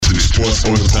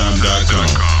sportsovertime.com.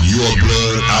 Your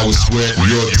blood, our sweat,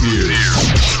 your tears.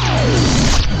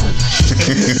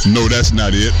 No, that's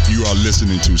not it. You are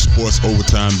listening to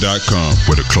sportsovertime.com,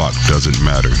 where the clock doesn't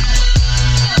matter.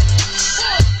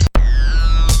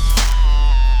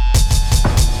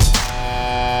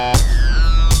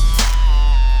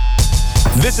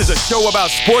 This is a show about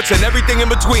sports and everything in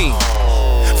between.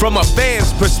 From a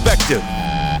fan's perspective,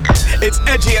 it's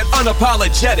edgy and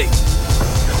unapologetic.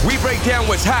 We break down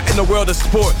what's hot in the world of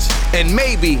sports and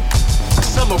maybe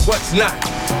some of what's not.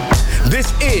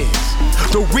 This is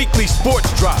the Weekly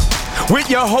Sports Drop with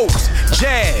your host,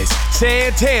 Jazz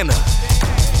Santana.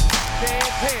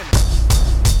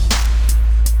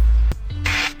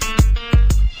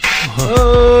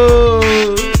 Oh.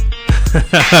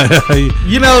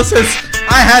 You know, since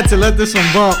I had to let this one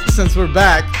bump, since we're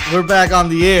back on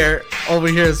the air over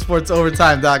here at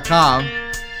sportsovertime.com.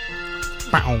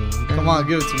 Come on,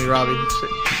 give it to me, Robbie.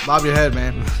 Bob your head,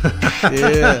 man.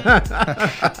 Yeah.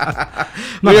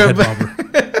 We are back.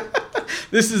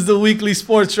 This is the Weekly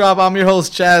Sports Drop. I'm your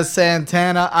host, Chaz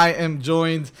Santana. I am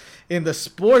joined in the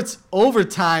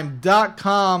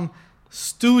sportsovertime.com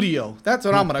studio. That's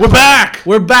what I'm going to call it.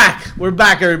 We're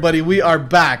back, everybody. We are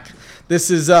back. This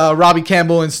is Robbie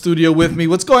Campbell in studio with me.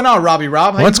 What's going on, Robbie?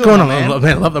 Rob, what's going on,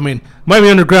 man? Miami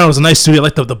Underground was a nice studio. I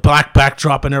like the black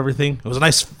backdrop and everything. It was a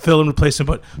nice fill-in replacement,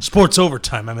 but Sports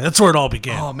Overtime, I mean, that's where it all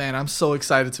began. Oh, man, I'm so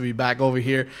excited to be back over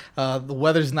here. The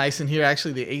weather's nice in here.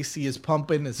 Actually, the AC is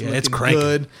pumping. It's looking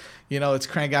good. You know, it's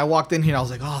cranky. I walked in here and I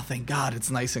was like, oh, thank God, it's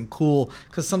nice and cool.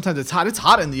 Because sometimes it's hot. It's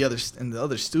hot in the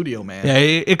other studio, man. Yeah,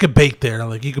 it could bake there.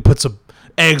 Like, you could put some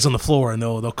eggs on the floor and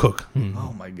they'll cook.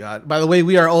 Oh my God. By the way,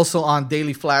 we are also on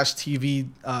Daily Flash TV,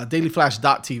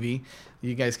 dailyflash.tv.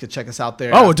 You guys could check us out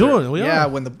there. Oh, we're doing it. We are.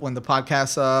 When the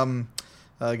podcast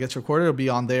gets recorded, it'll be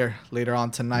on there later on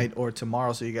tonight or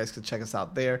tomorrow, so you guys can check us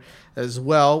out there as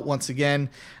well. Once again,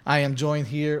 I am joined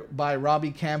here by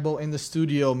Robbie Campbell in the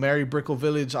studio, Mary Brickell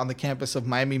Village on the campus of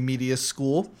Miami Media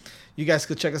School. You guys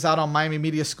could check us out on Miami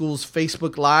Media School's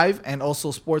Facebook Live and also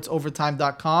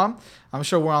sportsovertime.com. I'm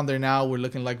sure we're on there now. We're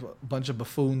looking like a bunch of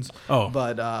buffoons. Oh.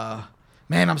 But,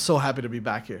 man, I'm so happy to be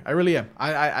back here. I really am.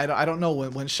 I don't know.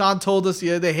 When Sean told us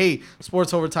the other day, hey,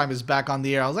 Sports Overtime is back on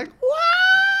the air, I was like, wow.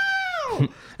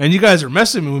 And you guys are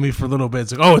messing with me for a little bit.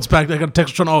 It's like, oh, it's back. I got a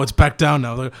text from, oh, it's back down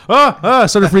now. Like, I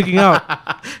started freaking out.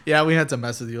 Yeah, we had to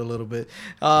mess with you a little bit.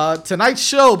 Tonight's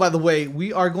show, by the way,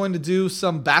 we are going to do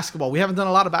some basketball. We haven't done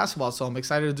a lot of basketball, so I'm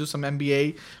excited to do some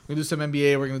NBA. We're going to do some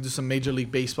NBA. We're going to do some Major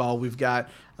League Baseball. We've got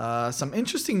some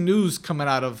interesting news coming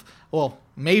out of,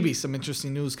 maybe some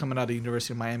interesting news coming out of the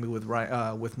University of Miami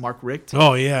with Mark Richt.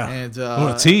 Oh, yeah. And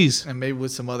what a tease. And maybe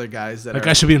with some other guys. That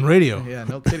guy should be in radio. Yeah,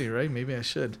 no kidding, right? Maybe I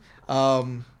should.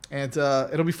 And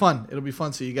it'll be fun. It'll be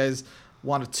fun. So you guys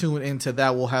want to tune into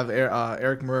that. We'll have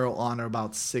Erick Marrero on at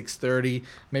about 6:30.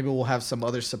 Maybe we'll have some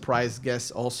other surprise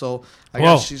guests also.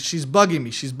 She's bugging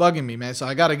me. She's bugging me, man. So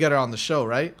I got to get her on the show,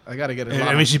 right? I got to get her.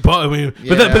 I mean,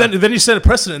 but then you set a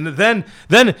precedent. And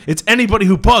then it's anybody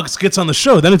who bugs gets on the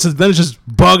show. Then it's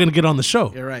just bug and get on the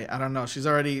show. You're right. I don't know. She's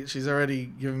already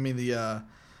giving me the.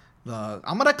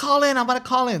 I'm gonna call in.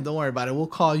 Don't worry about it. We'll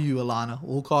call you, Alannah.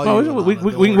 We'll call you.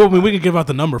 Alannah. We can give out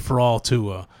the number for all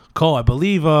to call. I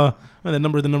believe the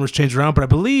numbers changed around, but I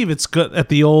believe it's good at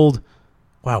the old.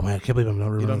 Wow, man, I can't believe I'm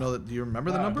not. You don't know that? Do you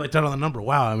remember the number? I blanked out on the number.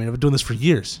 Wow, I mean, I've been doing this for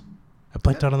years. I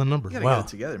blanked out on the number. You gotta get it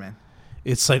together, man.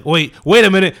 It's like wait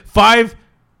a minute.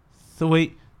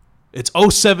 It's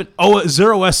 070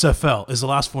 SFL is the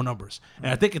last four numbers. And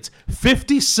I think it's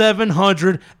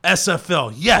 5700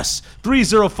 SFL. Yes,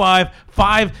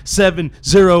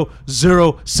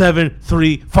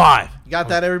 305-570-0735. You got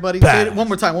that, everybody? Say it one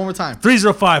more time.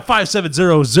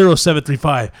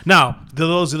 305-570-0735. Now,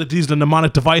 these are the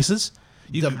mnemonic devices.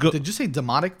 Did you say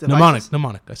demonic devices?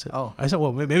 Mnemonic. I said. Oh. I said.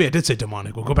 Well, maybe I did say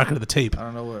demonic. We'll go back into the tape. I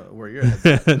don't know where you're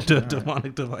at.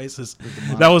 Demonic devices.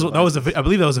 That was I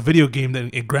believe that was a video game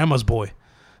that in Grandma's Boy,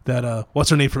 that what's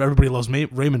her name from Everybody Loves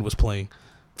Raymond was playing.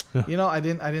 You know, I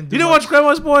didn't. You didn't watch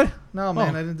Grandma's Boy? No,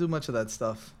 man, I didn't do much of that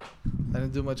stuff. I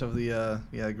didn't do much of the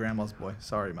Grandma's Boy.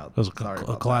 Sorry about that. That was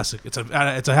a classic.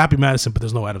 That. It's a Happy Madison, but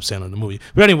there's no Adam Sandler in the movie.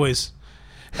 But anyways.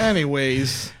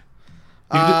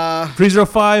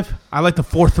 305. I like the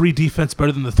 4-3 defense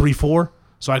better than the 3-4,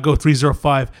 so I go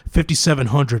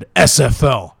 305-5700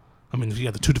 SFL. I mean, if you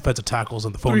got the two defensive tackles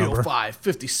and the phone number.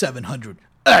 305-5700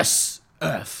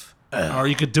 SFL. Or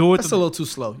you could do it. That's a little too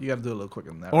slow. You got to do it a little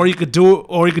quicker than that. Or you could do it.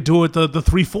 Or you could do it the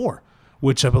 3-4,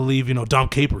 which I believe Dom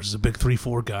Capers is a big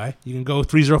 3-4 guy. You can go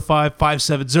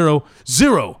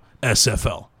 305-570-0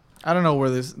 SFL. I don't know where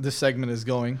this segment is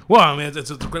going. Well, I mean, it's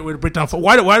a great way to break down.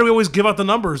 Why do we always give out the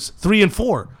numbers 3 and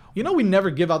 4? You know, we never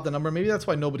give out the number. Maybe that's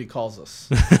why nobody calls us.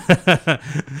 But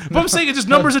I'm saying it's just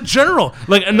numbers in general.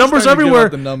 Like numbers everywhere.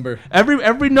 The number.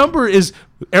 Every number is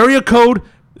area code,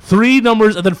 3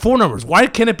 numbers, and then 4 numbers. Why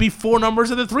can't it be 4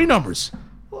 numbers and then 3 numbers?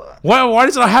 Why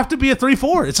does it have to be a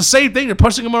 3-4? It's the same thing. You're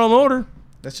pushing them out on the order.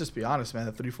 Let's just be honest, man.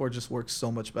 The 3-4 just works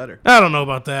so much better. I don't know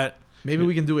about that. Maybe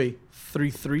we can do a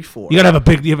 3-3-4. You gotta have a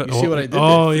big. You see what I did?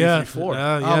 Oh there? yeah. 3-3-4.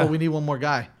 Yeah. Well, we need one more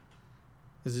guy.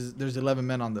 There's 11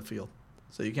 men on the field,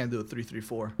 so you can't do a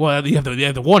 3-3-4. Well, you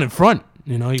have the one in front.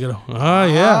 You know, you gotta.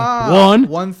 One.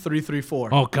 1-3-3-4.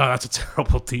 Oh god, that's a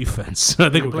terrible defense.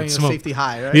 I think we're we playing can a smoke. safety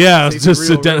high, right? Yeah, it's just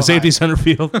real safety high. center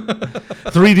field.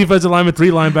 3 defensive linemen, 3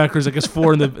 linebackers. I guess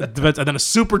 4 in the defense, and then a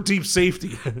super deep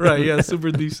safety. Right. Yeah. Super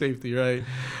deep safety. Right.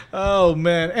 Oh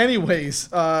man. Anyways,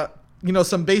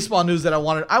 some baseball news that I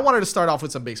wanted to start off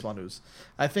with some baseball news.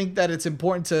 I think that it's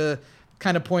important to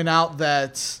kind of point out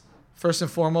that first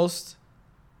and foremost,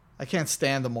 I can't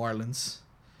stand the Marlins,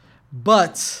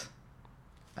 but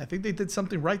I think they did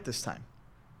something right this time.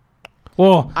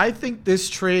 Well, I think this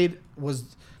trade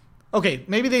was okay.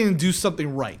 Maybe they didn't do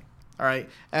something right. All right,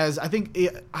 as I think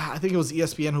it was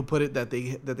ESPN who put it that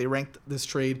they ranked this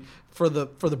trade for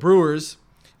the Brewers.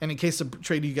 And in case of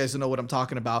trade, you guys don't know what I'm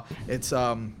talking about. It's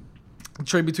a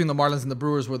trade between the Marlins and the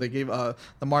Brewers where they gave the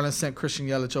Marlins sent Christian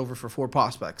Yelich over for 4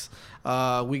 prospects.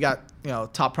 We got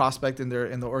top prospect in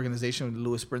the organization,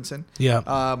 Lewis Brinson. Yeah.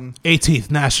 18th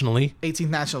nationally. 18th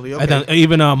nationally. Okay. And then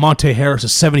even Monte Harris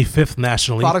is 75th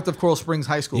nationally. Product of Coral Springs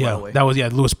High School, by the way. That was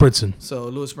Lewis Brinson. So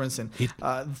Lewis Brinson.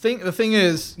 The thing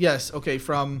is, yes, okay,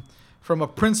 from a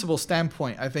principal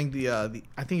standpoint, I think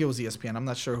I think it was ESPN. I'm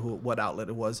not sure what outlet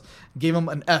it was. Gave him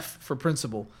an F for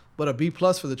principal, but a B+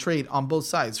 for the trade on both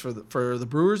sides for the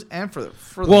Brewers and for the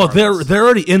Marlins.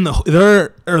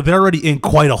 they're already in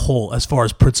quite a hole as far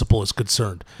as principal is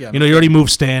concerned. Yeah, you already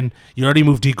moved Stan, you already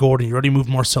moved D. Gordon, you already moved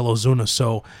Marcell Ozuna.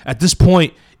 So at this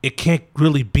point, it can't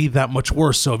really be that much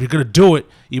worse. So if you're gonna do it,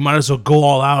 you might as well go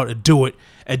all out and do it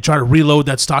and try to reload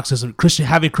that stock system.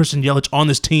 Having Christian Yelich on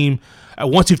this team,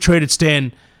 once you've traded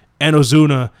Stan and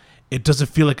Ozuna, it doesn't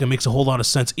feel like it makes a whole lot of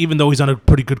sense, even though he's on a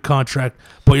pretty good contract.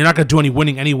 But you're not going to do any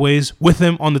winning anyways with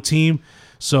him on the team.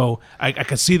 So I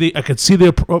could see the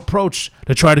approach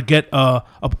to try to get a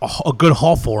good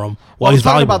haul for him while he's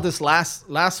valuable. I was talking about this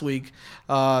last week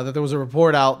that there was a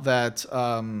report out that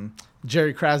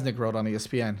Jerry Krasnick wrote on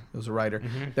ESPN. It was a writer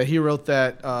that he wrote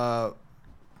that.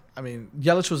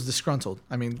 Yelich was disgruntled.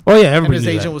 And his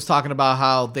agent was talking about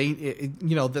how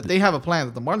that they have a plan,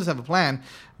 that the Marlins have a plan,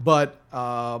 but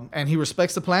and he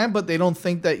respects the plan, but they don't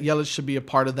think that Yelich should be a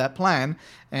part of that plan,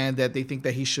 and that they think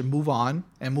that he should move on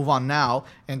now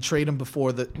and trade him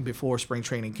before spring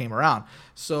training came around.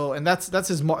 So, and that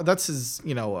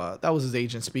was his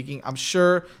agent speaking. I'm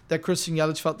sure that Christian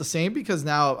Yelich felt the same, because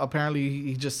now apparently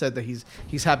he just said that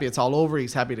he's happy it's all over.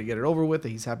 He's happy to get it over with. That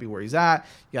he's happy where he's at.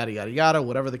 Yada yada yada.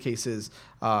 Whatever the case is.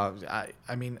 I'm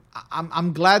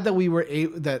glad that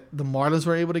that the Marlins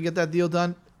were able to get that deal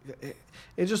done.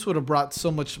 It just would have brought so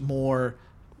much more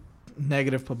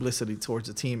negative publicity towards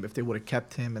the team if they would have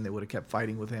kept him and they would have kept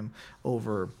fighting with him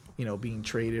over, being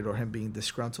traded or him being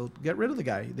disgruntled. Get rid of the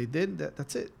guy. They did.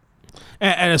 That's it.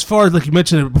 And as far as, like you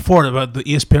mentioned before about the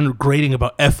ESPN grading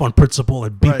about F on principle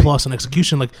and B+ on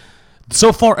execution, like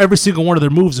so far every single one of their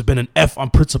moves have been an F on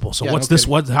principle. So how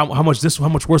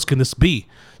much worse can this be?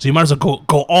 So you might as well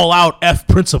go all out F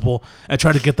principle and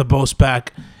try to get the most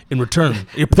back in return.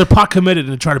 They're pot committed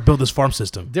and try to build this farm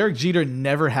system. Derek Jeter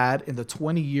never had, in the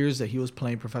 20 years that he was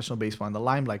playing professional baseball in the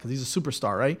limelight, because he's a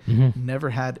superstar, right? Mm-hmm.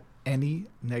 Never had any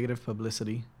negative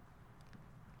publicity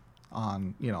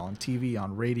on TV,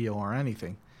 on radio, or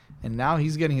anything. And now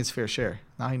he's getting his fair share.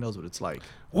 Now he knows what it's like.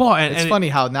 Well, it's funny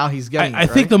how now he's getting. I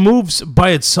think the moves by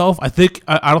itself. I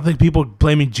don't think people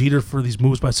blaming Jeter for these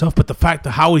moves by itself, but the fact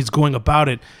of how he's going about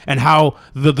it and how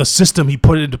the system he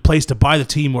put into place to buy the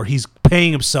team, where he's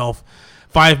paying himself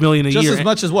 $5 million a year, just as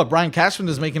much as what Brian Cashman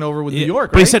is making over with New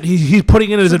York. But right? he said he's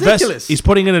putting in his investment. He's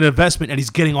putting in an investment and he's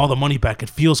getting all the money back. It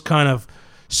feels kind of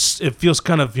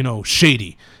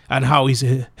shady. And how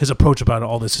his approach about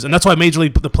all this is. And that's why Major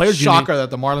League, the Players Union... Shocker that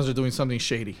the Marlins are doing something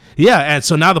shady. Yeah, and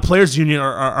so now the Players Union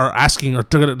are asking, or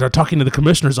they're talking to the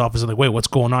commissioner's office, like, wait, what's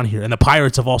going on here? And the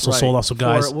Pirates have also sold off some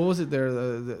guys. What was it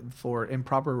there, for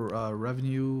improper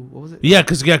revenue? What was it? Yeah,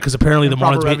 because apparently the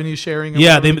Marlins... revenue sharing?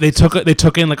 Yeah, they took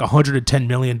in like $110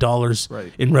 million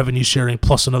in revenue sharing,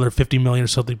 plus another $50 million or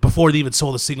something, before they even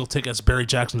sold a single ticket, as Barry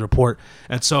Jackson's report.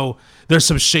 And so there's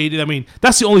some shady...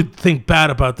 that's the only thing bad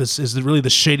about this, is really the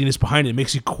shady behind it. It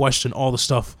makes you question all the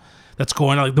stuff that's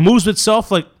going on. Like the moves itself,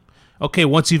 like, Okay,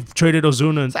 once you've traded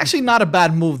Ozuna, It's actually not a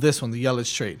bad move. This one, the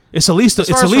Yelich trade. it's the least. As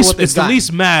It's far the as for what least. they've It's the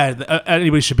least mad that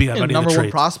anybody should be about any of Number the one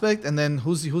trades. prospect, and then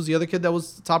who's the other kid that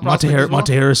was the top Monte, prospect? as well?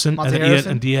 Monte Harrison, Monte and then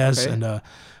Harrison? and Diaz, Okay.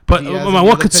 but Diaz my and one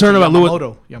the other concern pitcher, about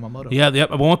Lewis. Yamamoto. Yeah.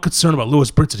 My one concern about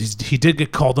Lewis Brinson, he did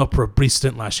get called up for a brief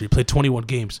stint last year. He played 21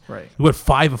 games. Right. He went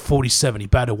 5 of 47. He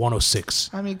batted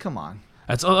 106. I mean, come on.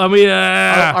 That's. I mean,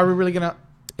 Are we really gonna?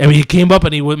 he came up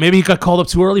and maybe he got called up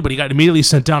too early, but he got immediately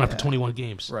sent down after 21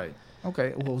 games. Right.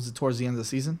 Okay. What was it towards the end of the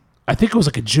season? I think it was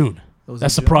like in June. was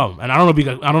That's in the June? problem, and I don't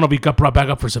know if he got brought back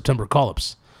up for September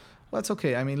call-ups. Well, that's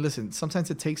okay. I mean, listen.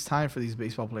 Sometimes it takes time for these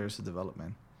baseball players to develop,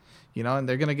 man. You know, and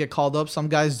they're gonna get called up. Some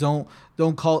guys don't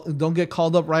get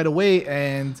called up right away,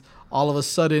 and all of a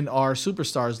sudden are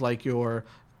superstars like your,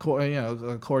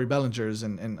 Corey Bellingers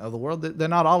and of the world. They're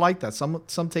not all like that.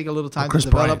 Some take a little time to Chris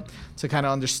develop, Bryant. to kind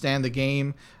of understand the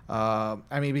game. I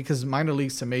mean, because minor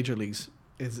leagues to major leagues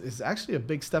is actually a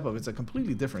big step up. It's a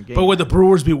completely different game. But would the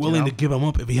Brewers be willing know? to give him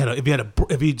up if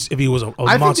he was a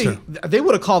I monster? think they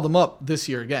would have called him up this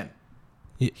year again.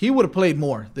 Yeah. He would have played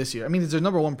more this year. I mean, he's their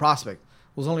number one prospect.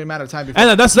 It was only a matter of time before.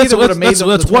 And that's He either would have made the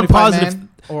one 25 positive. man,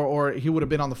 or he would have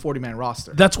been on the 40-man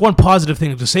roster. That's one positive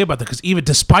thing to say about that, because even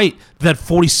despite that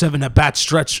 47 at bat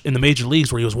stretch in the major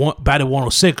leagues where he was batted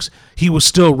 106, he was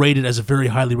still rated as a very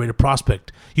highly rated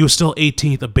prospect. He was still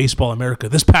 18th of Baseball America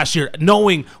this past year,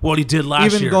 knowing what he did last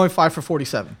Even year. going 5 for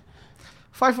 47.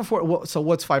 5 for 4. So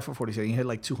what's 5 for 47? You hit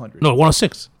like 200. No,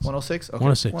 106. 106. Okay.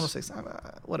 106. 106.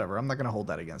 Whatever. I'm not gonna hold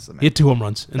that against the man. He had 2 home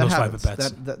runs in That those happens. 5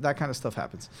 at bats. That kind of stuff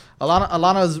happens.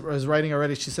 Alannah is writing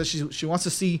already. She says she wants to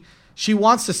see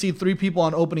 3 people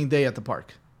on opening day at the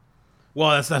park.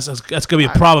 Well, that's gonna be a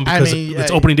problem because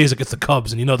it's yeah. opening days against the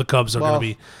Cubs, and you know the Cubs are gonna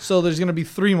be. So there's gonna be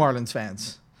 3 Marlins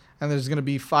fans, and there's gonna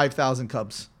be 5,000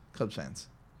 Cubs fans.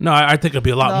 No, I think it'll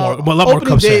be a lot more opening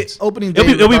Cubs day- fans. opening day,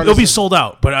 it'll be regardless of- sold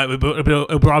out, but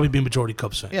it'll probably be majority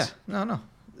Cubs fans. Yeah, no.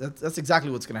 That's exactly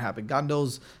what's going to happen. God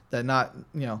knows that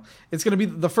it's going to be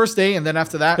the first day, and then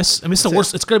after that, It's the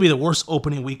worst. It's going to be the worst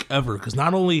opening week ever, because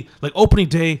not only opening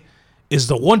day is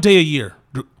the one day a year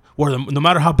where no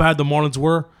matter how bad the Marlins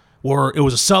were, where it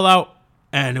was a sellout,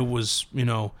 and it was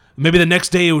maybe the next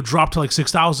day it would drop to like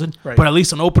 6,000, Right. but at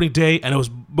least on opening day, and it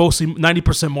was mostly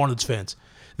 90% Marlins fans.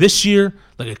 This year,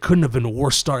 it couldn't have been a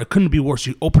worse start. It couldn't be worse.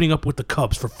 You're opening up with the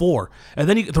Cubs for 4, and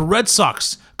then the Red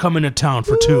Sox come into town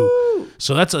for 2.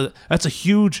 So that's a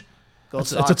huge.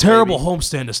 It's a terrible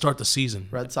homestand to start the season.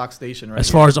 Red Sox Station, right?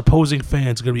 As far as opposing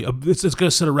fans, it's going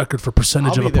to set a record for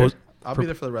percentage of opposing. I'll be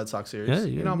there for the Red Sox series.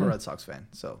 Yeah, I'm a Red Sox fan,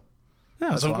 so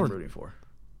that's of what course. I'm rooting for.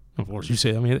 Of course, you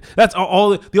say. I mean, that's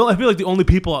all. I feel like the only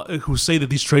people who say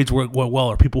that these trades went well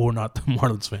are people who are not the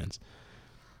Marlins fans.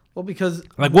 Well, because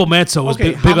Like Will Manso was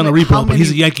big how on the many- how rebuild, but he's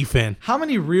a many- Yankee fan. how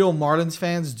many real Marlins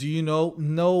fans do you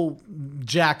know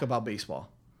jack about baseball?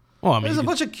 Oh, I mean, There's a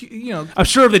bunch of I'm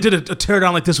sure if they did a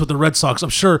teardown like this with the Red Sox, I'm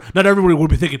sure not everybody would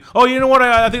be thinking, "Oh, you know what?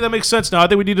 I think that makes sense now. I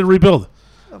think we need to rebuild."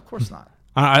 Of course not.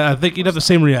 I think you'd have the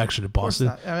same reaction in Of course Boston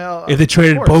not. I mean, if they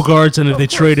traded of course. Bogarts and if Of they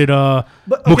course. traded But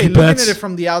okay, Mookie looking Betts. at it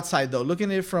from the outside, though,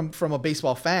 looking at it from a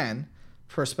baseball fan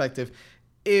perspective,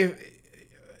 if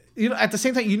at the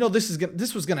same time,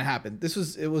 this was gonna happen.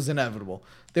 It was inevitable.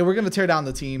 They were gonna tear down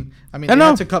the team. I mean, they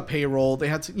had to cut payroll. They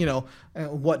had to,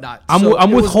 and whatnot.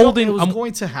 I'm withholding. It was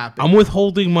going to happen. I'm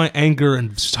withholding my anger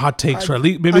and hot takes for at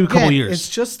least maybe a couple Again, years. It's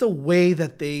just the way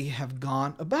that they have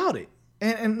gone about it.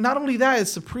 And not only that,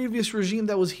 it's the previous regime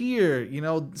that was here.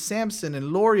 Sampson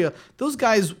and Loria, those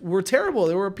guys were terrible.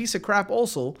 They were a piece of crap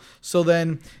also. So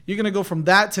then you're going to go from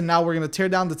that to now we're going to tear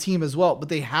down the team as well. But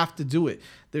they have to do it.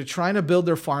 They're trying to build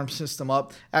their farm system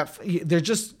up.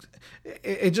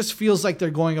 It just feels like they're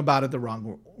going about it the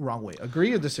wrong way.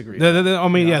 Agree or disagree?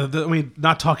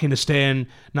 Not talking to Stan,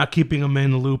 not keeping him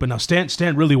in the loop, and now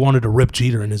Stan really wanted to rip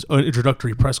Jeter in his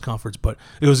introductory press conference, but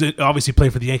it obviously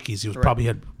playing for the Yankees. He was probably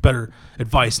had better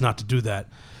advice not to do that.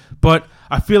 But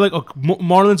I feel like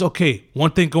Marlins. Okay,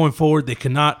 one thing going forward, they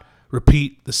cannot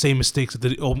repeat the same mistakes that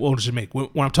the owners should make.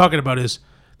 What I'm talking about is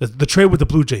the trade with the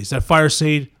Blue Jays, that fire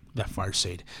sale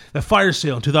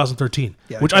in 2013,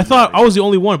 which I thought I was the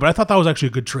only one, but I thought that was actually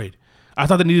a good trade. I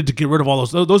thought they needed to get rid of all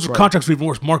those. Those contracts were even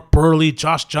worse. Mark Burley,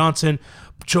 Josh Johnson,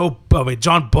 John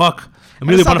Buck.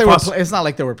 It's not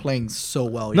like they were playing so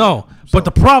well. No, but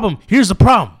here's the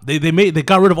problem. They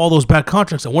got rid of all those bad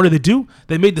contracts, and what did they do?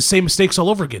 They made the same mistakes all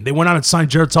over again. They went out and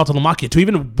signed Jared Saltalamacchia to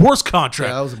even a worse contract.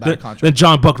 Yeah, that was a bad contract. Than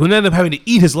John Buck. And they ended up having to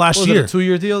eat his last year. Was it a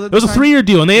 2-year deal? It was a 3-year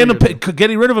deal, and they ended up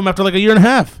getting rid of him after like a year and a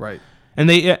half. Right. And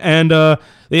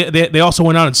they also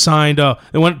went out and signed.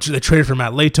 They traded for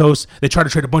Matt Latos. They tried to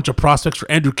trade a bunch of prospects for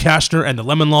Andrew Kashner and the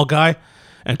Lemon Law guy,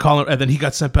 and then he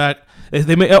got sent back.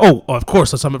 They may. Oh, of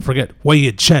course. Let's not forget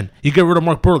Wei-Yin Chen. You get rid of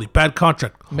Mark Burley. Bad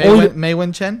contract.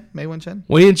 Mei-Wen Chen.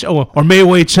 Wei-Yin Chen, or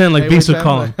Mei-Wei Chen, like Beast would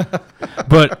call him.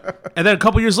 But and then a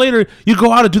couple years later, you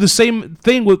go out and do the same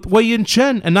thing with Wei-Yin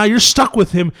Chen, and now you're stuck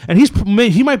with him, and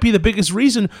he might be the biggest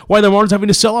reason why the Marlins having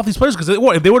to sell off these players. Because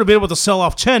if they would have been able to sell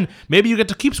off Chen, maybe you get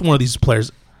to keep one of these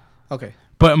players. Okay.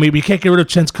 But I mean, we can't get rid of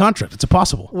Chen's contract. It's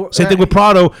impossible. Same thing with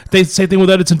Prado. Same thing with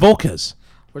Edinson Volquez.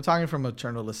 We're talking from a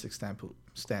journalistic standpoint.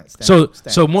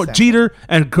 So more Jeter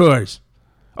and Coors.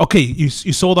 Okay, you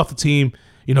sold off the team.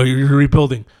 You know you're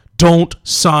rebuilding. Don't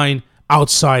sign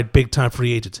outside big time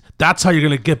free agents. That's how you're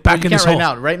going to get back in this hole.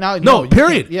 Right now. No,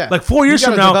 period. Yeah. Like 4 years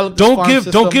from now,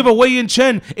 don't give a Wei-Yin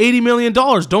Chen $80 million.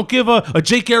 Don't give a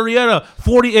Jake Arrieta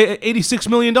 $86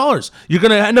 million. You're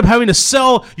going to end up having to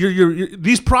sell your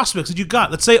these prospects that you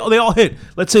got. Let's say they all hit.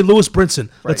 Let's say Lewis Brinson.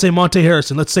 Right. Let's say Monte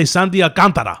Harrison. Let's say Sandy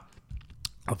Alcantara.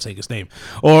 I'm saying his name.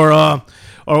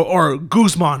 Or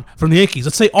Guzman from the Yankees.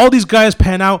 Let's say all these guys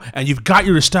pan out and you've got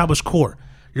your established core.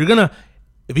 You're going to,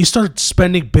 if you start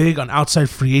spending big on outside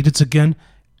free agents again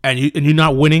and you're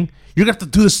not winning, you're going to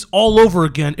have to do this all over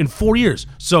again in 4 years.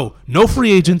 So no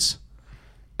free agents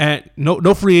and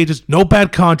no free agents, no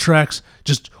bad contracts.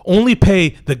 Just only pay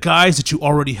the guys that you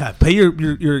already have. Pay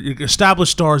your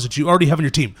established stars that you already have on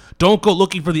your team. Don't go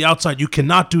looking for the outside. You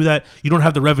cannot do that. You don't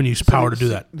have the revenue power to do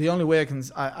that. The only way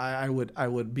I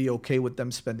would be okay with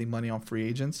them spending money on free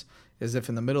agents is if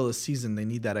in the middle of the season they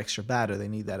need that extra bat or they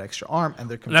need that extra arm and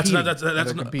they're competing. That's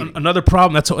another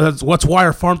problem. That's why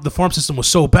the farm system was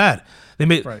so bad.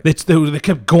 They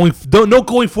kept going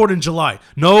forward in July.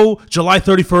 No July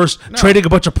 31st trading a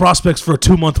bunch of prospects for a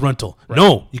 2-month rental. Right.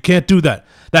 No, you can't do that.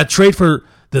 That trade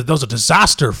that was a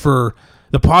disaster for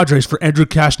the Padres for Andrew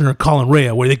Cashner and Colin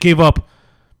Rea, where they gave up.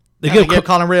 They gave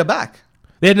Colin Rea back.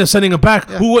 They ended up sending him back.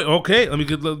 Yeah. Okay, let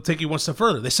me take you one step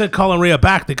further. They sent Colin Rea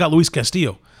back. They got Luis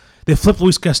Castillo. They flipped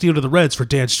Luis Castillo to the Reds for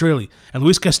Dan Straley. And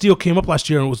Luis Castillo came up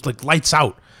last year and was like lights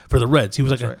out for the Reds. He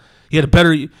was like he had a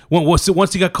better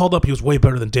once he got called up, he was way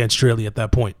better than Dan Straley at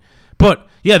that point. But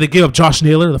yeah, they gave up Josh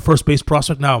Naylor, the first base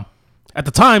prospect. Now, at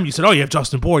the time, you said, "Oh, you have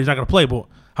Justin Bour. He's not going to play." But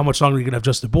how much longer are you going to have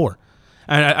Justin Bour?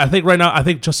 And I think right now,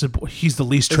 Justin Bour, he's the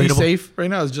least tradable. Is he safe right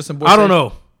now? Is Justin Bour? I don't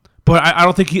know, but I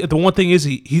don't think the one thing is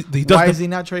he does. Why is he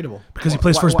not tradable? Because he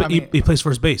plays he plays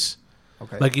first base.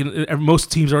 Okay. Like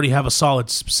most teams already have a solid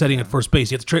setting at first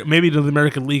base. You have to trade maybe to the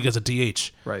American League as a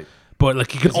DH. Right. But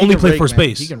like he can only play first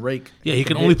base. He can rake. Yeah, he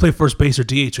can only play first base or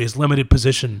DH. So he has limited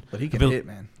position. But he can hit,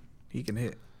 man. He can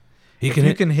hit. He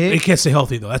can hit. He can't stay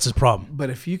healthy though. That's his problem.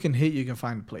 But if you can hit, you can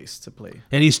find a place to play.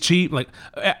 And he's cheap. Like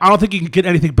I don't think you can get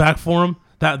anything back for him.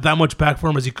 That much back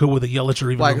for him as he could with a Yelich or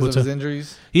even because of his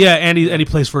injuries. Yeah, and he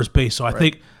plays first base. So I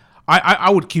think I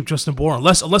would keep Justin Bour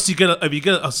unless you get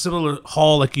a similar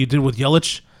haul like you did with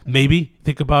Yelich. Maybe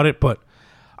think about it, but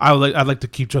I'd like to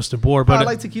keep Justin Bour. But I'd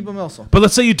like to keep him also. But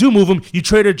let's say you do move him. You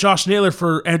traded Josh Naylor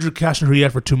for Andrew Cashner, who he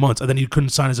had for 2 months, and then you couldn't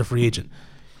sign as a free agent.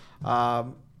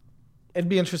 It'd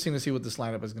be interesting to see what this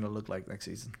lineup is going to look like next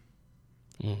season.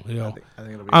 I think it'll be.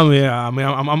 I'm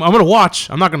gonna watch.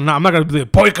 I'm not gonna be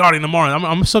boycotting tomorrow.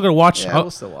 I'm still gonna watch. Yeah,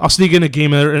 we'll still watch. I'll sneak in a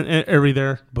game every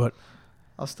there, but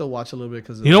I'll still watch a little bit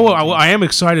because you know what? I am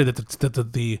excited that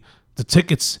the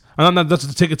tickets. Not that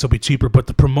the tickets will be cheaper, but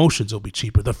the promotions will be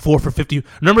cheaper. The 4 for $50.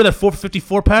 Remember that 4 for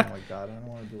 $54 pack? Oh my god, I don't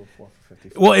want to do a 4 for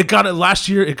 $54. Well, last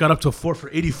year. It got up to a 4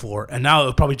 for $84, and now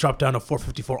it'll probably drop down to 4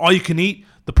 for $54. All you can eat.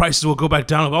 The prices will go back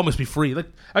down. It'll almost be free. Like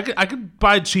I could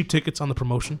buy cheap tickets on the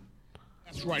promotion.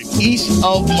 That's right. East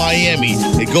of Miami.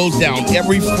 It goes down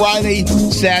every Friday,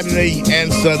 Saturday,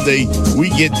 and Sunday. We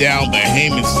get down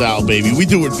Bahamian style, baby. We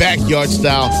do it backyard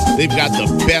style. They've got the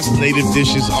best native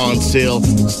dishes on sale.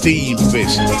 Steamed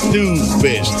fish, stewed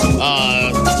fish,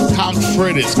 conch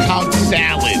fritters, conch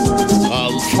salad,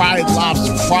 fried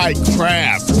lobster, fried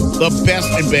crab. The best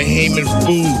in Bahamian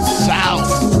food. South,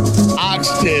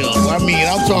 oxtails. I'm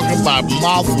talking about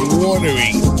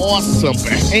mouth-watering, awesome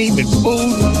Bahamian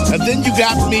food. And then you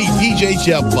got me, DJ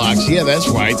Jeffbox. Yeah, that's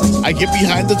right. I get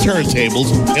behind the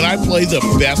turntables and I play the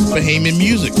best Bahamian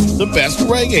music, the best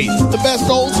reggae, the best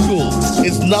old school.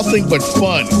 It's nothing but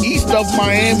fun. East of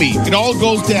Miami. It all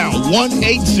goes down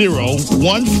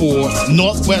 18014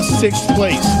 Northwest 6th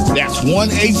Place. That's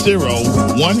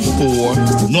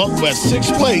 18014 Northwest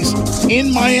 6th Place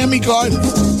in Miami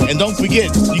Gardens. And don't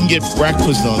forget, you can get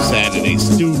breakfast on Saturdays,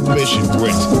 stewed fish and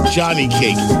grits, Johnny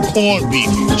cake, corned beef,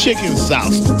 chicken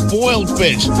sauce, boiled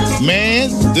fish.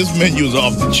 Man, this menu is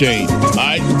off the chain. All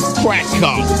right? Crack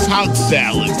conch, conch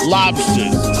salad,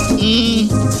 lobsters.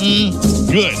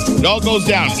 good. It all goes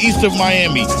down east of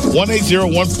Miami,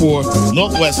 18014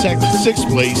 Northwest 6th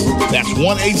Place. That's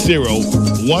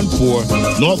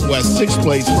 18014 Northwest 6th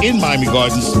Place in Miami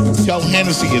Gardens. Tell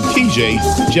Hennessy and TJ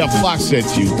Jeff Fox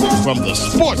sent you from the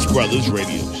Sports Brothers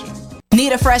Radio Show.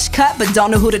 Need a fresh cut but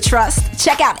don't know who to trust?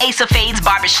 Check out Ace of Fades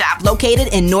Barbershop,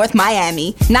 located in North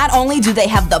Miami. Not only do they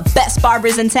have the best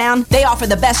barbers in town, they offer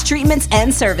the best treatments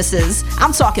and services.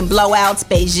 I'm talking blowouts,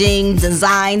 Beijing,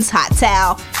 designs, hot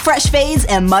towel, fresh fades,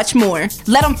 and much more.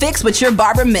 Let them fix what your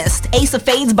barber missed. Ace of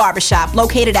Fades Barbershop,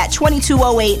 located at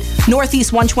 2208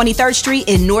 Northeast 123rd Street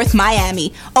in North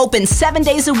Miami. Open 7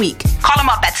 days a week. Call them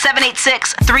up at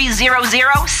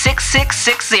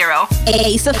 786-300-6660.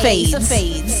 Ace of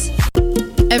Fades.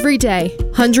 Every day,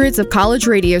 hundreds of college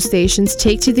radio stations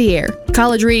take to the air.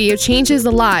 College radio changes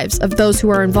the lives of those who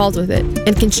are involved with it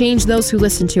and can change those who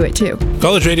listen to it too.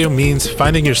 College radio means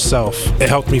finding yourself. It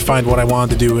helped me find what I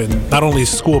wanted to do in not only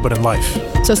school but in life.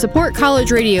 So support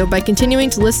college radio by continuing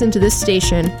to listen to this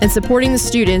station and supporting the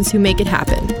students who make it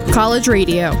happen. College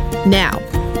radio, now,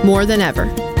 more than ever.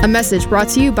 A message brought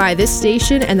to you by this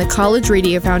station and the College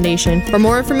Radio Foundation. For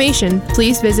more information,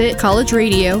 please visit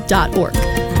collegeradio.org.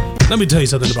 Let me tell you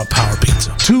something about Power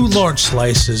Pizza. 2 large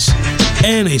slices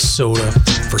and a soda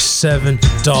for $7.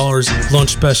 Lunch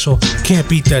special. Can't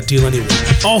beat that deal anywhere.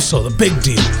 Also, the big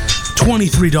deal.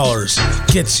 $23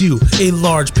 gets you a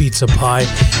large pizza pie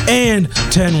and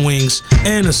 10 wings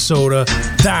and a soda.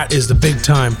 That is the big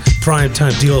time, prime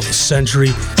time deal of the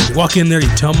century. You walk in there, you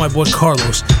tell my boy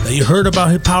Carlos that you heard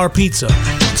about his Power Pizza.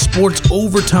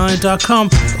 SportsOvertime.com.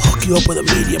 They'll hook you up with a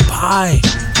medium pie.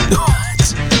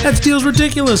 That deal's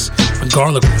ridiculous. And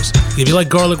garlic rolls. If you like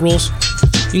garlic rolls,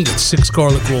 you can get 6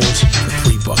 garlic rolls for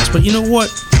 $3. But you know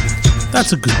what?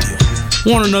 That's a good deal.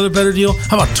 Want another better deal?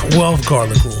 How about 12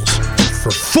 garlic rolls for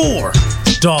 $4?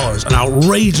 An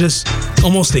outrageous,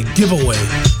 almost a giveaway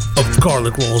of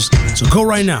garlic rolls. So go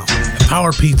right now at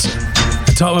Power Pizza.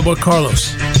 I tell my boy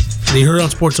Carlos. And you heard it on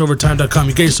SportsOvertime.com.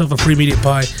 You get yourself a free medium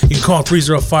pie. You can call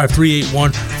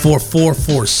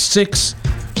 305-381-4446.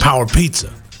 Power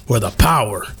Pizza, where the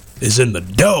power is in the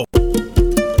dough.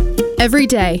 Every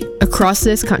day, across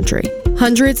this country,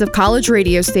 hundreds of college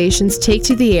radio stations take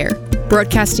to the air,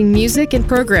 broadcasting music and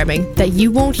programming that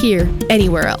you won't hear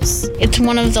anywhere else. It's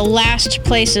one of the last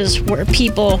places where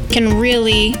people can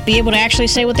really be able to actually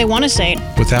say what they want to say.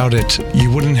 Without it,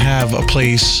 you wouldn't have a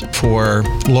place for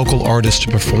local artists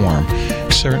to perform.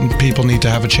 Certain people need to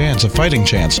have a chance, a fighting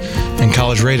chance, and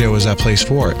college radio is that place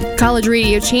for it. College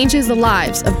radio changes the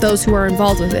lives of those who are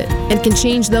involved with it and can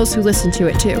change those who listen to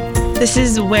it too. This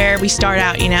is where we start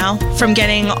out, from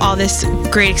getting all this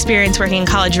great experience working in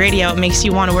college radio. It makes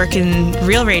you want to work in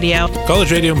real radio.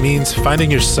 College radio means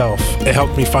finding yourself. It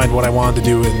helped me find what I wanted to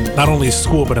do in not only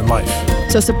school but in life.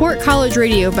 So support college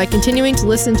radio by continuing to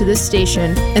listen to this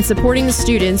station and supporting the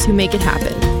students who make it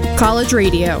happen. College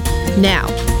radio, now,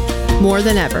 more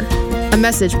than ever. A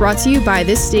message brought to you by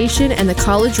this station and the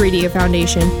College Radio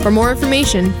Foundation. For more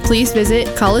information, please visit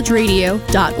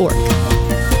collegeradio.org.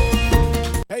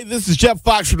 Hey, this is Jeff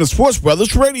Fox from the Sports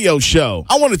Brothers Radio Show.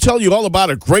 I want to tell you all about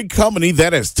a great company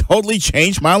that has totally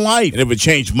changed my life. And if it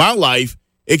changed my life,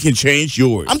 it can change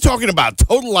yours. I'm talking about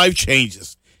Total Life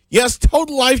Changes. Yes,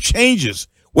 Total Life Changes,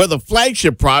 where the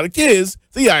flagship product is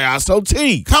the ISO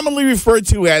tea, commonly referred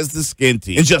to as the skin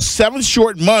tea. In just 7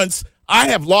 short months, I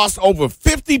have lost over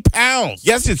 50 pounds.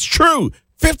 Yes, it's true.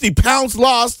 50 pounds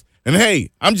lost. And hey,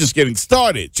 I'm just getting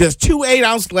started. Just 2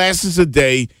 8-ounce glasses a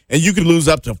day, and you can lose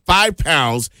up to 5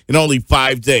 pounds in only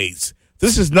 5 days.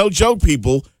 This is no joke,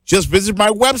 people. Just visit my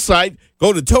website.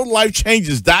 Go to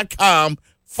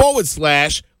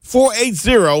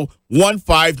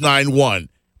totallifechanges.com/480-1591.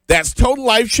 That's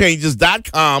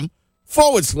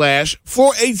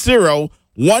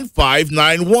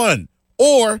totallifechanges.com/480-1591.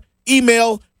 Or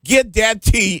email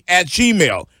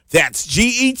getdattea@gmail. That's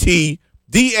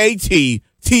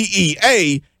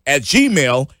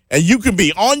GETDATTEA@gmail, and you can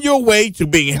be on your way to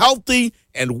being healthy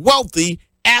and wealthy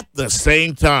at the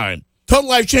same time. Total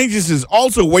Life Changes is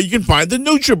also where you can find the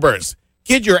NutriBurst.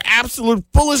 Get your absolute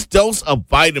fullest dose of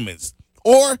vitamins,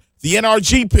 or the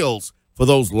NRG pills for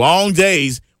those long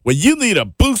days when you need a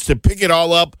boost to pick it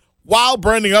all up while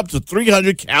burning up to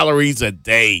 300 calories a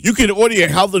day. You can order your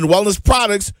health and wellness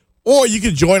products, or you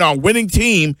can join our winning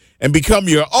team and become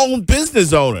your own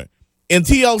business owner. In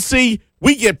TLC,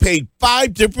 we get paid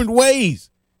 5 different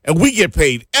ways, and we get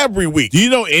paid every week. Do you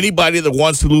know anybody that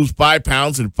wants to lose 5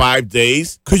 pounds in 5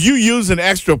 days? Could you use an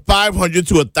extra $500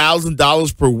 to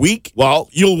 $1,000 per week? Well,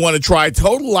 you'll want to try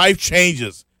Total Life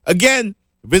Changes. Again,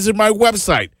 visit my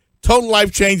website,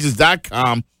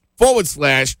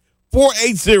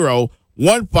 totallifechanges.com/480-1591.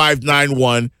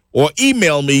 888-878-1591 or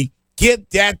email me,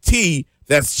 GetThatTea,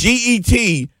 that's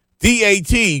GetDatTea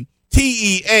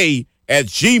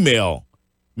 @gmail.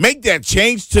 Make that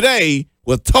change today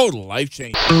with total life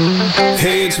change.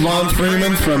 Hey, it's Lon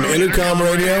Freeman from Intercom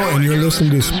Radio, and you're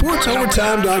listening to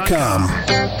SportsOvertime.com.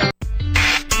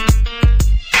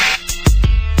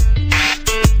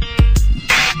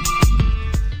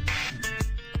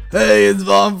 Hey, it's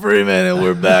Von Freeman, and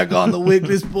we're back on the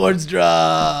Weekly Sports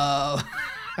Drop.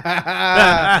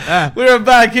 We're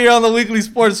back here on the Weekly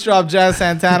Sports Drop. Jazz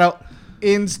Santana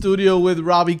in studio with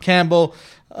Robbie Campbell,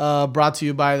 brought to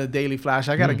you by the Daily Flash.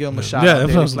 I got to give them a shout out,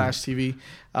 Daily Flash TV.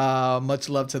 Much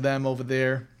love to them over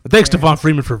there. Thanks to Von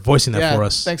Freeman for voicing that for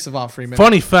us. Thanks to Von Freeman.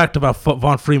 Funny fact about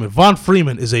Von Freeman. Von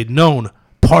Freeman is a known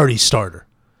party starter.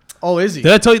 Oh, is he?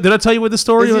 Did I tell you what the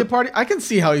story? Is he a party? I can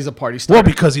see how he's a party starter. Well,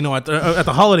 because at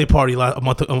the holiday party a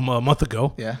month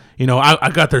ago, yeah,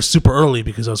 I got there super early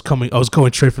because I was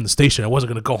going straight from the station. I wasn't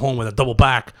going to go home with a double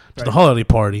back to the holiday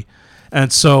party,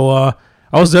 and so I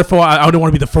was there I didn't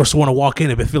want to be the first one to walk in.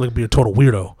 I feel like it'd be a total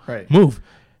weirdo move.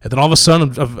 And then all of a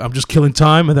sudden, I'm just killing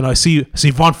time, and then I see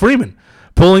Von Freeman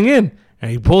pulling in,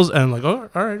 and he pulls, and I'm like, oh,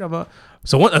 all right,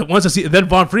 So once I see, then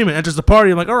Von Freeman enters the party.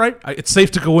 I'm like, all right, it's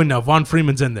safe to go in now. Von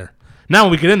Freeman's in there. Now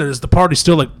when we get in there, the party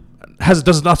still not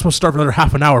supposed to start for another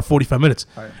half an hour, 45 minutes.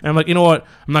 Right. And I'm like, you know what?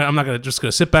 I'm not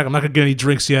gonna sit back. I'm not gonna get any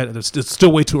drinks yet. It's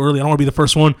still way too early. I don't want to be the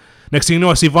first one. Next thing you know,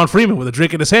 I see Von Freeman with a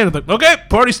drink in his hand. I'm like, okay,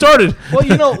 party started.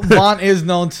 Well, Von is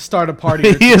known to start a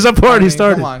party. He is a party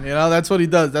starter. Come on, that's what he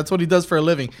does. That's what he does for a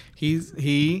living.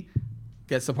 He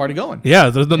gets the party going. Yeah,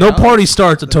 no party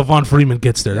starts until Von Freeman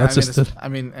gets there. Yeah, That's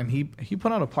and he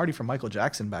put on a party for Michael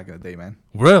Jackson back in the day, man.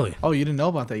 Really? Oh, you didn't know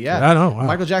about that? Yeah, I know. Wow.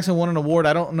 Michael Jackson won an award.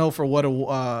 I don't know for what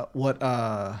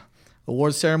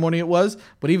award ceremony it was,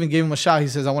 but he even gave him a shout. He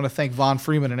says, "I want to thank Von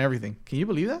Freeman and everything." Can you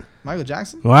believe that? Michael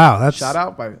Jackson. Wow, that's shout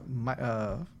out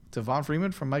to Von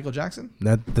Freeman from Michael Jackson.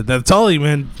 That's all you,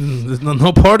 man.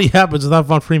 No party happens without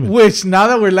Von Freeman. Which, now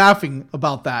that we're laughing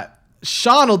about that,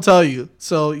 Sean will tell you.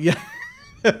 So yeah.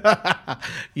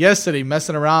 Yesterday,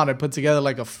 messing around, I put together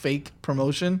like a fake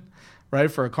promotion, right,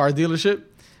 for a car dealership,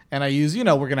 and I use,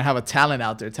 we're gonna have a talent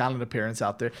appearance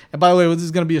out there. And by the way, this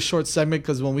is gonna be a short segment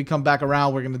because when we come back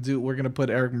around, we're gonna put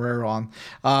Erick Marrero on.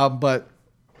 But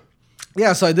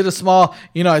yeah, so I did a small,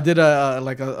 I did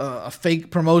a fake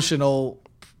promotional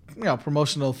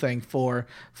thing for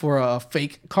a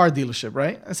fake car dealership,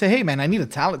 right? I say, hey man, I need a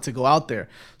talent to go out there.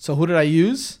 So who did I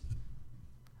use?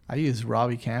 I use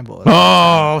Robbie Campbell. There. So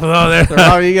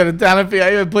Robbie, you got a talent fee.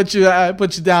 I put you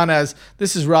down as,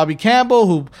 this is Robbie Campbell,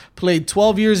 who played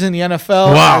 12 years in the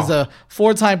NFL as a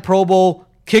 4-time Pro Bowl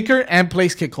kicker and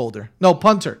place kick holder. No,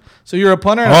 punter. So you're a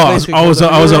punter and a place kick holder.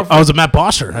 I was a Matt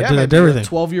Bosher. I did everything.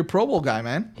 12-year Pro Bowl guy,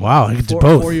 man. Wow, I did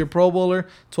both. 4-year Pro Bowler,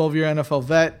 12-year NFL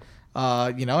vet.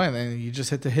 And then you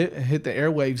just hit the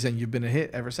airwaves, and you've been a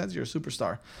hit ever since. You're a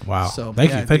superstar. Wow. So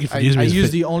thank you for using me. I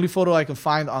used the only photo I could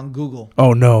find on Google.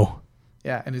 Oh no.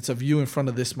 Yeah, and it's of you in front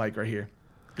of this mic right here.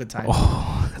 Good time.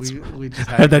 Oh, we just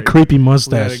had that creepy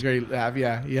mustache. We had a great laugh.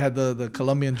 Yeah, you had the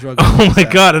Colombian drug. Oh my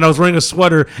god! And I was wearing a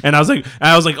sweater, and I was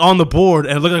like on the board,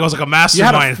 and it looked like I was like a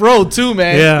mastermind. You had a fro too,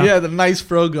 man. Yeah, the nice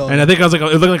fro going. And I think it looked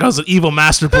like I was an evil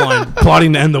mastermind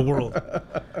plotting to end the world.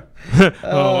 We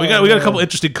got a couple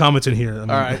interesting comments in here. All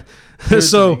right.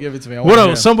 So give it to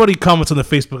me. Somebody comments on the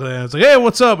Facebook, and I was like, "Hey,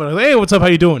 what's up?" And I was like, "Hey, what's up? How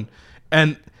you doing?"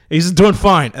 And he's doing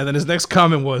fine. And then his next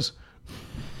comment was,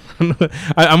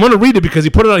 I'm going to read it because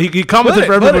he put it on. He commented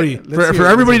for everybody, for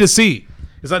everybody to see.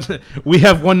 We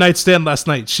have one night stand last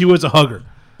night. She was a hugger.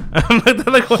 I'm like,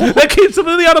 that came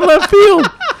completely out of left field.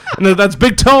 And that's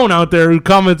Big Tone out there who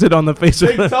commented on the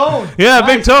Facebook. Big Tone. Yeah,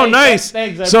 nice. Big Tone, nice.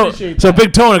 Thanks, I appreciate that. So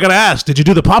Big Tone, I gotta ask, did you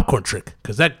do the popcorn trick?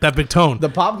 Because that Big Tone. The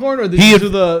popcorn, or did you do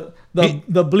the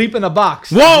bleep in the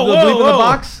box? Whoa, the bleep in the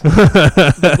box? The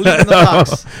bleep in the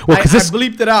box. Well, I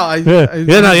bleeped it out. You did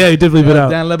bleep it out.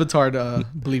 Dan Lebitard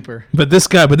bleeper. But this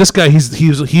guy,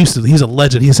 he's a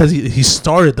legend. He says he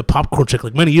started the popcorn trick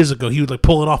like many years ago. He would like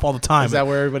pull it off all the time. Is that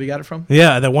where everybody got it from?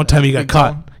 Yeah, that one time he got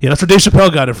caught. Tone? Yeah, that's where Dave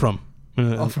Chappelle got it from.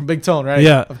 From Big Tone, right?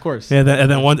 Yeah, of course. Yeah, and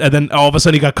then all of a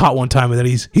sudden he got caught one time, and then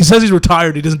he says he's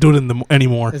retired. He doesn't do it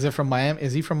anymore. Is it from Miami?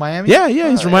 Is he from Miami? Yeah,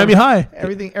 he's from Miami High.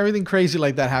 Everything crazy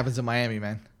like that happens in Miami,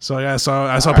 man. So I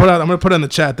put out. I'm gonna put it in the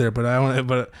chat there,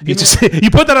 but he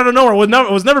put that out of nowhere.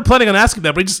 Was never planning on asking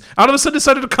that, but he just out of a sudden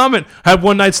decided to comment. I had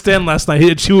one night stand last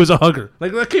night. She was a hugger.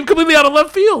 Like that came completely out of left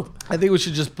field. I think we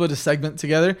should just put a segment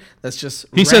together. That's just.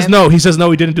 He says no. He says no.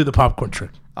 He didn't do the popcorn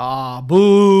trick. Ah,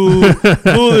 boo.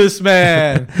 Boo this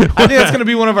man. I think that's going to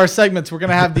be one of our segments. We're going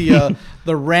to have the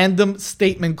random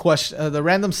statement question, the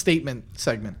random statement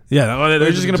segment. Yeah.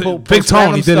 We're just going to put Big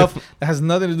Tone, he did stuff it. that has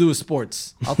nothing to do with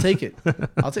sports. I'll take it.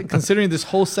 Considering this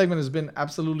whole segment has been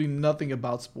absolutely nothing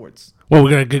about sports. Well,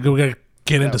 we're gonna get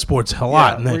into sports a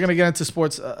lot. We're gonna get into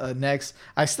sports next.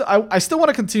 I still want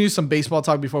to continue some baseball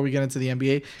talk before we get into the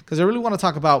NBA because I really want to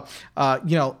talk about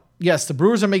yes, the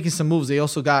Brewers are making some moves. They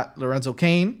also got Lorenzo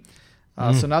Cain.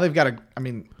 So now they've got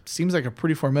seems like a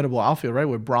pretty formidable outfield, right?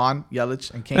 With Braun,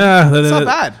 Yelich, and Cain. It's not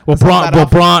bad. Well,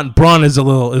 Braun is a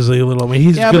little. I mean,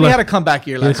 he's but he had a comeback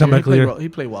year last year. He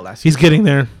played well last year. He's getting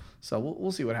there. So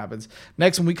we'll see what happens.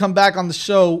 Next, when we come back on the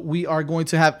show, we are going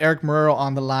to have Erick Marrero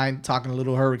on the line talking a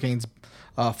little Hurricanes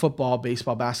football,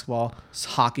 baseball, basketball,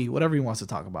 hockey, whatever he wants to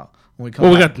talk about. When we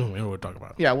come back. We'll talk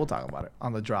about it. Yeah, we'll talk about it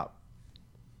on the drop.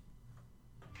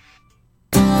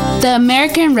 The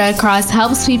American Red Cross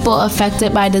helps people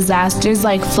affected by disasters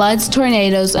like floods,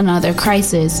 tornadoes, and other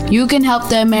crises. You can help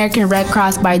the American Red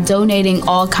Cross by donating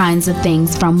all kinds of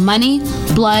things from money,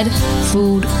 blood,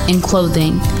 food, and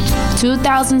clothing.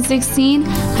 2016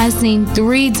 has seen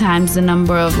 3 times the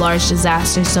number of large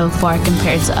disasters so far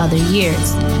compared to other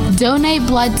years. Donate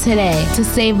blood today to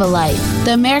save a life.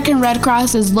 The American Red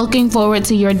Cross is looking forward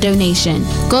to your donation.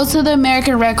 Go to the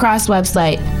American Red Cross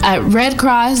website at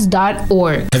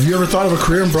redcross.org. Have you ever thought of a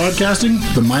career in broadcasting?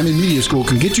 The Miami Media School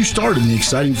can get you started in the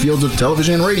exciting fields of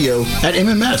television and radio. At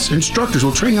MMS, instructors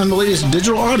will train you on the latest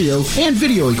digital audio and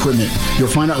video equipment. You'll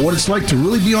find out what it's like to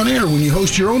really be on air when you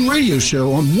host your own radio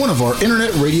show on one of our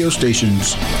internet radio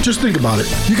stations. Just think about it.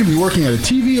 You could be working at a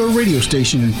TV or radio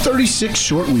station in 36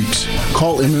 short weeks.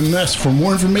 Call MMS for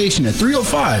more information at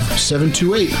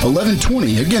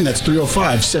 305-728-1120. Again, that's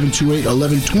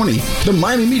 305-728-1120. The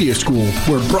Miami Media School,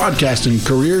 where broadcasting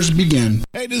careers begin.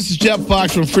 Hey, this is Jeff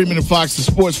Fox from Freeman and Fox, the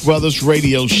Sports Brothers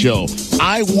radio show.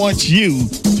 I want you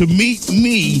to meet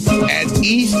me at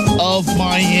East of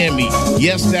Miami.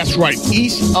 Yes, that's right,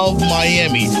 East of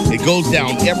Miami. It goes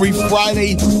down every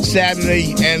Friday,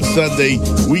 Saturday, and Sunday.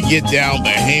 We get down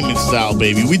Bahamian style,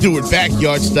 baby. We do it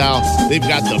backyard style. They've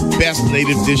got the best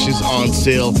native dishes on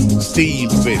sale.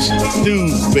 Steamed fish,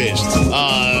 stewed fish,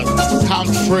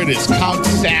 conch fritters, conch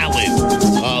salad,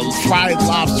 fried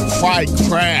lobster, fried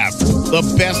crab. The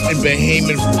best in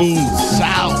Bahamian food,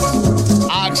 south,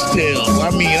 oxtails. I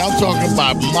mean, I'm talking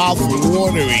about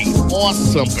mouth-watering,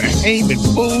 awesome Bahamian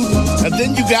food. And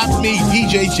then you got me,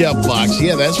 DJ Jeff Fox.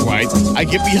 Yeah, that's right. I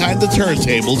get behind the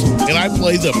turntables and I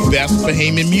play the best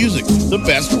Bahamian music, the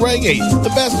best reggae, the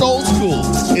best old school.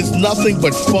 It's nothing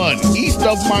but fun. East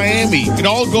of Miami. It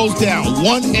all goes down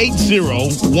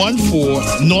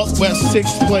 18014 Northwest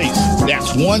 6th Place.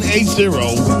 That's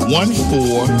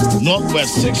 18014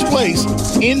 Northwest 6th Place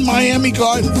in Miami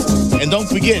Gardens. And don't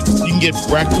forget, you can get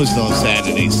breakfast on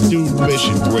Saturdays, stewed fish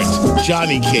and grits,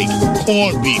 Johnny cake,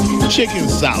 corned beef, chicken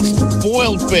sauce,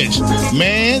 boiled fish.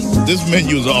 Man, this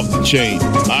menu is off the chain.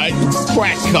 All right?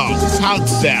 Crack conch, conch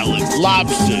salad,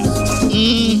 lobsters.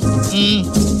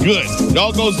 Good. It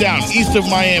all goes down east of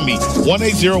Miami,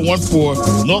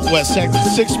 18014 Northwest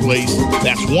 6th Place.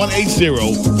 That's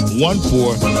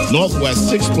 18014 Northwest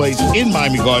 6th Place in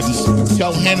Miami Gardens.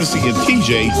 Tell Hennessy and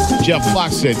TJ Jeff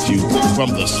Fox sent you from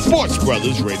the Sports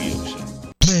Brothers radio show.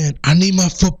 Man, I need my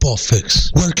football fix.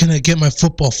 Where can I get my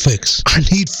football fix? I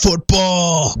need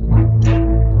football.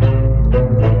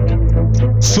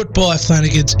 Football at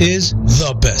Flanagan's is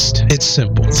the best. It's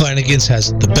simple. Flanagan's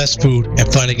has the best food,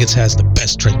 and Flanagan's has the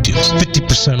best drink deals.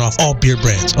 50% off all beer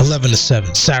brands, 11 to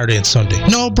 7, Saturday and Sunday.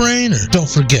 No brainer. Don't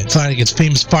forget Flanagan's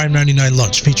famous $5.99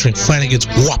 lunch featuring Flanagan's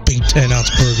whopping 10-ounce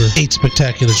burger, 8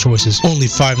 spectacular choices, only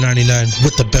 $5.99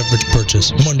 with the beverage purchase,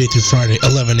 Monday through Friday,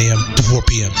 11 a.m. to 4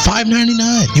 p.m.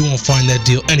 $5.99. You won't find that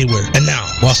deal anywhere. And now,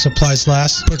 while supplies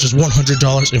last, purchase $100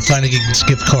 in Flanagan's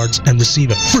gift cards and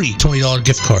receive a free $20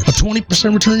 gift card. A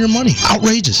 20% return your money.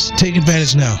 Outrageous. Take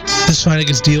advantage now. This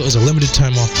Flanagan's deal is a limited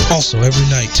time offer. Also, every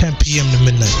night, 10 p.m. to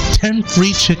midnight, 10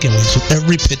 free chicken wings with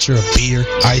every pitcher of beer,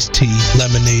 iced tea,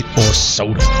 lemonade, or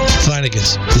soda.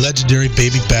 Flanagan's legendary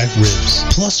baby back ribs.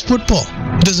 Plus football.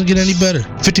 It doesn't get any better.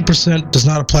 50% does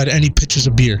not apply to any pitchers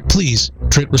of beer. Please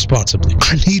drink responsibly.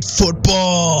 I need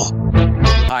football.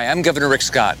 Hi, I'm Governor Rick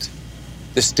Scott.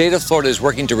 The state of Florida is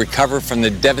working to recover from the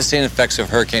devastating effects of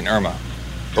Hurricane Irma,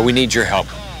 but we need your help.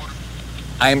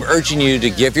 I am urging you to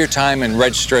give your time and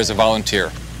register as a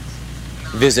volunteer.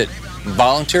 Visit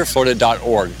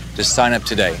volunteerflorida.org to sign up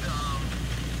today.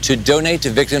 To donate to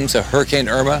victims of Hurricane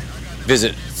Irma,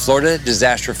 visit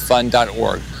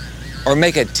floridadisasterfund.org or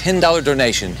make a $10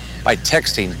 donation by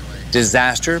texting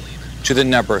disaster to the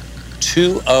number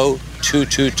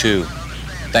 20222.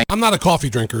 I'm not a coffee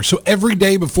drinker, so every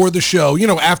day before the show,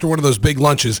 after one of those big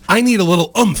lunches, I need a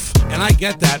little oomph, and I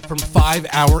get that from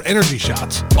 5-Hour Energy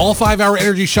Shots. All 5-Hour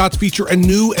Energy Shots feature a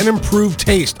new and improved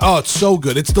taste. Oh, it's so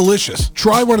good. It's delicious.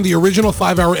 Try one of the original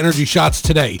 5-Hour Energy Shots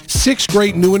today. 6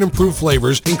 great new and improved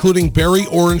flavors, including berry,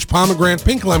 orange, pomegranate,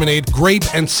 pink lemonade, grape,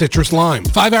 and citrus lime.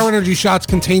 5-Hour Energy Shots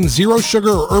contain 0 sugar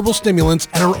or herbal stimulants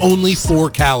and are only 4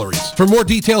 calories. For more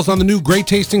details on the new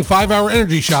great-tasting 5-Hour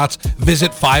Energy Shots,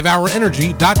 visit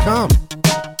 5hourenergy.com.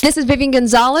 This is Vivian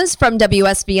Gonzalez from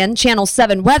WSBN Channel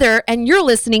 7 Weather, and you're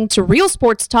listening to Real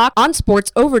Sports Talk on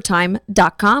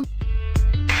SportsOvertime.com.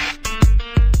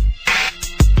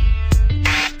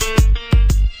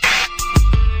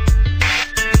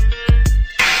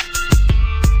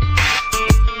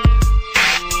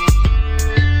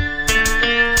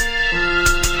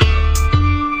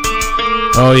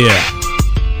 Oh, yeah.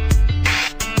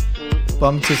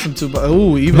 Bump to some tuba.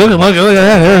 Ooh, even. Look at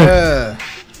that. Yeah.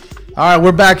 All right,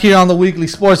 we're back here on the weekly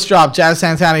sports drop. Jazz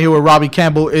Santana here with Robbie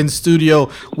Campbell in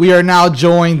studio. We are now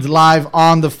joined live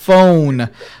on the phone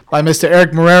by Mr.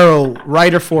 Erick Marrero,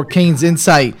 writer for Canes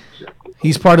Insight.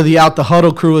 He's part of the Out the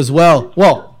Huddle crew as well.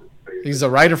 Well, he's a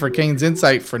writer for Canes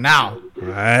Insight for now.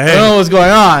 Right. I don't know what's going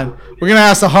on. We're going to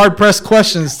ask the hard-pressed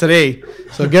questions today,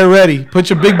 so get ready. Put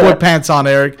your big boy pants on,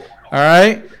 Eric. All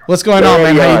right? What's going on,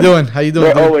 man? How you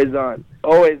doing? We're always on.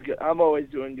 Always good. I'm always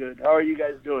doing good. How are you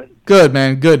guys doing? Good,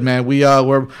 man. Good, man.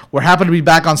 We're happy to be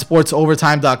back on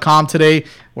SportsOvertime.com today.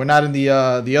 We're not in the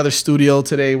other studio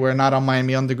today. We're not on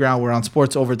Miami Underground. We're on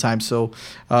Sports Overtime. So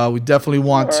we definitely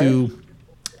want to.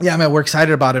 Yeah, man, we're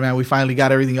excited about it, man. We finally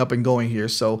got everything up and going here.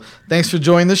 So thanks for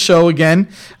joining the show again.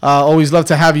 Always love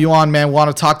to have you on, man.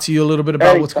 Want to talk to you a little bit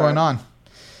about what's going on.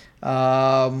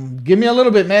 Give me a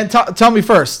little bit, man. Tell me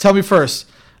first.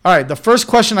 All right, the first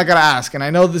question I got to ask, and I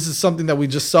know this is something that we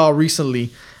just saw recently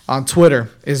on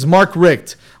Twitter, is Mark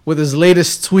Richt with his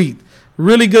latest tweet.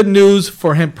 Really good news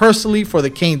for him personally, for the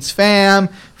Canes fam,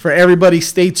 for everybody.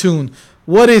 Stay tuned.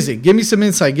 What is it? Give me some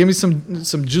insight. Give me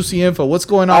some juicy info. What's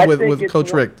going on with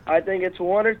Coach Richt? I think it's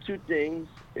one or two things.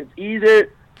 It's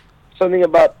either something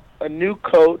about a new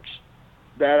coach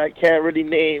that I can't really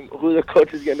name who the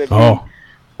coach is going to be.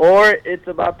 Or it's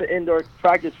about the indoor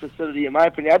practice facility, in my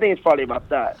opinion. I think it's probably about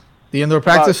that. The indoor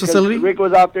practice facility? Rick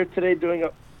was out there today doing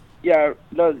the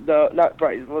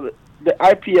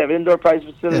IPF, indoor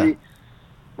practice facility. Yeah.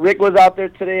 Rick was out there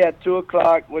today at 2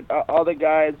 o'clock with all the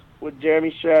guys, with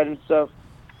Jeremy Shredd and stuff.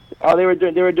 All they were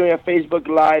doing a Facebook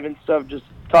Live and stuff, just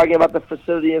talking about the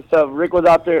facility and stuff. Rick was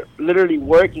out there literally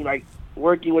working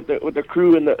with the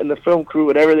crew and the film crew,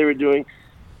 whatever they were doing.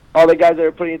 All the guys that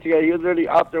were putting it together, he was literally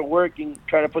out there working,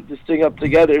 trying to put this thing up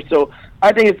together. So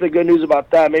I think it's the good news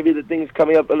about that. Maybe the thing's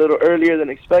coming up a little earlier than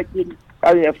expected.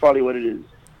 I think that's probably what it is.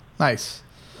 Nice.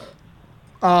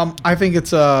 I think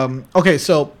it's okay.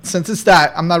 So since it's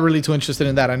that, I'm not really too interested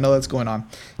in that. I know that's going on.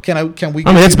 Can we?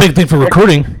 I mean, that's a big thing for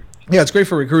recruiting. Yeah, it's great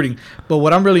for recruiting. But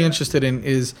what I'm really interested in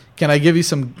is, can I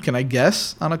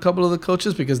guess on a couple of the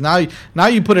coaches? Because now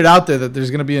you put it out there that there's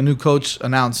going to be a new coach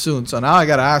announced soon. So now I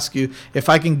got to ask you if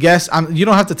I can guess. You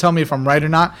don't have to tell me if I'm right or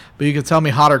not, but you can tell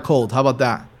me hot or cold. How about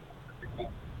that? Can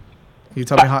you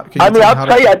tell me hot? I'll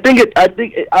tell you. I think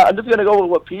I'm just going to go with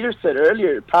what Peter said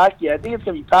earlier. Packy. I think it's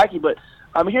going to be Packy, but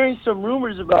I'm hearing some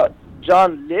rumors about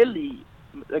John Lilly,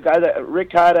 the guy that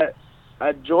Rick had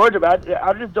at Georgia, but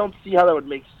I just don't see how that would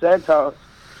make sense, how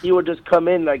he would just come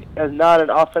in like as not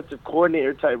an offensive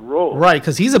coordinator type role. Right,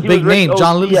 because he's a big name.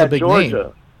 John Lilly's a big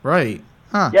name. Right.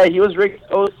 Huh. Yeah, he was Rick's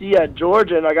OC at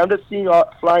Georgia, and I'm just seeing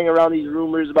flying around these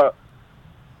rumors about,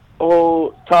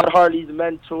 Todd Hartley's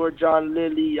mentor, John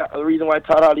Lilly, the reason why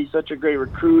Todd Hartley's such a great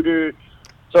recruiter.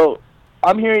 So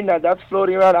I'm hearing that's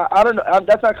floating around. I don't know.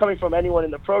 That's not coming from anyone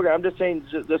in the program. I'm just saying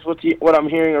that's what I'm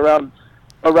hearing around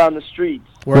the streets.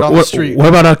 Word on the street. What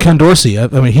about Ken Dorsey? I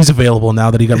mean, he's available now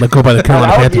that he got let go by the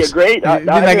Carolina Panthers. That would be a great. You think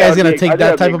that guy's going to take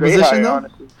that type of position, though?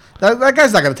 Honestly. That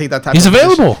guy's not going to take that type. He's of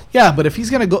available. Position. Yeah, but if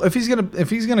he's going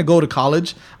to go to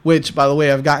college, which by the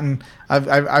way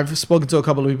I've spoken to a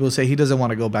couple of people who say he doesn't want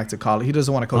to go back to college. He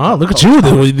doesn't want to coach. Oh, look at you!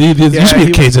 There used to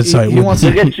be a Canes Insight. Look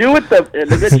at you with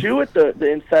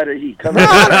the insider heat. Hey,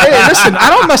 listen, I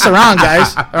don't mess around,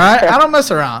 guys. All right, I don't mess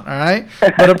around. All right,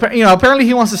 but apparently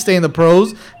he wants to stay in the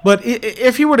pros. But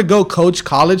if he were to go coach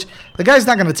college, the guy's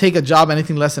not going to take a job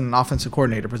anything less than an offensive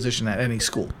coordinator position at any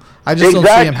school. I just don't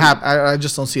see him I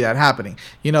just don't see that happening.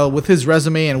 With his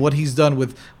resume and what he's done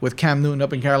with Cam Newton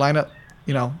up in Carolina,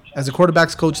 as a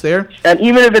quarterbacks coach there. And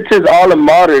even if it's his alma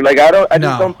mater, like I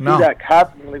just don't see that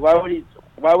happening. Like why would he?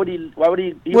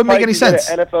 Wouldn't make any sense.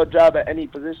 Get an NFL job at any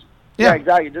position. Yeah,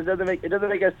 exactly. It doesn't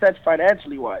make a sense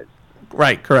financially wise.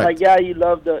 Right, correct. Like, yeah, you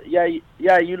love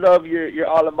you love your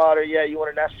alma mater. Yeah, you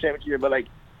want a national championship, but like,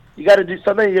 you got to do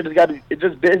something. You just got to. It's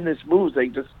just business moves,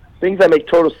 like just things that make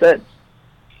total sense.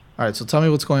 All right, so tell me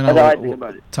what's going on. That's how I think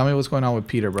about it. Tell me what's going on with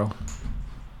Peter, bro.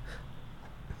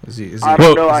 Is he I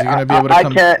don't know. Is he gonna be able to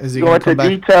come? I can't is he go gonna into come back?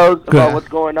 details about what's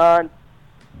going on.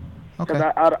 Okay.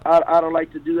 Because I don't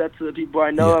like to do that to the people I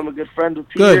know. Yeah. I'm a good friend with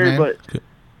Good, Peter, man. but Good.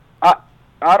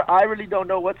 I really don't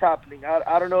know what's happening.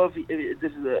 I don't know if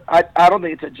this is I don't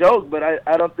think it's a joke, but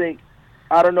I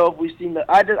don't know if we've seen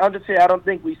the. I'm just saying I don't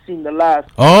think we've seen the last.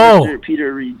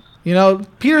 Peter Reeves. You know,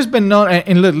 Peter's been known,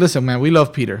 and listen, man, we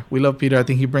love Peter. We love Peter. I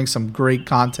think he brings some great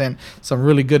content, some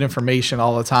really good information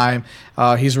all the time.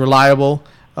 He's reliable.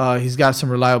 He's got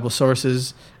some reliable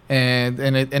sources, and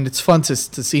it's fun to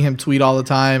see him tweet all the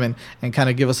time and kind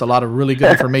of give us a lot of really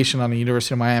good information on the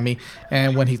University of Miami.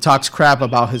 And when he talks crap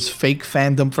about his fake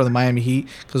fandom for the Miami Heat,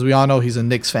 because we all know he's a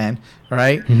Knicks fan,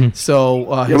 right? Mm-hmm.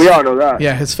 So we all know that.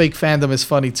 Yeah, his fake fandom is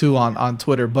funny too on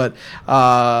Twitter, but.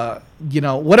 You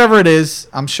know, whatever it is,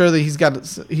 I'm sure that he's got.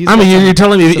 You're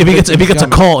telling me if he gets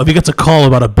a call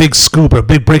about a big scoop or a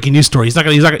big breaking news story, you think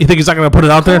he's not gonna put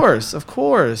it out there? Of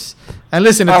course. And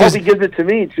listen, I hope he gives it to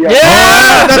me. That's what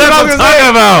I was talking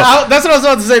about. That's what I was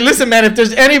about to say. Listen, man, if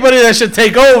there's anybody that should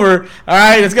take over, all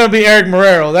right, it's gonna be Erick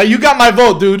Marrero. You got my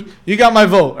vote, dude. You got my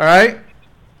vote. All right.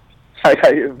 I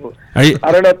got your vote. I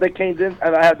don't know if the Canes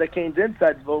I have the Canes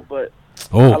inside vote, but.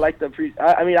 I like the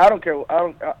I mean, I don't care.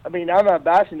 I mean, I'm not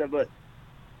bashing them, but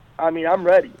I mean, I'm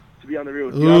ready to be on the real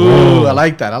with you. Ooh, I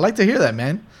like that. I like to hear that,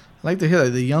 man. I like to hear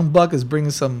that. The young buck is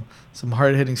bringing some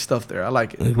hard hitting stuff there. I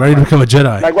like it. Ready to become a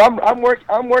Jedi. Like, well,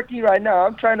 I'm working right now.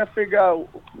 I'm trying to figure out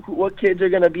what kids are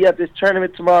going to be at this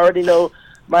tournament tomorrow. I already know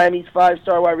Miami's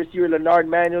 5-star wide receiver Leonard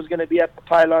Manuel is going to be at the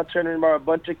Pylon tournament tomorrow. A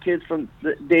bunch of kids from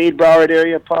the Dade, Broward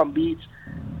area, Palm Beach.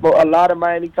 But a lot of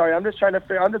Miami targets. I'm just trying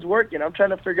to I'm just working. I'm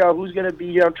trying to figure out who's going to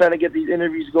be here. I'm trying to get these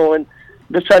interviews going.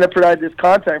 I'm just trying to provide this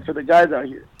content for the guys out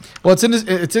here. Well,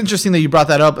 it's interesting that you brought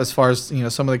that up as far as, you know,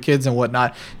 some of the kids and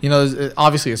whatnot. You know,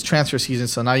 obviously it's transfer season,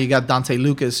 so now you got Dante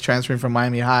Lucas transferring from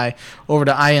Miami High over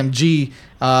to IMG,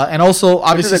 and also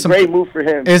obviously this is a great move for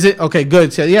him. Is it? Okay,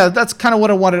 good. So, yeah, that's kind of what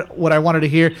I wanted to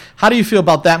hear. How do you feel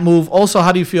about that move? Also,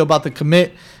 how do you feel about the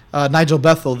commit? Nigel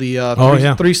Bethel, the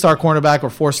 3-star cornerback or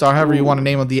 4-star, however you want to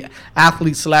name him, the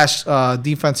athlete /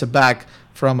 defensive back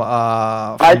from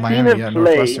I've Miami, seen him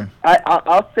play. Northwestern.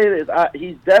 I'll say this: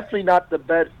 he's definitely not the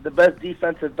best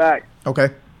defensive back. Okay.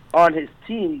 On his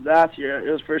team last year,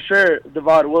 it was for sure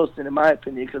Devod Wilson, in my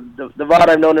opinion, because Devod,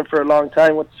 I've known him for a long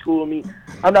time. Went to school with me.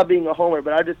 I'm not being a homer,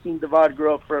 but I've just seen Devod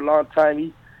grow up for a long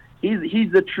time.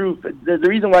 He's the truth. The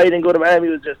reason why he didn't go to Miami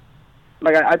was just.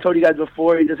 Like I told you guys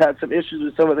before, he just had some issues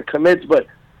with some of the commits. But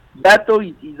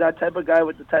Beto, he's that type of guy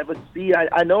with the type of speed.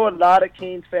 I know a lot of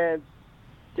Canes fans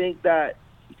think that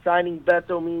signing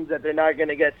Beto means that they're not going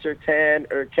to get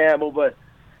Surtain or Campbell. But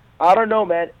I don't know,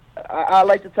 man. I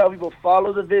like to tell people,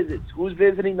 follow the visits. Who's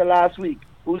visiting the last week?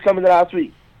 Who's coming the last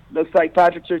week? Looks like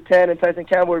Patrick Surtain and Tyson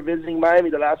Campbell are visiting Miami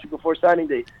the last week before signing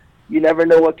day. You never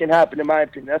know what can happen, in my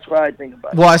opinion. That's what I think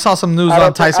about it. Well, I saw some news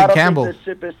on Tyson Campbell. The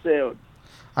ship has sailed.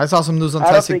 I saw some news on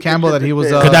Tyson Campbell that he was.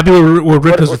 Could that be what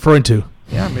Rick was referring to?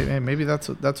 Yeah, maybe that's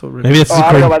what Rick. Maybe it's.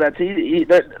 I don't know about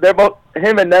that. They're both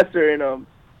him and Nestor and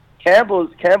Campbell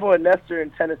and Nestor in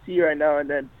Tennessee right now, and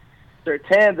then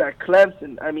Surtain's at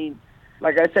Clemson. I mean,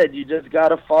 like I said, you just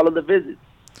gotta follow the visits.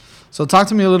 So talk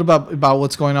to me a little about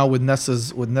what's going on with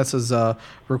Nessa's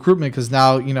recruitment, because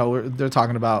now, you know, they're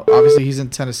talking about, obviously he's in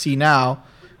Tennessee now,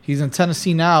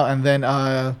 and then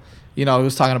you know, he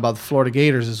was talking about the Florida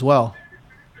Gators as well.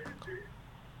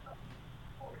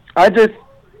 This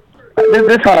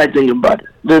is how I think about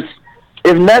it.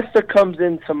 If Nestor comes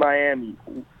into Miami,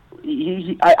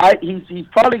 he's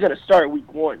probably gonna start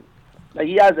week 1. Like,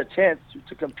 he has a chance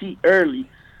to compete early.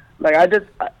 Like,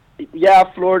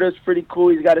 Florida's pretty cool.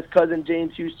 He's got his cousin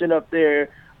James Houston up there.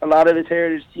 A lot of his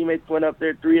Heritage teammates went up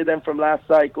there. 3 of them from last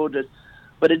cycle.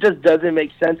 But it just doesn't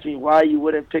make sense to me why you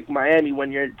wouldn't pick Miami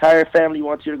when your entire family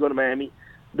wants you to go to Miami.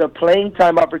 The playing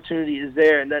time opportunity is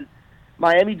there, and then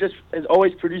Miami just has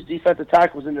always produced defensive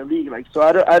tackles in the league. Like, so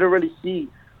I don't really see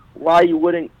why you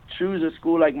wouldn't choose a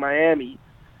school like Miami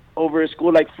over a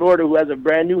school like Florida, who has a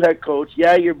brand new head coach.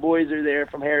 Yeah, your boys are there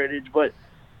from Heritage, but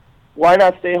why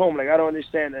not stay home? Like, I don't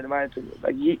understand that, in my opinion.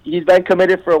 Like, he's been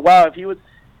committed for a while. If he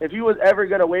was ever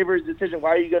going to waiver his decision, why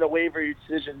are you going to waiver your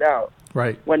decision now?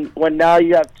 Right. When now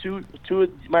you have two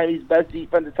of Miami's best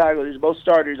defensive tackles, both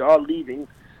starters, all leaving.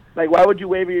 Like, why would you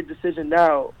waiver your decision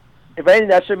now? If anything,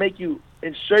 that should make you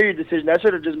ensure your decision. That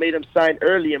should have just made him sign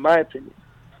early, in my opinion.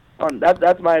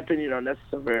 That's my opinion on Nessa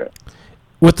Silvera.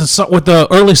 with the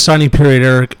early signing period,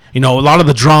 Eric, a lot of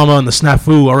the drama and the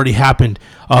snafu already happened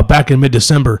back in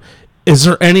mid-December. Is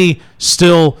there any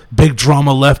still big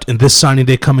drama left in this signing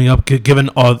day coming up, given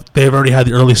they've already had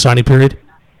the early signing period?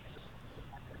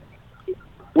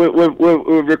 With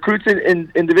recruits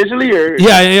individually, or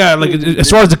yeah. Like as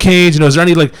far as the Canes, is there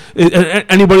any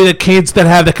anybody that Canes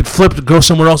that could flip to go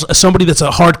somewhere else? Somebody that's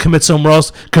a hard commit somewhere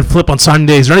else could flip on signing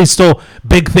day. Is there any still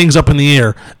big things up in the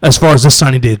air as far as this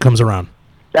signing day comes around?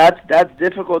 That's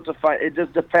difficult to find. It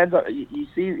just depends on you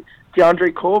see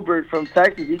DeAndre Colbert from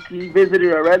Texas. He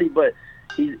visited already, but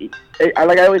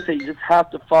like I always say, you just have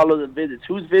to follow the visits.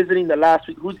 Who's visiting the last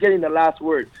week? Who's getting the last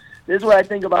word? This is what I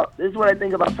think about.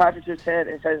 Patrick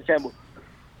Surtain and Tyson Campbell.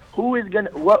 Who is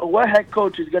what head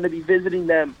coach is gonna be visiting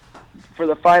them for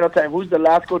the final time? Who's the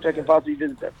last coach that can possibly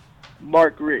visit them?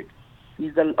 Mark Richt.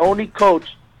 He's the only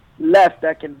coach left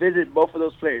that can visit both of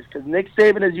those players, because Nick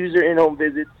Saban has used their in-home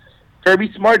visits.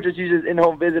 Kirby Smart just uses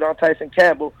in-home visit on Tyson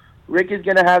Campbell. Rick is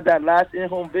gonna have that last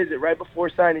in-home visit right before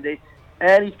signing day,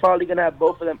 and he's probably gonna have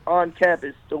both of them on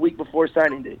campus the week before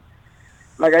signing day.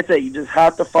 Like I said, you just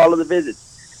have to follow the visits.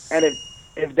 And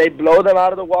if they blow them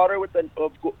out of the water with a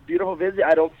beautiful visit,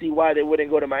 I don't see why they wouldn't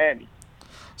go to Miami.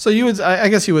 So I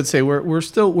guess you would say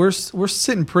we're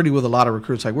sitting pretty with a lot of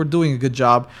recruits. Like, we're doing a good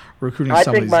job recruiting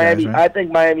some of these guys, right? I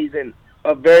think Miami's in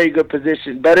a very good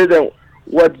position, better than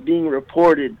what's being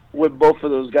reported with both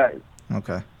of those guys.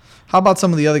 Okay. How about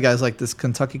some of the other guys, like this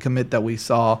Kentucky commit that we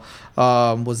saw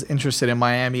was interested in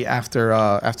Miami after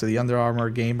the Under Armour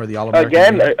game or the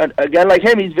All-American game? Again, like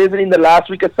him, he's visiting the last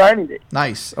week of signing day.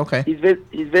 Nice. Okay.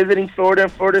 He's visiting Florida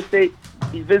and Florida State.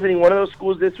 He's visiting one of those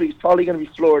schools this week. It's probably going to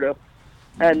be Florida,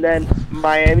 and then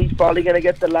Miami's probably going to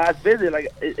get the last visit. Like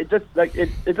it's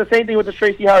the same thing with the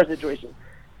Tracy Howard situation.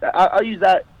 I'll use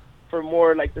that for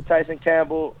more like the Tyson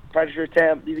Campbell, Patrick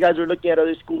Surtain. These guys are looking at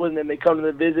other schools, and then they come to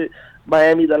the visit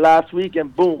Miami the last week,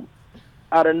 and boom,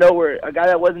 out of nowhere, a guy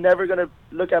that was never going to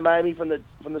look at Miami from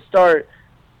the start,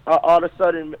 all of a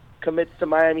sudden commits to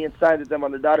Miami and signs with them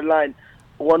on the dotted line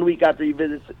 1 week after he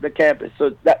visits the campus.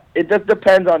 So that it just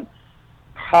depends on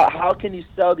how can you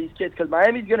sell these kids, because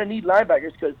Miami's going to need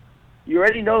linebackers, because you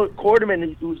already know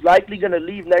Quarterman, who's likely going to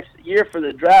leave next year for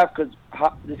the draft, because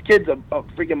this kid's a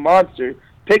freaking monster.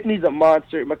 Pickney's a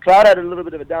monster. McLeod had a little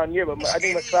bit of a down year, but I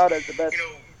think McLeod has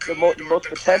the most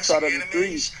potential out of the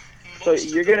three. So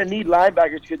you're going to need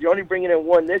linebackers, because you're only bringing in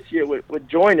one this year with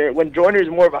Joyner, when Joyner is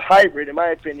more of a hybrid, in my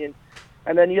opinion.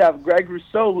 And then you have Greg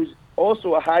Rousseau, who's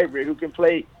also a hybrid, who can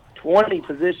play 20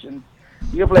 positions.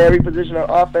 You can play every position on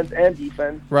offense and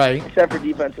defense, right? Except for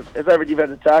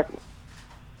defensive tackle,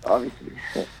 obviously.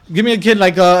 Give me a kid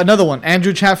like another one,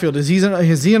 Andrew Chatfield. Is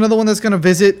he another one that's going to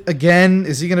visit again?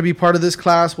 Is he going to be part of this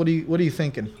class? What are you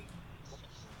thinking?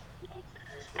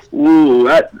 Ooh,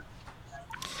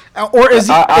 or is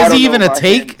he even a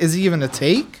take? Is he even a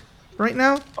take right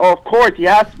now? Oh, of course, he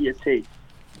has to be a take.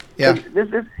 Yeah.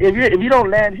 If you don't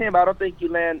land him, I don't think you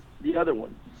land the other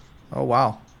one. Oh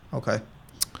wow. Okay.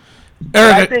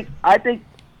 Eric, I think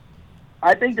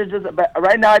there's just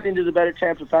right now. I think there's a better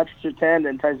chance with Patrick Surtain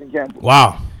than Tyson Campbell.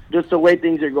 Wow. Just the way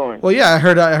things are going. Well, yeah, I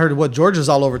heard what Georgia's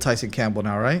all over Tyson Campbell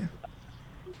now, right?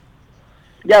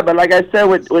 Yeah, but like I said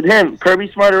with him,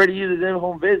 Kirby Smart already uses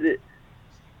in-home visit,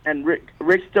 and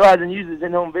Rick still hasn't used his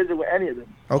in-home visit with any of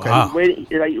them. Okay. Wow.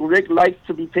 Rick likes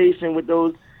to be patient with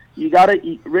those. You gotta.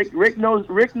 Rick knows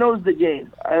the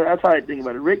game. That's how I think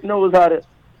about it. Rick knows how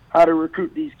to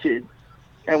recruit these kids,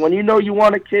 and when you know you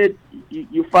want a kid,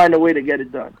 you find a way to get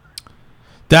it done.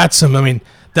 That's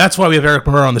why we have Erick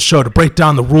Marrero on the show, to break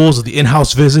down the rules of the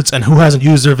in-house visits and who hasn't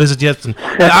used their visit yet. And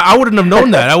I wouldn't have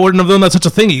known that. I wouldn't have known that such a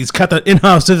thing. He's got the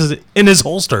in-house visit in his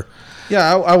holster.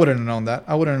 Yeah, I wouldn't have known that.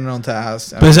 I wouldn't have known to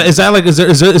ask. But is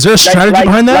there a strategy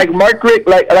behind that? Like Mark Rick,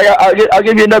 I'll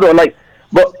give you another one.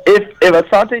 But if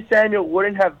Asante Samuel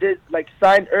wouldn't have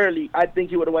signed early, I think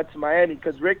he would have went to Miami,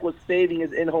 because Rick was saving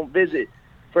his in-home visit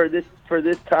for this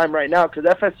time right now, because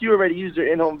FSU already used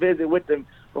their in-home visit with them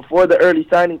before the early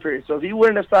signing period. So if he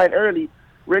wouldn't have signed early,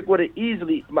 Rick would have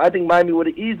I think Miami would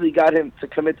have easily got him to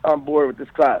commit on board with this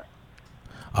class.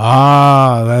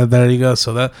 There you go.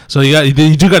 So you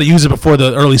do got to use it before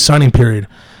the early signing period,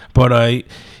 but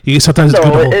sometimes it's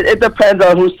good. It depends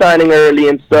on who's signing early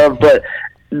and stuff, but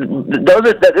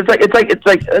it's like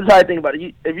that's how I think about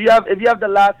it. If you have the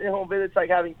last in-home visit, it's like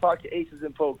having pocket aces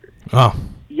in poker. Oh.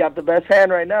 You have the best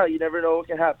hand right now. You never know what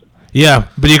can happen. Yeah,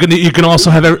 but you can also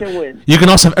have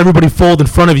everybody fold in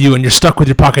front of you, and you're stuck with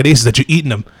your pocket aces that you're eating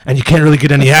them, and you can't really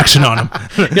get any action on them.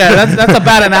 Yeah, that's a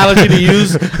bad analogy to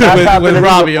use with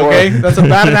Robbie. Okay, that's a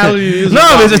bad analogy to use.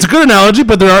 No, it's a good analogy,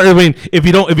 but if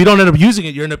you don't end up using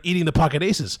it, you end up eating the pocket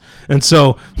aces, and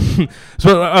so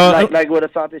like with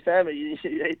Asante family, you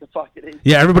ate the pocket aces.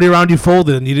 Yeah, everybody around you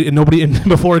folded, and nobody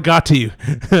before it got to you.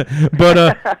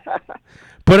 But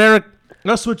Eric,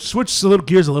 let's switch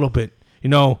gears a little bit.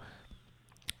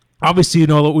 Obviously,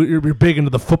 we're big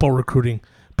into the football recruiting,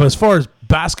 but as far as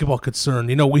basketball concerned,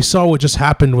 we saw what just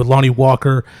happened with Lonnie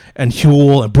Walker and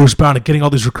Huell and Bruce Brown and getting all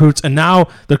these recruits, and now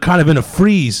they're kind of in a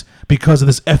freeze because of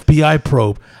this FBI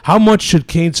probe. How much should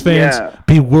Canes fans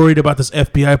be worried about this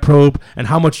FBI probe, and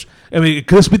how much? Could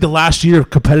this be the last year of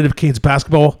competitive Canes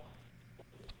basketball?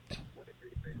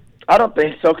 I don't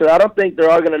think so, because I don't think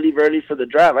they're all going to leave early for the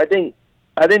draft. I think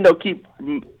they'll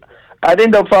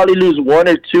probably lose one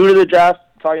or two to the draft.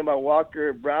 Talking about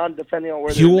Walker, Brown, depending on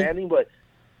where they're landing, but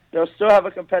they'll still have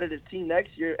a competitive team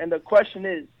next year. And the question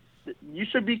is, you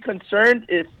should be concerned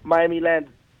if Miami lands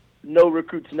no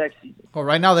recruits next season. Well,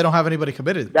 right now they don't have anybody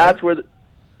committed. That's where,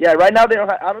 right now they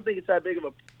don't. I don't think it's that big of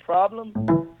a problem.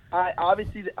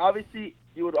 Obviously,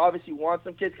 you would obviously want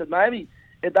some kids, because Miami,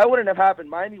 if that wouldn't have happened,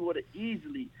 Miami would have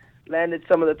easily landed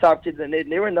some of the top kids in the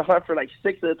nation. They were in the hunt for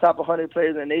 6 of the top 100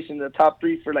 players in the nation, the top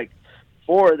 3 for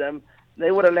 4 of them. They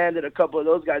would have landed a couple of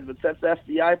those guys, but since the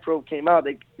FBI probe came out,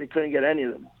 they couldn't get any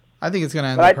of them. I think it's going to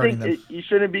end up hurting them. I think you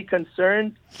shouldn't be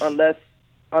concerned unless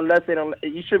they don't.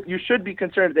 You should be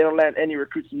concerned if they don't land any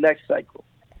recruits next cycle.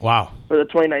 Wow. For the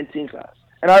 2019 class,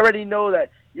 and I already know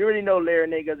that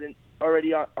Larrañaga's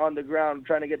already on the ground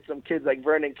trying to get some kids like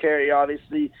Vernon Carey,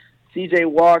 obviously, C.J.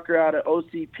 Walker out of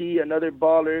OCP, another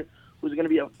baller who's going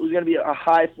to be a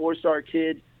high 4-star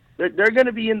kid. They're going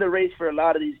to be in the race for a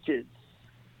lot of these kids.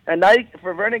 And now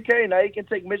for Vernon Carey, now you can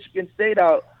take Michigan State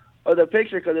out of the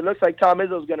picture, because it looks like Tom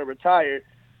Izzo's going to retire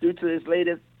due to this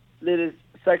latest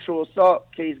sexual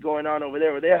assault case going on over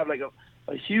there, where they have a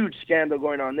huge scandal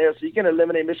going on there. So you can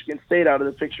eliminate Michigan State out of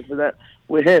the picture for that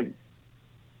with him.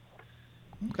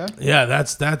 Okay. Yeah,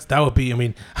 that would be. I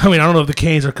mean, I don't know if the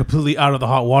Canes are completely out of the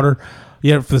hot water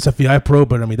yet for this FBI probe,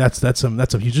 but that's some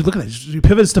huge. Look at that. He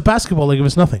pivots to basketball like it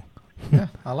was nothing. Yeah,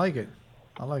 I like it.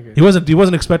 He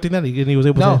wasn't expecting that. He was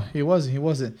able to. No, he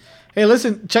wasn't. Hey,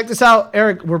 listen, check this out,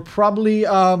 Eric. We're probably,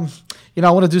 I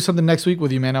want to do something next week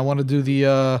with you, man. I want to do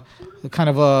the kind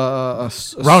of a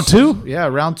round 2. Yeah,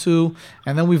 round 2,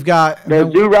 and then we've got.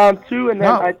 They'll do round 2, and then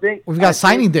I think we've got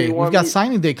signing day. We've got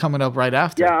signing day coming up right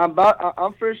after. Yeah,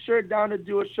 I'm for sure down to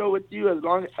do a show with you. As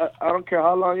long I don't care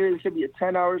how long it is. It could be a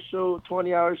 10-hour show,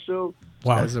 20-hour show.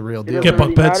 Wow, that's a real deal. It doesn't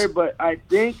really matter, but I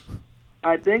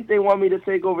think they want me to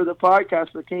take over the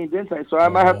podcast for Canes Insight, so I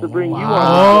might have to bring you on.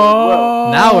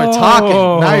 Well. Now we're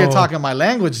talking. Now you're talking my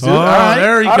language, dude. All right.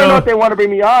 There you go. I don't know if they want to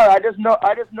bring me on. I just know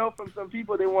from some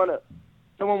people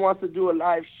someone wants to do a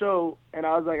live show, and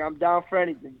I was like, I'm down for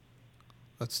anything.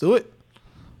 Let's do it.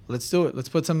 Let's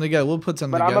put something together. We'll put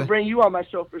something together. But I'm gonna bring you on my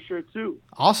show for sure too.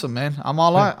 Awesome, man. I'm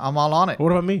all on it.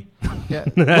 What about me? Yeah.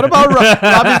 What about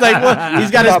Robbie's like? What?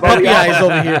 He's got his puppy eyes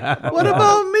over here. What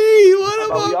about me? What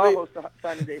about me? We all host a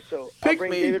signing day show. I'll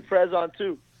bring David Perez on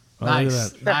too. Nice.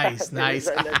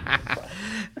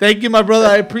 Thank you, my brother.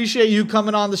 I appreciate you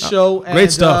coming on the show.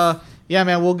 Great stuff. Yeah,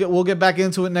 man. We'll get back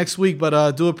into it next week,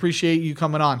 but do appreciate you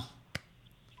coming on.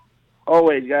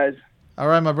 Always, guys. All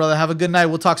right, my brother. Have a good night.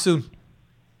 We'll talk soon.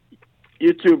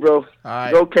 You too, bro. All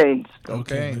right. Go Canes. Go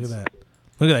Canes. Look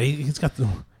at that. He's got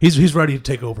he's ready to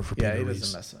take over for Peter. Yeah, he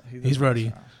doesn't mess up. He's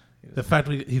ready. The fact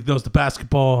that he knows the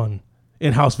basketball and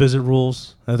in-house visit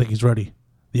rules, I think he's ready.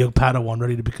 The young Padawan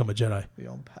ready to become a Jedi. The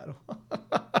young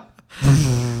Padawan.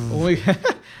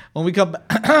 when we come back,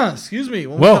 excuse me.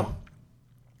 When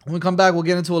we come back, we'll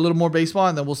get into a little more baseball,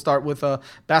 and then we'll start with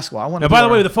basketball. Now, by the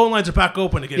way, the phone lines are back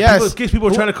open again. Yes. In case people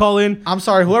are trying to call in. I'm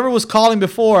sorry. Whoever was calling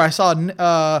before, I saw.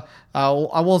 I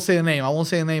won't say the name.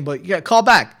 But yeah, call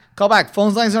back.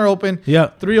 Phone lines are open. Yeah.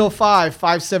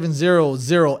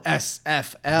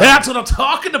 305-570-0SFL. That's what I'm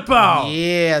talking about.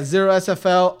 Yeah,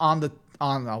 0SFL on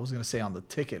I was going to say on the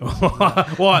ticket.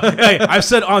 Well, hey, I've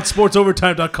said on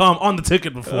sportsovertime.com on the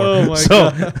ticket before. Oh, my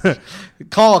God.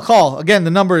 Call. Again, the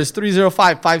number is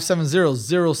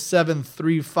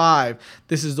 305-570-0735.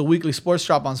 This is the weekly sports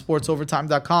drop on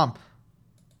sportsovertime.com.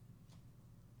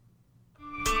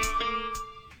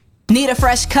 Need a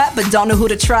fresh cut but don't know who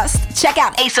to trust? Check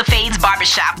out Ace of Fades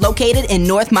Barbershop, located in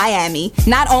North Miami.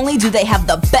 Not only do they have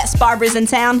the best barbers in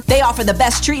town, they offer the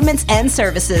best treatments and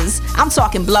services. I'm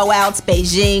talking blowouts,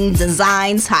 Beijing,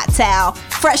 designs, hot towel,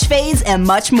 fresh fades, and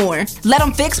much more. Let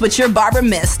them fix what your barber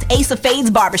missed. Ace of Fades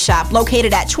Barbershop,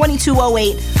 located at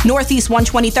 2208 Northeast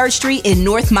 123rd Street in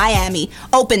North Miami.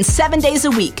 Open 7 days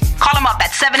a week. Call them up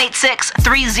at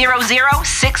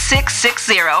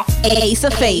 786-300-6660. Ace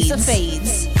of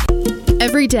Fades.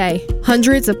 Every day,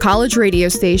 hundreds of college radio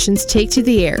stations take to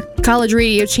the air. College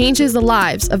radio changes the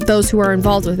lives of those who are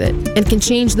involved with it and can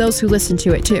change those who listen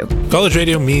to it too. College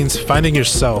radio means finding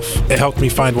yourself. It helped me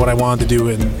find what I wanted to do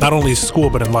in not only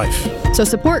school but in life. So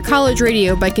support college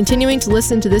radio by continuing to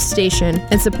listen to this station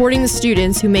and supporting the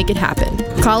students who make it happen.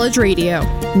 College radio,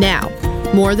 now,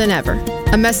 more than ever.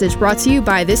 A message brought to you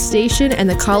by this station and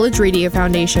the College Radio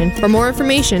Foundation. For more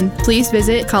information, please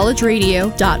visit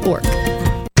collegeradio.org.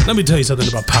 Let me tell you something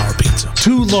about Power Pizza.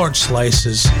 2 large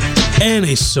slices and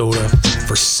a soda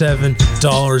for $7.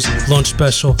 Lunch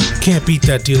special. Can't beat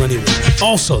that deal anywhere.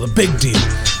 Also, the big deal.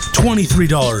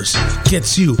 $23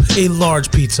 gets you a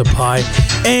large pizza pie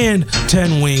and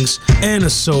 10 wings and a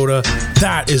soda.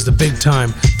 That is the big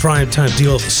time, prime time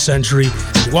deal of the century.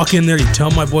 You walk in there, you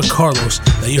tell my boy Carlos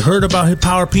that you heard about his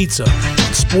Power Pizza.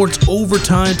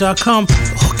 SportsOvertime.com.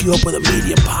 They'll hook you up with a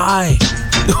medium pie.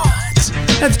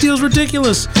 That deal's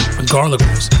ridiculous. And garlic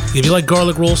rolls. If you like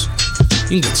garlic rolls,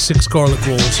 you can get 6 garlic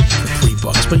rolls for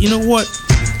 $3. But you know what?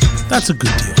 That's a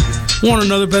good deal. Want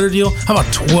another better deal? How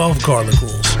about 12 garlic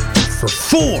rolls for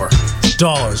 $4?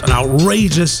 An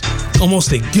outrageous,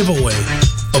 almost a giveaway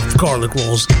of garlic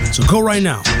rolls. So go right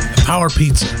now at Power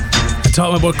Pizza and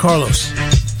tell my boy Carlos.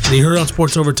 And you heard it on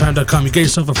SportsOvertime.com. You get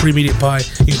yourself a free media pie.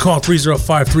 You can call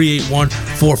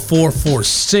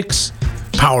 305-381-4446.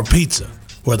 Power Pizza,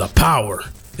 where the power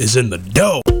is in the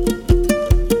dough.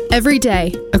 Every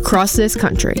day, across this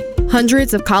country,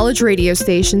 hundreds of college radio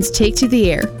stations take to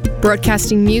the air,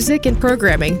 broadcasting music and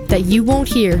programming that you won't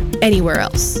hear anywhere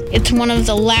else. It's one of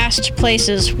the last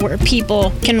places where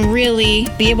people can really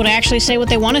be able to actually say what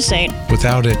they want to say.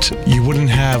 Without it, you wouldn't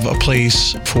have a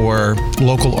place for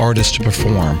local artists to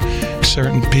perform.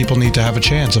 Certain people need to have a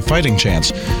chance, a fighting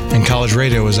chance, and college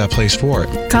radio is that place for it.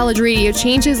 College radio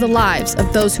changes the lives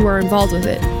of those who are involved with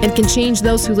it and can change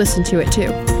those who listen to it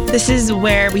too. This is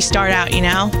where we start out,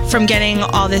 from getting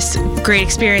all this great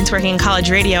experience working in college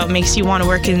radio. It makes you want to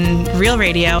work in real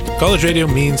radio. College radio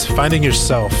means finding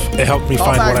yourself. It helped me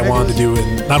find what I wanted to do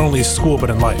in not only school but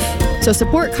in life. So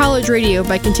support college radio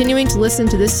by continuing to listen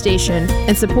to this station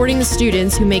and supporting the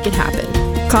students who make it happen.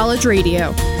 College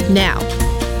radio, now,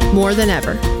 more than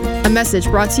ever. A message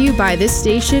brought to you by this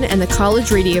station and the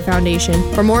College Radio Foundation.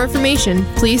 For more information,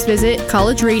 please visit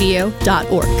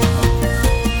collegeradio.org.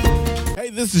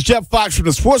 This is Jeff Fox from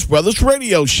the Sports Brothers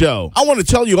Radio Show. I want to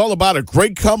tell you all about a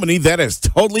great company that has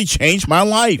totally changed my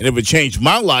life. And if it changed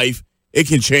my life, it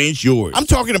can change yours. I'm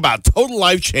talking about Total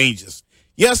Life Changes.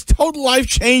 Yes, Total Life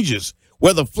Changes,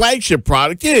 where the flagship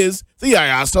product is the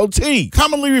ISO Tea,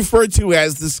 commonly referred to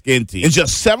as the skin tea. In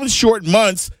just 7 short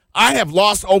months, I have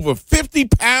lost over 50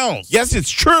 pounds. Yes,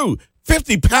 it's true.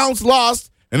 50 pounds lost.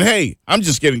 And hey, I'm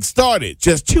just getting started.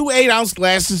 Just 2 8-ounce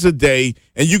glasses a day,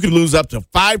 and you can lose up to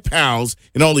 5 pounds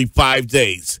in only 5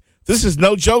 days. This is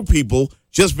no joke, people.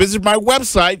 Just visit my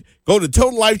website. Go to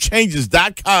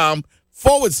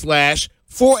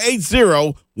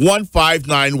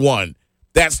totallifechanges.com/480-1591.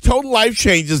 That's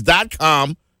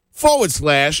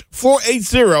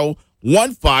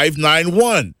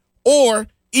totallifechanges.com/480-1591. Or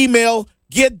email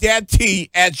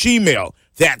getthattea@gmail.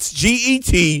 That's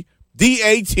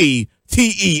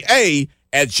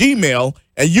GETDATTEA@gmail,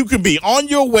 and you can be on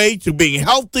your way to being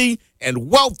healthy and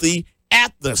wealthy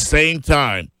at the same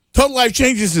time. Total Life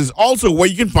Changes is also where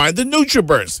you can find the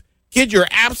NutriBurst. Get your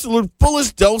absolute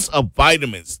fullest dose of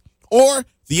vitamins, or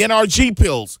the NRG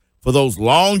pills for those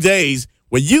long days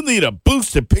when you need a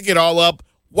boost to pick it all up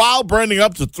while burning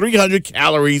up to 300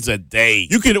 calories a day.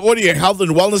 You can order your health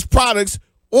and wellness products,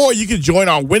 or you can join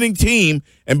our winning team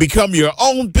and become your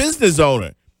own business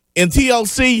owner. In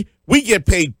TLC, we get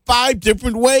paid 5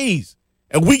 different ways,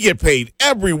 and we get paid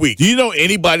every week. Do you know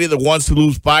anybody that wants to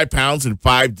lose 5 pounds in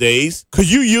 5 days? Could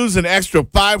you use an extra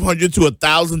 $500 to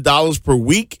 $1,000 per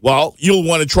week? Well, you'll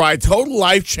want to try Total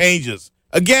Life Changes.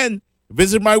 Again,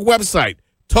 visit my website,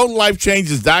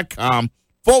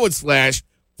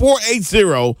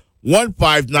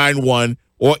 totallifechanges.com/480-1591,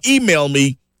 or email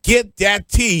me,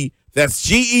 getthattea, that's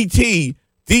GETDATTEA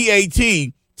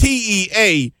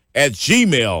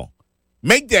 @gmail.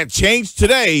 Make that change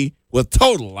today with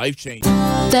total life change.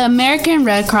 The American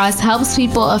Red Cross helps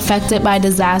people affected by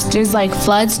disasters like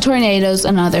floods, tornadoes,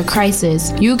 and other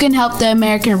crises. You can help the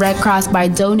American Red Cross by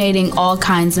donating all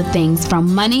kinds of things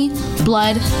from money,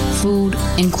 blood, food,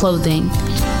 and clothing.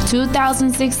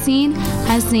 2016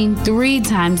 has seen 3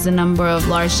 times the number of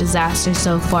large disasters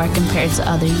so far compared to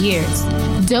other years.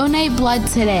 Donate blood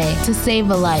today to save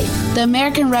a life. The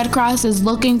American Red Cross is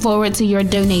looking forward to your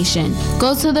donation.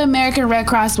 Go to the American Red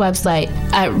Cross website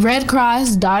at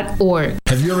redcross.org.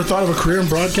 Have you ever thought of a career in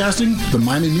broadcasting? The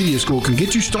Miami Media School can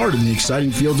get you started in the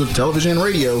exciting fields of television and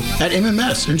radio. At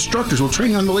MMS, instructors will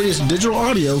train you on the latest digital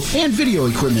audio and video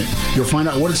equipment. You'll find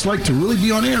out what it's like to really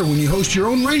be on air when you host your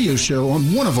own radio show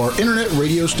on one of our internet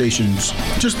radio stations.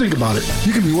 Just think about it.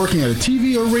 You could be working at a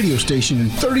TV or radio station in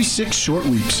 36 short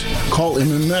weeks. Call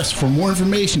MMS for more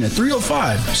information at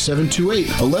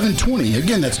 305-728-1120.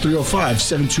 Again, that's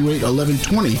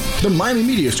 305-728-1120. The Miami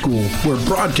Media School, where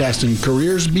broadcasting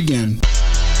careers begin.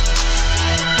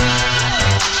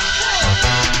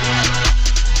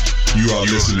 You are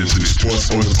listening to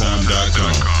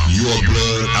SportsOvertime.com. Your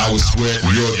blood, our sweat,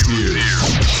 your tears.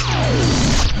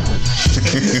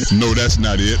 No, that's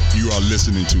not it. You are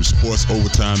listening to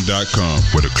SportsOvertime.com,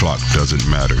 where the clock doesn't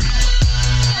matter.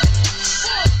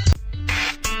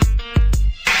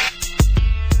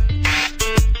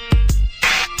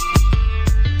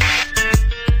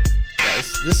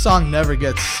 This song never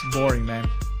gets boring, man.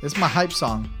 It's my hype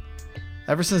song.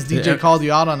 Ever since DJ called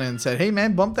you out on it and said, "Hey,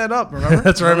 man, bump that up," remember?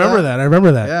 That's right. I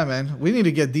remember that. Yeah, man. We need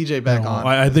to get DJ back on.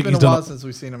 I think it's he's been a while done since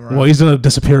we've seen him around. Well, he's done a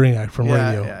disappearing act from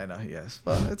radio. Yeah, I know he is.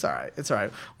 But it's all right. It's all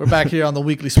right. We're back here on the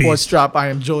Weekly Sports Drop. I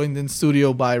am joined in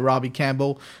studio by Robbie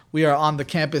Campbell. We are on the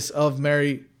campus of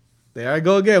Mary. There I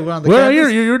go again. We're on the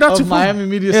campus you're not of too Miami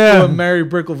Media School in Mary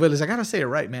Brickell Village. I gotta say it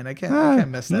right, man. I can't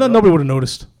mess that up. Nobody would have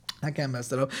noticed. I can't mess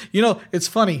that up. You know, it's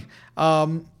funny.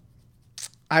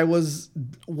 I was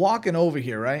walking over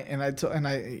here, right, and I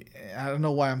don't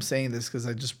know why I'm saying this because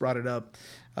I just brought it up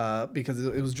because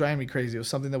it was driving me crazy. It was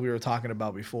something that we were talking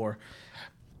about before.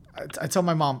 I tell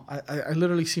my mom, I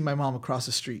literally see my mom across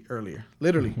the street earlier,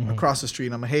 across the street.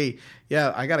 And I'm like, hey,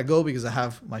 yeah, I got to go because I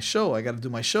have my show. I got to do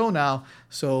my show now.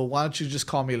 So why don't you just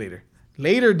call me later?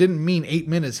 Later didn't mean 8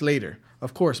 minutes later.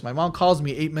 Of course, my mom calls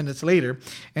me 8 minutes later,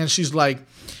 and she's like,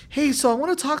 hey, so I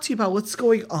want to talk to you about what's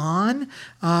going on.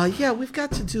 Yeah, we've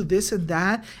got to do this and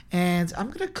that, and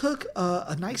I'm going to cook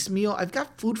a nice meal. I've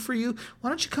got food for you. Why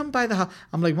don't you come by the house?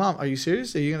 I'm like, Mom, are you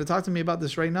serious? Are you going to talk to me about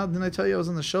this right now? Didn't I tell you I was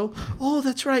on the show? Oh,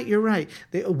 that's right. You're right.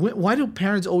 Why do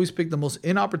parents always pick the most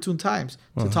inopportune times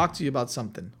to talk to you about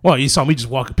something? Well, you saw me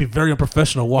just be very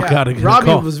unprofessional, out and get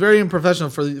Robbie a call. was very unprofessional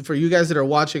for you guys that are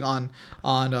watching on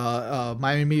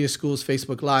Miami Media School's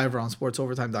Facebook Live or on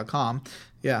SportsOvertime.com.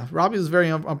 Yeah, Robbie was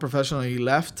very unprofessional. He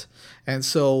left, and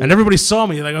everybody saw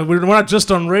me. Like, we're not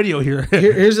just on radio here.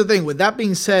 Here's the thing. With that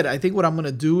being said, I think what I'm going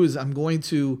to do is I'm going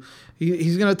to.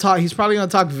 He's going to talk. He's probably going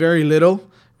to talk very little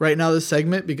right now this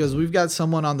segment because we've got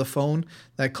someone on the phone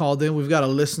that called in. We've got a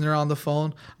listener on the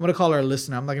phone. I'm going to call her a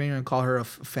listener. I'm not going to even call her a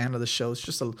fan of the show. It's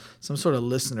just some sort of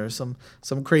listener, some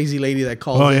crazy lady that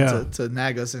calls in to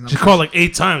nag us. And she called like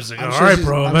 8 times. Like, all right,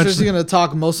 bro. I'm sure she's going to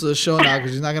talk most of the show now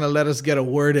because she's not going to let us get a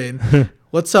word in.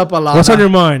 What's up, Alannah? What's on your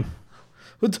mind?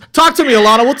 Talk to me,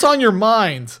 Alannah. What's on your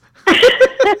mind?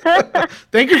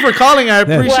 Thank you for calling. I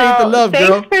appreciate the love,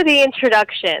 girl. Thanks for the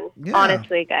introduction. Yeah.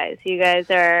 Honestly, guys. You guys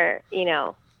are,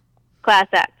 class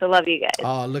acts. I love you guys.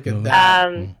 Oh, look at that.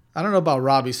 I don't know about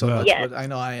Robbie so much, but I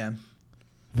know I am.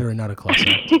 Very not a class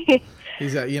act.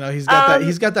 He's got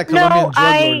that Colombian drug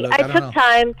lord look. I took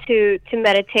time to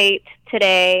meditate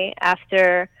today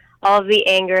after all of the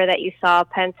anger that you saw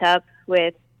pent up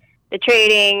with the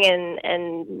trading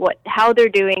and how they're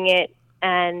doing it,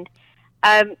 and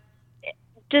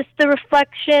just the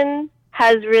reflection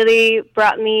has really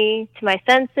brought me to my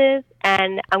senses,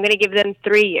 and I'm going to give them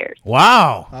 3 years.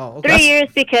 Wow. Oh, okay. 3 years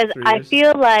because I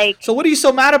feel like. So what are you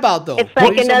so mad about, though? It's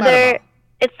like another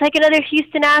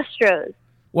Houston Astros.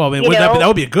 Well, I mean, that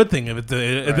would be a good thing if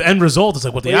the end result is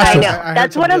like what the Astros. I know.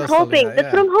 That's what I'm hoping.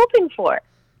 That's what I'm hoping for.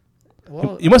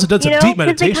 Well, you must have done some deep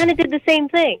meditation. Because they kind of did the same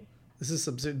thing. This is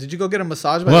did you go get a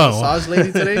massage by a massage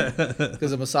lady today?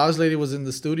 Because a massage lady was in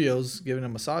the studios giving a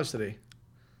massage today.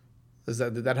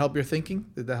 Did that help your thinking?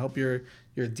 Did that help your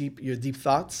deep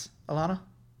thoughts, Alannah?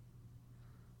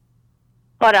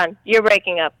 Hold on, you're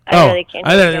breaking up. I really can't.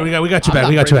 We got you back.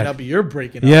 We got you back. You're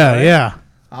breaking up. Yeah, right? yeah.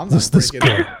 I'm not breaking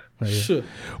up. Sure.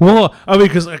 Well, I mean,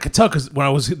 because I could tell because when I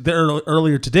was there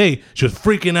earlier today, she was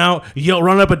freaking out,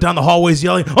 running up and down the hallways,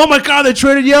 yelling, "Oh my God, they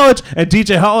traded Yelich!" And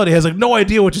DJ Holiday has like no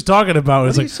idea what she's talking about.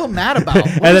 What are you so mad about?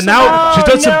 And then now she's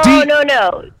done some deep.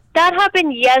 No. That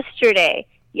happened yesterday.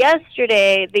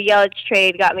 yesterday, the Yelich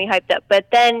trade got me hyped up. But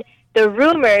then the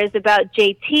rumors about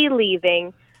JT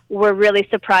leaving were really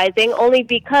surprising, only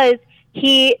because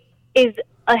he is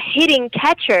a hitting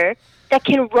catcher that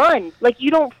can run. Like,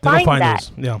 you don't find that.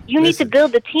 Those. Yeah. You need to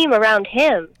build the team around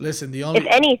him. Listen, if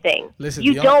anything,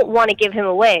 you don't want to give him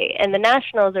away. And the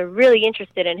Nationals are really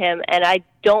interested in him, and I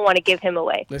don't want to give him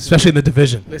away. Especially in the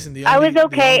division. Listen, I was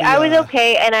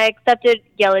okay, and I accepted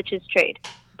Yelich's trade.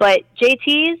 But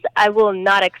JT's, I will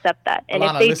not accept that. And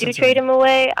Alannah, if they do trade him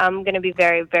away, I'm going to be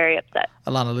very, very upset.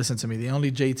 Alannah, listen to me. The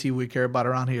only JT we care about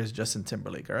around here is Justin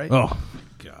Timberlake, all right? Oh,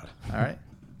 God. All right?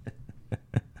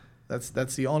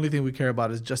 That's the only thing we care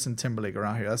about is Justin Timberlake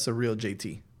around here. That's the real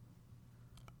JT.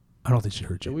 I don't think she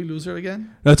heard you. Did we lose her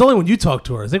again? No, it's only when you talk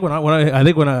to her. I think when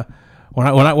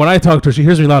I talk to her, she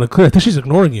hears me loud and clear. I think she's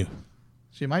ignoring you.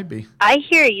 She might be. I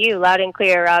hear you loud and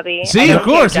clear, Robbie. See, of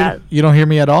course. You don't hear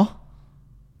me at all?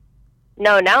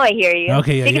 No, now I hear you.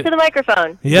 Okay, yeah, Speak into the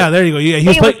microphone. Yeah, there you go. Yeah,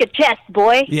 Say it with your chest,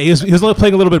 boy. Yeah, he was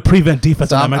playing a little bit prevent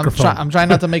defense on that microphone. I'm trying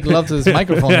not to make love to this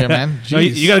microphone here, man. No,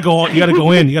 you gotta go. You gotta go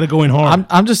in. You gotta go in hard.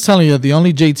 I'm just telling you, the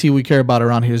only JT we care about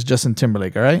around here is Justin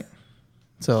Timberlake. All right,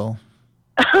 so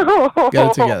get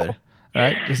it together. All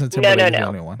right, Justin Timberlake is the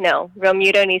only one. No,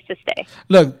 Romuto needs to stay.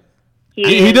 Look.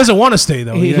 He doesn't want to stay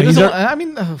though. He doesn't. I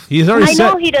mean, he's already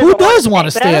said. Who does want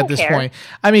to stay at this point?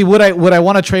 I mean, would I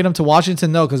want to trade him to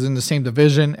Washington? No, because in the same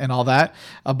division and all that.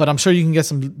 But I'm sure you can get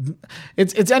some.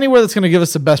 It's anywhere that's going to give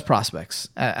us the best prospects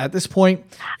at this point.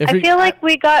 I feel like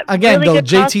we got again really though. good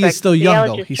JT is still young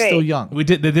though. He's trade. still young. We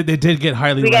did. They did get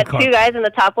highly. We got ranked two guys in the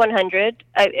top 100.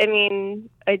 I mean,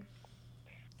 I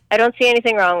don't see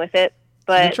anything wrong with it.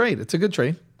 But good trade. It's a good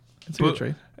trade. It's a good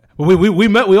trade. We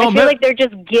met. We all I feel met. like they're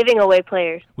just giving away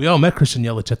players. We all met Christian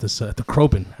Yelich at this at the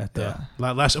Krobin at the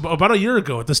last about a year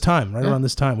ago at this time, right around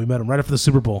this time. We met him right after the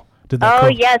Super Bowl.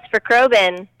 Yes, for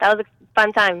Krobin. That was a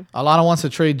fun time. Alannah wants to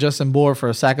trade Justin Bohr for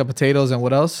a sack of potatoes and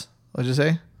what else? What'd you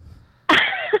say?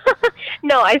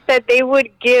 No, I said they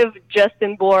would give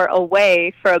Justin Bohr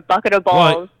away for a bucket of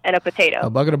balls and a potato.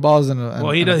 A bucket of balls and a well,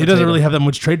 he doesn't really have that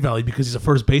much trade value because he's a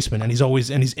first baseman and he's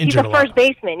injured He's a first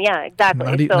baseman, yeah,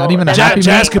 exactly. Not even a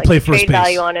Jazz could play first trade base.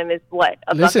 value on him is what?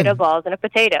 A bucket of balls and a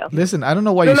potato. Listen, I don't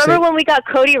know why remember when we got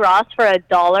Cody Ross for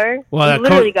 $1? Well, we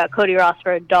literally got Cody Ross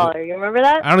for $1. You remember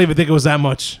that? I don't even think it was that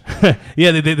much.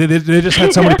 Yeah, they just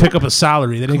had somebody pick up a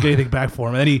salary. They didn't get anything back for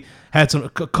him. And then he had a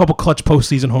couple clutch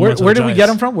postseason home runs. Where did we get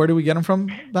him from? Where did we get him from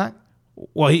back?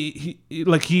 Well, he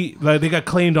they got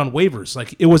claimed on waivers.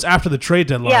 Like it was after the trade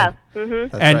deadline. Yeah.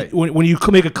 Mm-hmm. And right. when you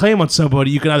make a claim on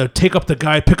somebody, you can either pick up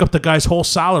the guy's whole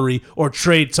salary, or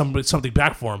trade something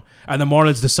back for him. And the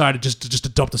Marlins decided just to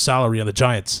dump the salary on the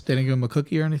Giants. They didn't give him a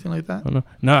cookie or anything like that?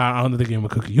 No, I don't think they gave him a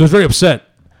cookie. He was very upset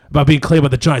about being claimed by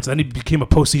the Giants. Then he became a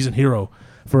postseason hero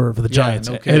for the Giants.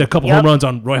 No Had a couple home runs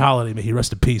on Roy Halladay. May he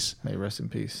rest in peace. May he rest in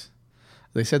peace.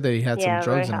 They said that he had some drugs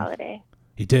Roy in him. Halladay.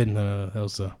 He did. That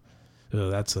was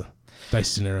that's a dicey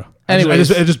scenario.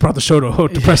 Anyways, I just brought the show to a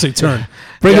depressing turn.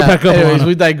 Bring it back up. Anyways,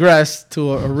 we digress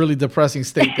to a really depressing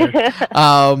state there.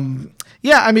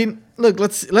 Yeah, I mean, look,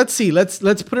 let's see. Let's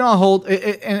put it on hold.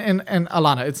 And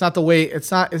Alannah, it's not the way.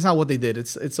 It's not what they did.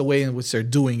 It's the way in which they're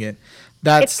doing it.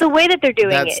 It's the way that they're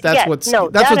doing it. That's what's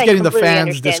getting the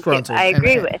fans disgruntled. I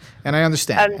agree with. And I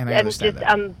understand.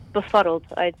 I'm befuddled.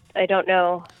 I don't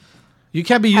know. You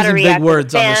can't be using big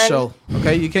words on this show,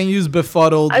 okay? You can't use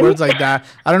befuddled, words like that.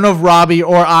 I don't know if Robbie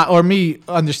or me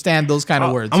understand those kind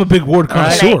of words. I'm a big word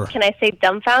connoisseur. Can I say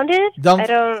dumbfounded? I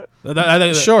don't.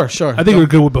 Sure. I think we're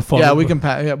good with befuddled. Yeah, we can.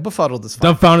 Befuddled is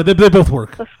fine. Dumbfounded. They both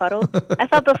work. Befuddled. I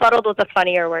thought befuddled was a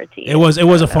funnier word to use. It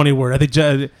was a funny word. I think.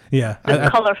 Yeah. It's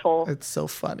colorful. It's so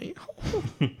funny.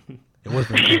 It was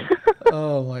very good.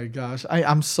 Oh my gosh,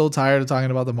 I'm so tired of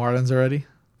talking about the Marlins already.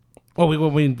 Well,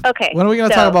 we okay. When are we going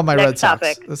to talk about my Red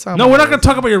Sox? No, we're not going to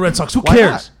talk about your Red Sox. Who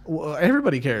cares? Well,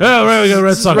 everybody cares. Yeah, right. We got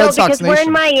Red Sox. No, because we're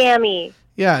in Miami.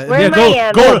 Yeah, we're in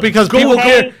Miami. Go because people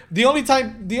care. The only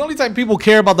time people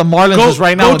care about the Marlins is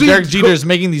right now when Derek Jeter is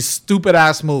making these stupid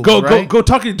ass moves. Go do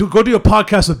a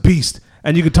podcast with Beast.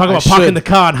 And you can talk about parking the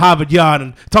car and Harvard Yard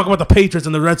and talk about the Patriots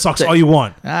and the Red Sox all you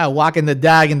want. Walking the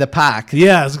dag in the pack.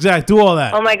 Yes, exactly. Do all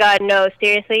that. Oh my God, no!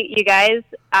 Seriously, you guys,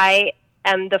 I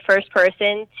am the first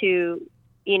person to,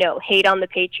 hate on the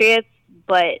Patriots,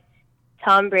 but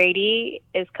Tom Brady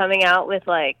is coming out with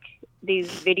like these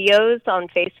videos on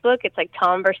Facebook. It's like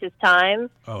Tom versus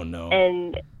Time. Oh no!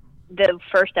 And the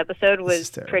first episode was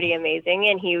pretty amazing,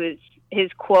 and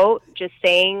his quote just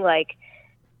saying like,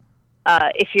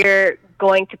 if you're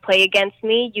going to play against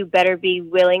me, you better be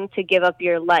willing to give up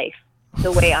your life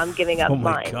the way I'm giving up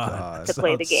mine to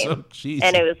play the game.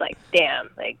 And it was like, damn,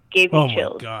 like gave me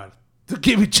chills. Oh my God.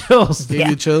 Gave me chills. Gave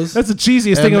you chills. That's the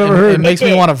cheesiest thing I've ever heard. It makes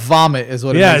me want to vomit. Is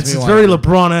what it makes me it's want. very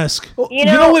LeBron-esque. You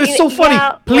know what? It's so funny.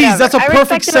 Please, whatever. that's a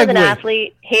perfect I respect him as an segue.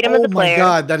 athlete. Hate him as a player. Oh my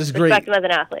God, that is great. Respect him as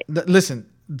an athlete. Listen,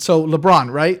 so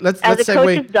LeBron, right? As let's a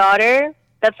segue. coach's daughter,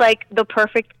 that's like the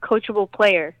perfect coachable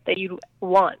player that you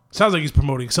want. Sounds like he's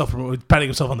patting himself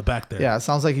on the back there. Yeah, it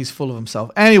sounds like he's full of himself.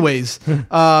 Anyways,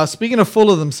 speaking of full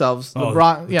of themselves,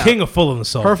 LeBron, king of full of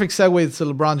himself. Perfect segue to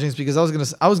LeBron James because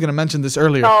I was gonna mention this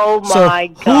earlier. Oh my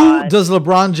God! Who does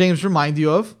LeBron James remind you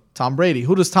of? Tom Brady.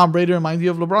 Who does Tom Brady remind you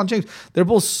of? LeBron James. They're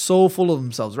both so full of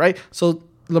themselves, right? So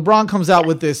LeBron comes out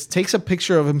with this, takes a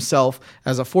picture of himself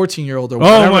as a 14-year-old or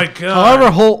whatever, oh my God.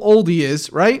 however old he is,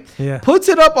 right? Yeah. Puts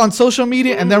it up on social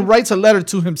media and then writes a letter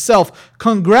to himself,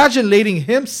 congratulating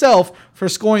himself for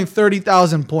scoring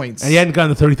 30,000 points. And he hadn't gotten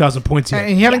the 30,000 points yet.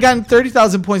 And he hadn't gotten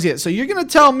 30,000 points yet. So you're going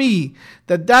to tell me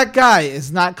that guy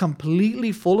is not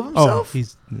completely full of himself? Oh,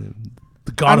 he's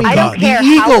the god of I God. don't care The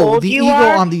ego- how old the you ego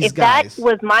are. on these if guys. that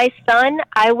was my son,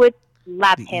 I would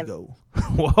lap him.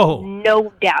 Whoa.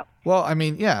 No doubt. Well, I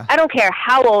mean, yeah. I don't care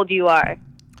how old you are.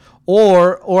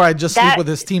 Or I just sleep That- with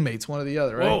his teammates, one or the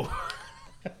other, right?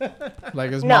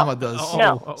 Like his No. mama does.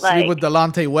 No. Sleep with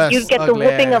Delonte West. You'd get the ugly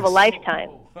whooping of a ass. lifetime.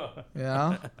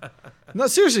 Yeah. No,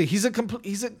 seriously, he's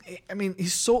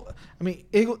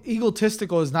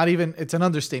egotistical is not even, it's an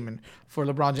understatement for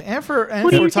LeBron James and for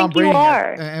Who do you Tom think you Brady.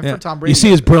 are? And Yeah. for Tom Brady. You see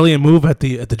his brilliant move at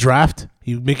the draft.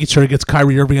 He making sure he gets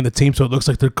Kyrie Irving in the team, so it looks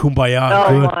like they're kumbaya.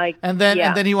 Oh good. my! And then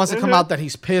yeah. he wants to come Mhm. out that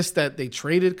he's pissed that they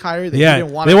traded Kyrie. That he Yeah, didn't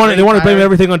they want to blame Kyrie.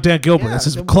 everything on Dan Gilbert. That's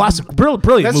his classic, brilliant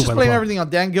Let's move. just by blame LeBron. everything on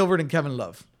Dan Gilbert and Kevin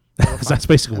Love. That's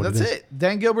basically what That's it is. it.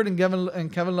 Dan Gilbert and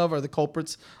Kevin Love are the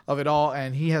culprits of it all,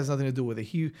 and he has nothing to do with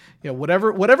it.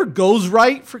 Whatever goes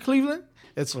right for Cleveland,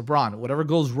 it's LeBron. Whatever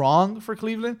goes wrong for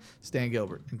Cleveland, it's Dan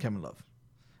Gilbert and Kevin Love.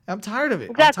 I'm tired of it.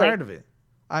 Exactly. I'm tired of it.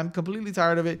 I'm completely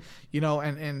tired of it.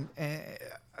 And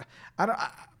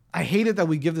I hate it that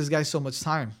we give this guy so much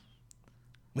time.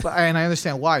 And I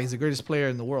understand why. He's the greatest player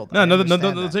in the world. No, I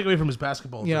don't take away from his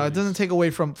basketball. it doesn't take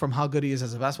away from how good he is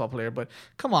as a basketball player. But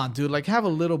come on, dude, like have a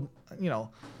little, be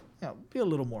a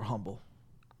little more humble.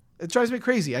 It drives me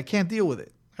crazy. I can't deal with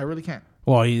it. I really can't.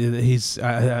 Well, he's.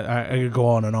 I could go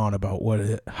on and on about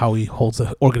how he holds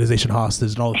the organization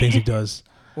hostage and all the things he does.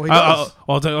 Well, he does.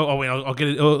 I'll get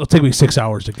it. It'll take me 6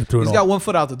 hours to get through He's it all. got one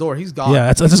foot out the door. He's gone.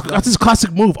 Yeah, that's his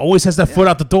classic move. Always has that foot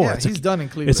out the door. Yeah, It's he's like, done in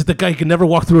Cleveland. It's like the guy who can never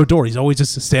walk through a door. He's always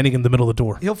just standing in the middle of the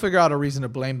door. He'll figure out a reason to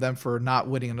blame them for not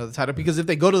winning another title. Because if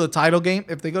they go to the title game,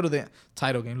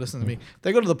 listen to me. If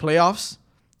they go to the playoffs,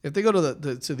 if they go to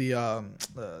the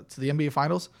NBA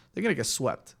Finals, they're gonna get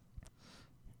swept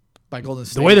by Golden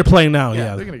State. The way they're playing now,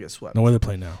 yeah, they're gonna get swept. The way they're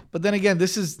playing now. But then again,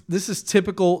 this is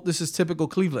typical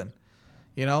Cleveland.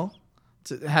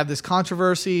 To have this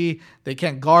controversy, they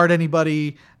can't guard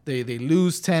anybody. They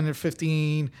lose 10 or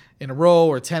 15 in a row,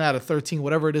 or 10 out of 13,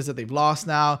 whatever it is that they've lost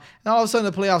now. And all of a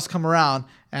sudden the playoffs come around,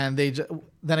 and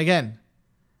then again,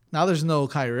 now there's no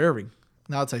Kyrie Irving.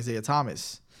 Now it's Isaiah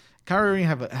Thomas. Kyrie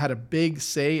Irving had a big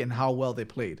say in how well they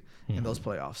played in those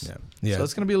playoffs. Yeah. So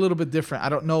it's going to be a little bit different. I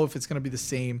don't know if it's going to be the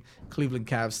same Cleveland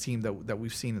Cavs team that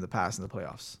we've seen in the past in the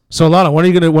playoffs. So Alannah, when are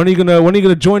you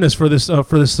gonna join us for this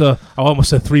I almost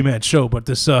said 3-man show, but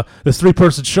this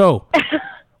 3-person show?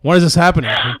 When is this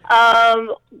happening?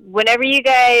 Whenever you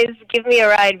guys give me a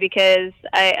ride, because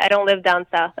I don't live down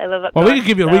south. I live up Well, north. we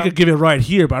could give you a ride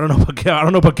here, but I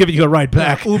don't know about giving you a ride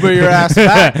back. Uber your ass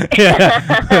back. Yeah.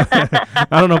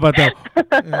 I don't know about that.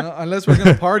 Unless we're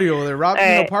gonna party over there.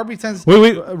 Robbie tends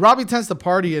to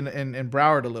party in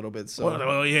Broward a little bit. So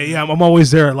Well, yeah, I'm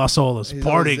always there at Las Olas, He's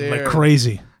always partying like there.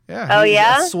 crazy. Yeah. Oh, he's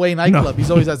yeah? at Sway nightclub.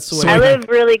 He's always at Sway. I live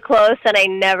really close, and I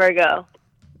never go.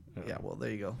 Yeah, well, there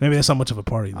you go. Maybe that's not much of a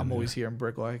party. I'm always here in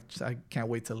Brickell. I can't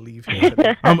wait to leave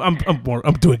here. I'm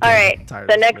doing good. All right. So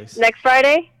next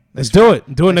Friday. Let's do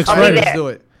it. Do it next Friday. Let's do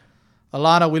it.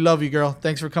 Alannah, we love you, girl.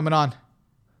 Thanks for coming on.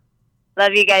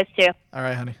 Love you guys too. All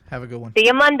right, honey. Have a good one. See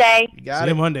you Monday. You got See it.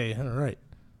 you Monday. All right.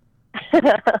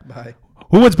 Bye.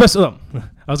 Who wins best? I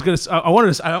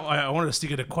wanted to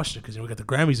sneak in a question because we got the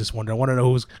Grammys this one. I want to know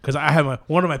who's, because I have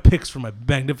one of my picks for my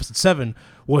Magnificent Seven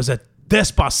was that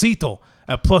Despacito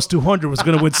at plus 200 was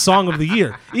going to win Song of the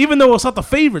Year, even though it's not the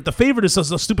favorite. The favorite is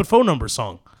a stupid phone number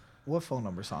song. What phone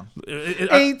number song?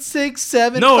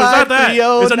 867. No, it's not that.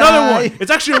 It's another one. It's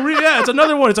actually it's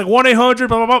another one. It's like 1-800.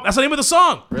 Blah blah blah. That's the name of the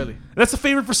song. Really? That's the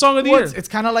favorite for Song of the Year. It's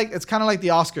kind of like the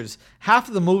Oscars. Half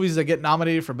of the movies that get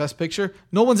nominated for Best Picture,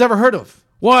 no one's ever heard of.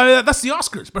 Well, that's the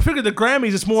Oscars. But I figure the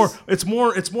Grammys,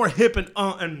 it's more hip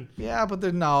and. Yeah, but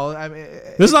there's no. I mean,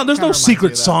 there's no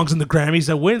secret songs in the Grammys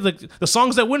that win. Like the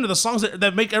songs that win are the songs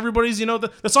that make everybody's.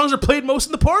 The songs are played most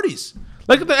in the parties.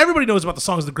 Like everybody knows about the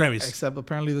songs of the Grammys. Except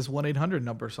apparently this 1-800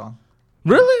 number song.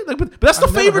 Really? Like, but that's the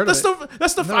favorite.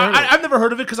 I've never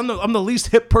heard of it because I'm the least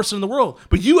hip person in the world.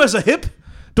 But you, as a hip,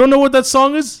 don't know what that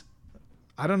song is?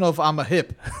 I don't know if I'm a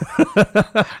hip,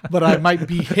 but I might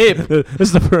be hip.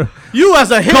 You as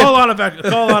a hip. Call on a back.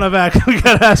 We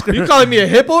gotta ask her. You calling me a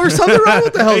hippo or something?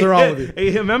 What the hell's wrong with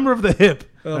you? A member of the hip.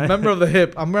 A member of the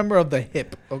hip. I'm a member of the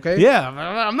hip. Okay. Yeah,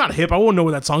 I'm not hip. I won't know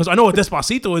what that song is. I know what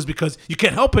Despacito is because you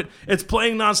can't help it. It's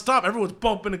playing nonstop. Everyone's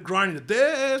bumping and grinding.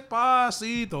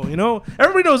 Despacito. You know,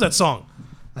 everybody knows that song.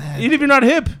 Even if you're not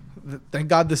hip. Thank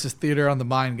God this is theater on the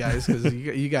mind, guys, because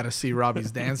you got to see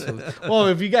Robbie's dance moves. Well,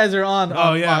 if you guys are on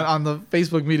the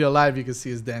Facebook Media Live, you can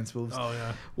see his dance moves. Oh,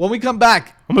 yeah. When we come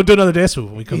back, I'm going to do another dance move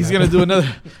when we come back. He's going to do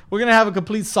another. We're going to have a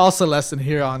complete salsa lesson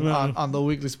here on the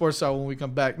Weekly Sports Show when we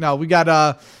come back. Now, we got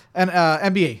an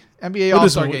NBA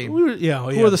All-Star game.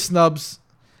 Who are the snubs?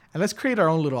 And let's create our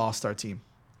own little All-Star team.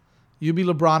 You be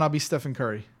LeBron, I'll be Stephen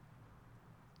Curry.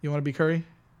 You want to be Curry?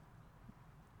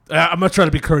 I'm much trying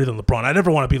to be Curry than LeBron. I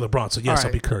never want to be LeBron, so yes, right.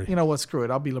 I'll be Curry. You know what? Screw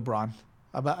it. I'll be LeBron.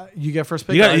 You get first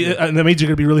pick. And that means you're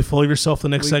going to be really full of yourself the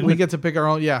next segment? We get to pick our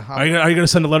own, yeah. Are you going to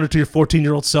send a letter to your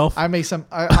 14-year-old self? I may send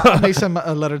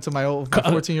a letter to my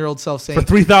 14-year-old self saying... For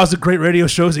 3,000 great radio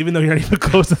shows, even though you're not even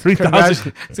close to 3,000. It's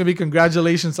going to be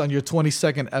congratulations on your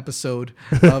 22nd episode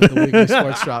of the Weekly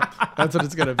Sports Drop. That's what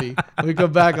it's going to be. We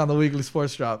come back on the Weekly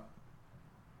Sports Drop.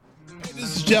 Hey,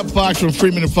 this is Jeff Fox from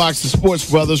Freeman and Fox, the Sports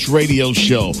Brothers radio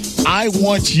show. I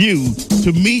want you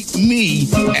to meet me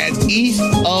at East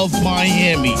of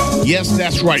Miami. Yes,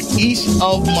 that's right, East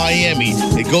of Miami.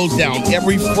 It goes down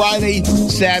every Friday,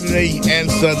 Saturday,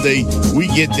 and Sunday. We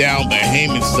get down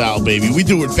Bahamian style, baby. We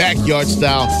do it backyard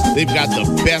style. They've got the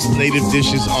best native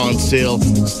dishes on sale.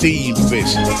 Steamed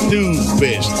fish, stewed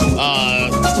fish,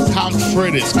 conch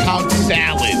fritters, conch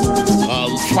salad,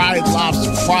 fried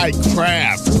lobster, fried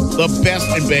crab. The best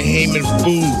in Bahamian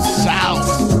food, South,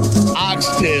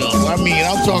 oxtails. I mean,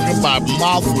 I'm talking about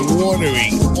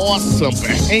mouth-watering, awesome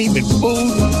Bahamian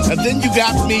food. And then you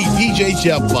got me, DJ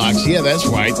Jeff Fox. Yeah, that's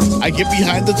right. I get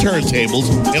behind the turntables,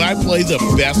 and I play the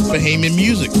best Bahamian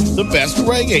music, the best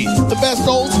reggae, the best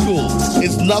old school.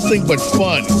 It's nothing but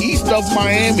fun. East of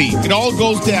Miami. It all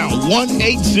goes down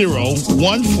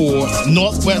 18014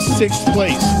 Northwest 6th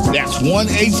Place. That's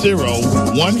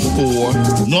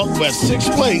 18014 Northwest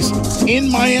 6th Place in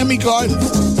Miami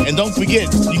Gardens. And don't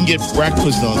forget, you can get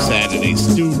breakfast on Saturday,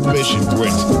 stewed fish and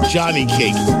grits, Johnny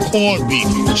cake, corned beef,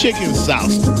 chicken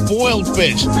sauce, boiled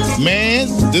fish. Man,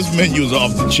 this menu is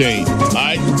off the chain. All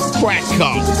right, crack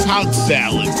conch, conch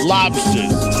salad,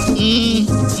 lobsters.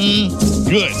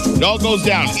 Good. It all goes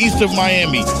down east of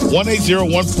Miami,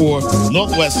 18014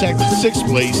 Northwest 6th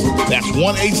Place. That's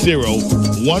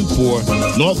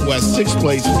 18014 Northwest 6th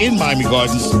Place in Miami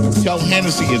Gardens. Tell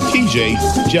Hennessy and TJ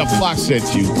Jeff Fox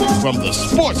sent you from the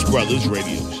Sports Brothers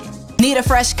Radio Show. Need a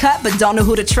fresh cut but don't know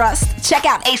who to trust? Check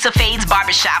out Ace of Fades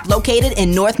Barbershop, located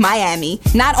in North Miami.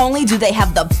 Not only do they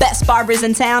have the best barbers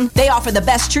in town, they offer the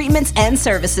best treatments and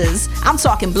services. I'm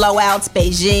talking blowouts,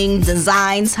 Beijing,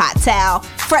 designs, hot towel,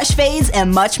 fresh fades,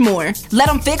 and much more. Let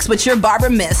them fix what your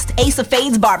barber missed. Ace of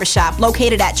Fades Barbershop,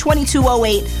 located at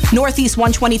 2208 Northeast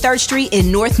 123rd Street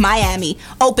in North Miami.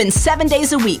 Open 7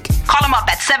 days a week. Call them up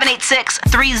at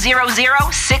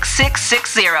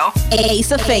 786-300-6660.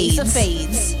 Ace of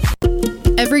Fades.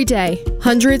 Every day,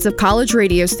 hundreds of college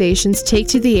radio stations take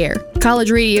to the air.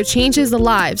 College radio changes the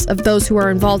lives of those who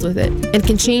are involved with it and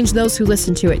can change those who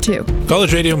listen to it too.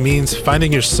 College radio means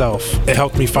finding yourself. It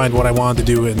helped me find what I wanted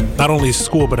to do in not only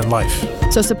school but in life.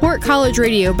 So support college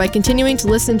radio by continuing to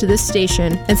listen to this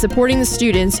station and supporting the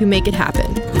students who make it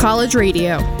happen. College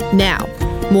radio, now,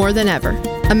 more than ever.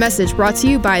 A message brought to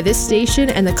you by this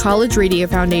station and the College Radio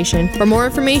Foundation. For more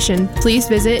information, please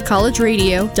visit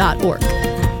collegeradio.org.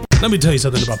 Let me tell you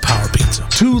something about Power Pizza.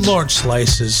 2 large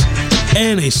slices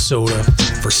and a soda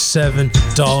for $7.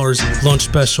 Lunch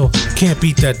special. Can't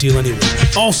beat that deal anywhere.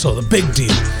 Also, the big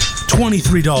deal.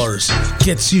 $23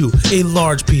 gets you a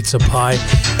large pizza pie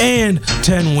and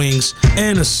 10 wings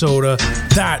and a soda.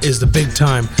 That is the big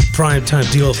time, prime time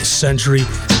deal of the century.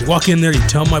 You walk in there, you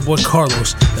tell my boy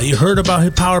Carlos that you heard about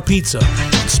his Power Pizza.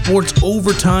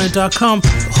 SportsOvertime.com.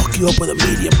 They'll hook you up with a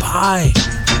medium pie.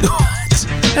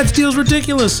 That deal's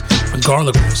ridiculous. And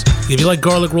garlic rolls. If you like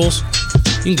garlic rolls,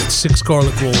 you can get 6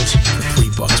 garlic rolls for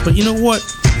 $3. But you know what?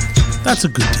 That's a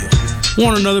good deal.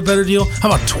 Want another better deal? How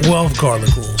about 12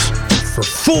 garlic rolls for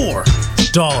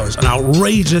 $4? An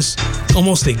outrageous,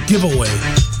 almost a giveaway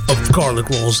of garlic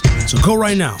rolls. So go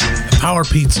right now at Power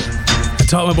Pizza. I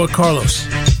tell my boy Carlos.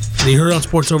 And you heard it on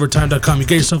SportsOvertime.com. You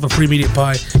get yourself a free media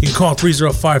pie. You can call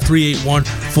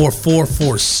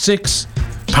 305-381-4446.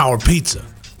 Power Pizza,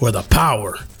 where the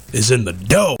power is in the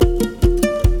dough.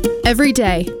 Every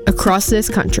day, across this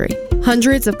country,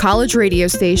 hundreds of college radio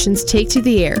stations take to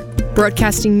the air,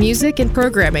 broadcasting music and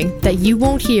programming that you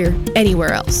won't hear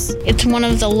anywhere else. It's one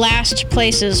of the last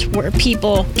places where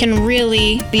people can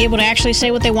really be able to actually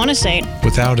say what they want to say.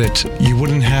 Without it, you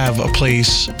wouldn't have a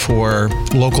place for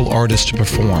local artists to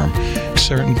perform.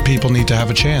 Certain people need to have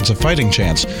a chance, a fighting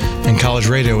chance, and college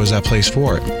radio is that place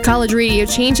for it. College radio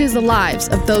changes the lives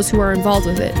of those who are involved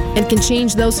with it and can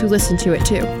change those who listen to it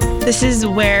too. This is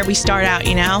where we start out,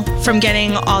 from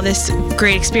getting all this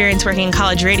great experience working in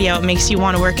college radio. It makes you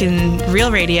want to work in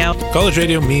real radio. College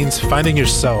radio means finding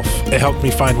yourself. It helped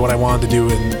me find what I wanted to do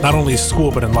in not only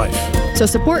school but in life. So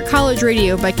support college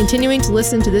radio by continuing to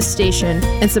listen to this station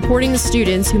and supporting the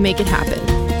students who make it happen.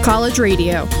 College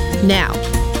radio, now,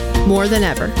 more than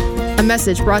ever. A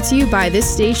message brought to you by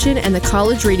this station and the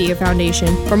College Radio Foundation.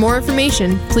 For more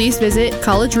information, please visit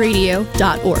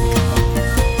collegeradio.org.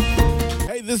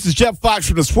 This is Jeff Fox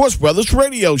from the Sports Brothers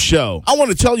Radio Show. I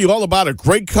want to tell you all about a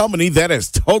great company that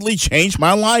has totally changed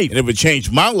my life. And if it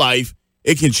changed my life,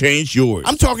 it can change yours.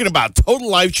 I'm talking about Total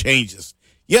Life Changes.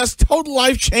 Yes, Total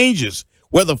Life Changes,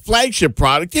 where the flagship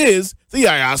product is the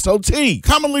ISO Tea,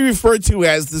 commonly referred to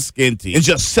as the skin tea. In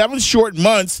just 7 short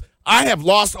months, I have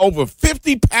lost over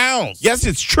 50 pounds. Yes,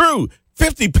 it's true.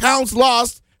 50 pounds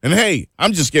lost. And hey,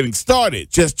 I'm just getting started.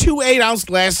 Just 2 8-ounce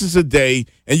glasses a day,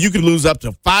 and you can lose up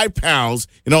to 5 pounds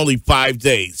in only 5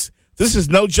 days. This is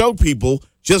no joke, people.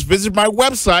 Just visit my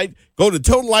website. Go to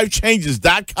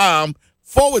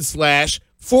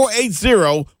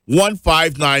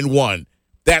totallifechanges.com/480-1591.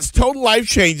 That's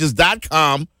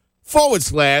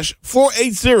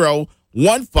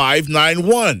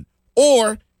totallifechanges.com/480-1591.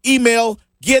 Or email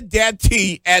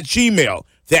getthattea@gmail.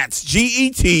 That's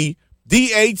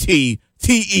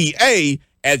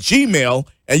GETDATTEA@gmail,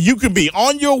 and you can be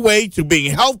on your way to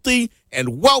being healthy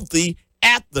and wealthy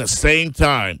at the same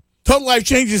time. Total Life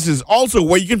Changes is also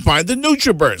where you can find the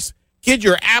NutriBurst. Get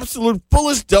your absolute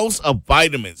fullest dose of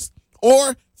vitamins,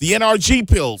 or the NRG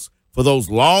pills for those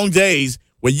long days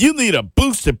when you need a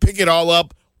boost to pick it all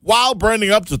up while burning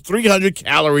up to 300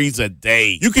 calories a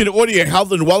day. You can order your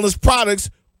health and wellness products,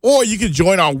 or you can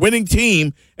join our winning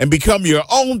team and become your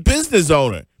own business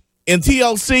owner. In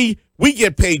TLC, we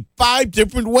get paid 5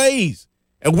 different ways,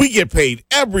 and we get paid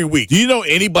every week. Do you know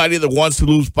anybody that wants to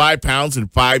lose 5 pounds in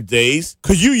 5 days?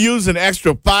 Could you use an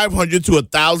extra $500 to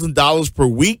 $1,000 per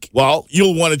week? Well,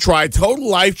 you'll want to try Total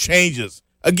Life Changes.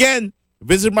 Again,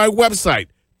 visit my website,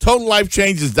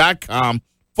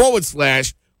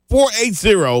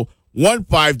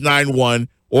 totallifechanges.com/480-1591,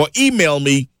 or email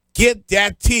me,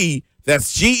 getthattea,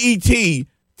 that's GETDATTEA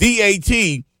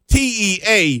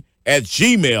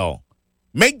 @gmail.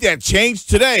 Make that change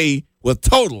today with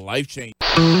Total Life Change.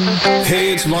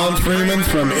 Hey, it's Lon Freeman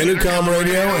from Intercom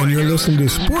Radio, and you're listening to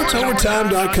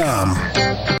SportsOvertime.com.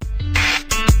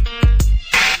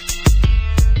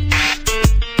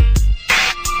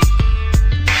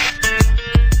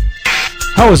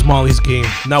 How was Molly's Game?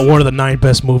 Not one of the 9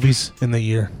 best movies in the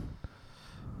year.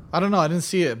 I don't know. I didn't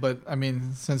see it, but I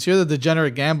mean, since you're the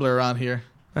degenerate gambler around here,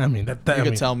 you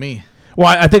could tell me. Well,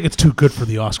 I think it's too good for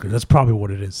the Oscars. That's probably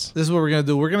what it is. This is what we're going to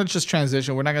do. We're going to just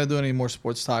transition. We're not going to do any more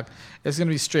sports talk. It's going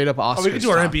to be straight up Oscars. We can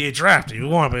do our NBA draft if you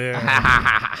want. But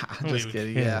just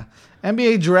kidding. Yeah.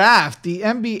 NBA draft. The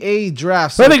NBA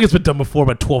draft. So I think it's been done before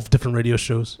by 12 different radio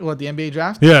shows. What, the NBA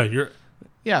draft? Yeah.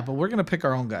 Yeah, but we're going to pick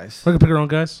our own guys. We're going to pick our own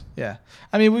guys? Yeah.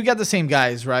 I mean, we've got the same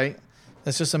guys, right?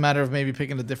 It's just a matter of maybe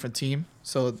picking a different team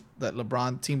so that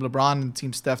Team LeBron and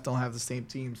Team Steph don't have the same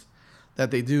teams that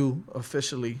they do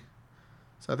officially.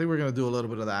 So I think we're going to do a little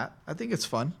bit of that. I think it's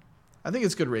fun. I think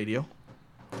it's good radio.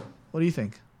 What do you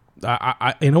think?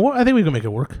 You know what? I think we can make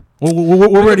it work.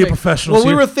 We're radio professionals. What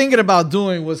we were thinking about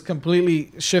doing was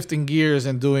completely shifting gears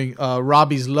and doing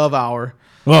Robbie's Love Hour.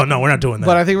 Oh, no, we're not doing that.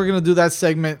 But I think we're going to do that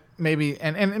segment maybe.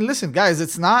 And listen, guys,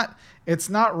 it's not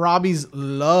Robbie's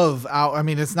love out. I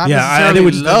mean, it's not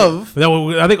necessarily love.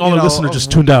 I think all the listeners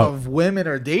just tuned out. Of women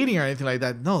or dating or anything like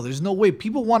that. No, there's no way.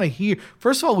 People want to hear.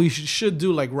 First of all, we should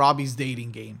do like Robbie's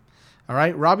dating game. All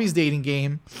right? Robbie's dating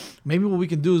game. Maybe what we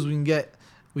can do is we can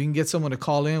get someone to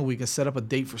call in. We can set up a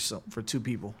date for 2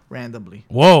 people randomly.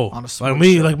 Whoa. On a like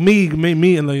me, show. Like me,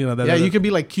 and that. Yeah, you could be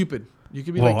like Cupid. You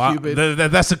could be like Cupid.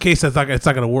 That's the case. It's not going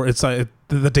to work. It's like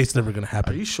the date's never going to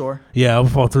happen. Are you sure? Yeah, I'll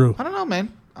fall through. I don't know,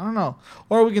 man. I don't know.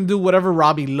 Or we can do whatever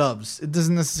Robbie loves. It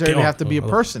doesn't necessarily have to be a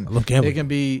person. I love gambling. It can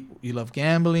be you love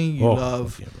gambling. You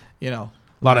love, a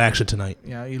lot of action tonight.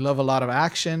 Yeah, you love a lot of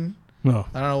action. No.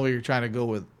 I don't know where you're trying to go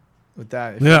with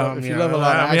that. If you love a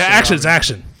lot of action. Action is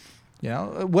action.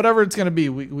 Whatever it's going to be,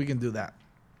 we can do that.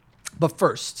 But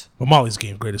first, Well, Molly's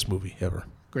Game, greatest movie ever.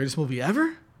 greatest movie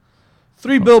ever?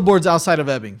 Three Billboards Outside of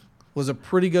Ebbing was a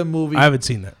pretty good movie. I haven't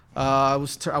seen that. I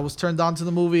was turned on to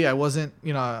the movie. I wasn't,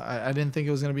 I didn't think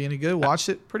it was going to be any good. Watched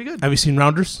it, pretty good. Have you seen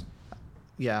Rounders?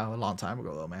 Yeah, a long time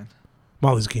ago though, man.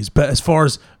 Molly's Game. But as far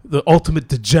as the ultimate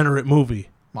degenerate movie,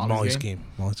 Molly's Game.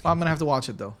 I'm gonna have to watch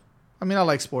it though. I mean, I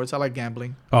like sports. I like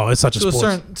gambling. Oh, it's such a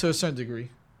sport. To a certain degree.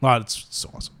 Oh, it's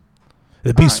so awesome.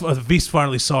 The Beast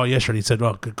finally saw it yesterday. He said,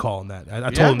 "Oh, good call on that."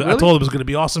 I told him. Really? I told him it was going to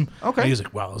be awesome. Okay. And he was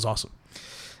like, "Wow, it was awesome."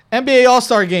 NBA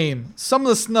All-Star Game. Some of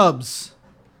the snubs.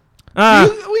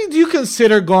 Do you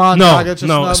consider Goran Dragic a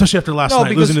snub? Especially after last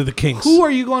night losing to the Kings. Who are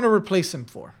you going to replace him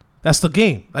for? That's the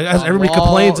game. Like, as everybody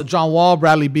complains. John Wall,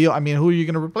 Bradley Beal. I mean, who are you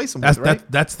going to replace him with, right?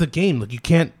 That's the game. Like, you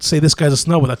can't say this guy's a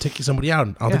snub without taking somebody out.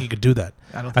 I don't think you could do that.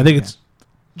 I think it's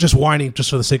just whining just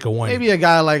for the sake of whining. Maybe a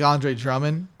guy like Andre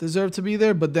Drummond deserved to be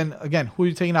there, but then again, who are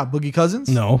you taking out? Boogie Cousins?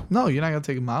 No, you're not going to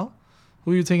take him out.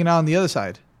 Who are you taking out on the other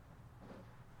side?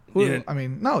 You're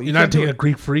not taking a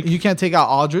Greek Freak. You can't take out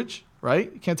Aldridge,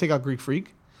 right? You can't take out Greek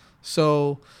Freak.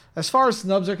 So as far as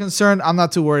snubs are concerned, I'm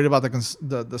not too worried about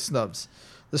the snubs.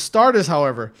 The starters,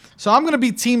 however. So I'm going to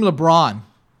be Team LeBron,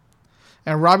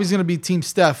 and Robbie's going to be Team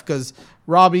Steph because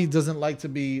Robbie doesn't like to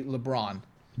be LeBron.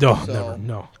 No, never.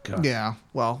 No. God. Yeah,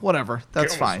 well, whatever.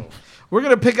 That's fine. We're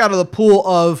going to pick out of the pool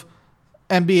of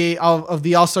NBA, of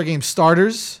the All-Star Game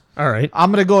starters. All right.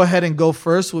 I'm going to go ahead and go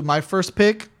first with my first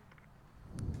pick.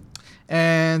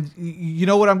 And you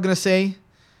know what I'm going to say?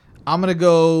 I'm going to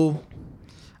go...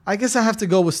 I guess I have to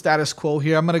go with status quo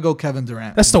here. I'm going to go Kevin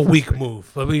Durant. That's the weak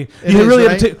move. I mean, you really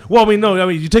have to take... Well,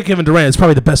 you take Kevin Durant. It's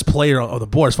probably the best player of the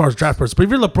board as far as draft person. But if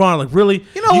you're LeBron, like, really...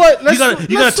 You know what?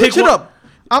 Let's switch it up.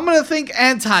 I'm going to think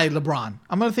anti-LeBron.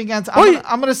 I'm going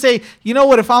to say, you know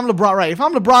what? If I'm LeBron, right? If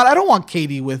I'm LeBron, I don't want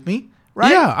KD with me,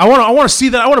 right? Yeah, I want to see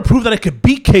that. I want to prove that I could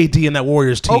beat KD in that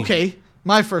Warriors team. Okay.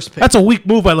 My first pick. That's a weak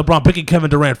move by LeBron, picking Kevin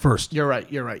Durant first. You're right.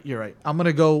 I'm going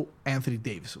to go Anthony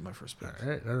Davis with my first pick.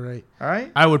 All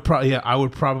right. I would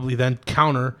probably then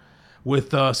counter with,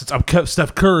 since I'm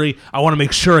Steph Curry, I want to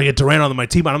make sure I get Durant on my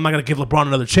team, but I'm not going to give LeBron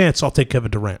another chance, so I'll take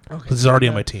Kevin Durant because he's already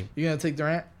on my team. You're going to take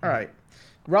Durant? All right.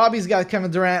 Robbie's got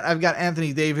Kevin Durant. I've got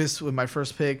Anthony Davis with my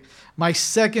first pick. My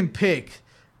second pick,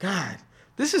 God,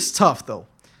 this is tough, though.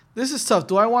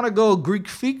 Do I want to go Greek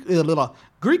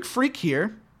Freak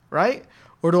here, right?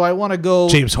 Or do I want to go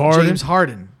James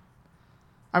Harden?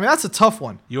 I mean, that's a tough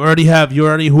one. You already have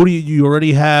Anthony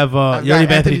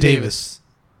Davis.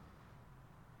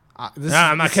 I'm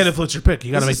not going to influence your pick.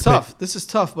 You got to make the pick. This is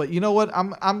tough, but you know what? I'm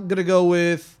going to go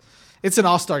with, it's an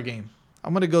all-star game.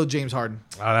 I'm going to go James Harden.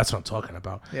 Oh, that's what I'm talking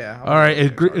about. Yeah. All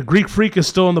right. Greek Freak is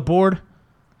still on the board?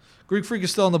 Greek Freak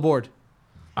is still on the board.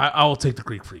 I will take the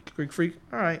Greek Freak. Greek Freak?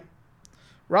 All right.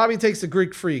 Robbie takes the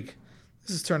Greek Freak.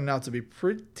 This is turning out to be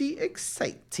pretty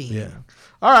exciting. Yeah.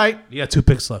 All right. You got 2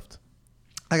 picks left.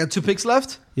 I got 2 picks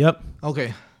left? Yep.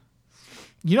 Okay.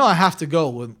 You know I have to go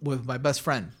with my best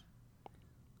friend.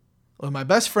 With my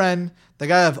best friend, the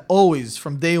guy I've always,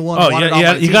 from day one, wanted on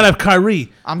my team. You got to have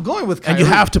Kyrie. I'm going with Kyrie. And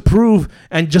you have to prove,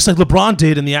 and just like LeBron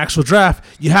did in the actual draft,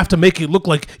 you have to make it look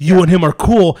like you and him are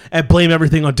cool and blame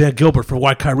everything on Dan Gilbert for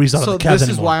why Kyrie's not on the Cavs anymore. So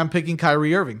this is why I'm picking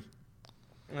Kyrie Irving.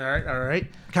 All right.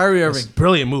 Kyrie Irving.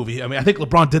 Brilliant movie. I mean, I think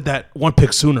LeBron did that one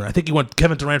pick sooner. I think he went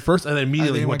Kevin Durant first, and then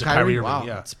immediately went to Kyrie Irving. Wow.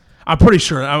 Yeah. I'm pretty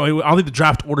sure. I don't think the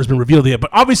draft order's been revealed yet, but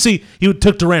obviously he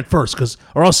took Durant first,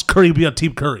 or else Curry would be on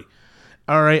Team Curry.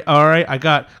 All right. I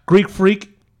got Greek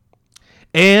Freak,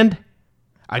 and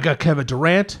I got Kevin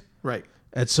Durant. Right.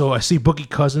 And so I see Boogie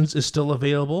Cousins is still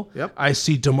available. Yep. I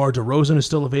see DeMar DeRozan is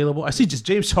still available. I see just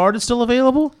James Harden still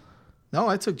available. No,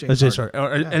 I took James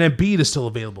Harden. And Embiid is still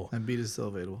available. Embiid is still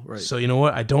available, right. So you know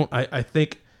what? I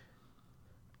think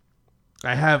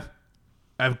I have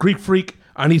Greek Freak.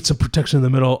 I need some protection in the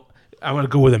middle. I'm going to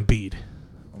go with Embiid.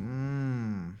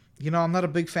 I'm not a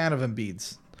big fan of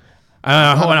Embiid's.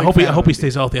 I hope he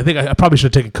stays healthy. I think I probably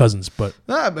should have taken Cousins, but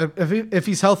if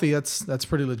he's healthy, that's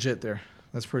pretty legit there.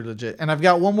 That's pretty legit. And I've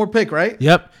got one more pick, right?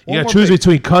 Yep. You got to choose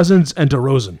between Cousins and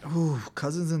DeRozan. Ooh,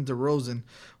 Cousins and DeRozan.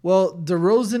 Well,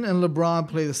 DeRozan and LeBron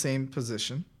play the same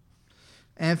position.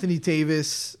 Anthony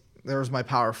Davis, there's my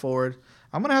power forward.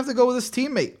 I'm gonna have to go with his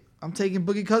teammate. I'm taking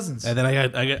Boogie Cousins. And then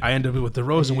I end up with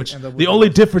DeRozan, which the only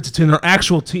difference between our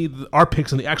actual team, our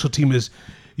picks, and the actual team is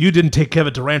you didn't take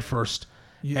Kevin Durant first,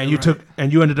 and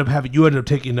you ended up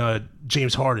taking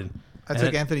James Harden. I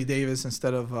took Anthony Davis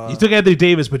instead of... you took Anthony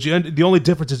Davis, but the only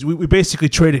difference is we basically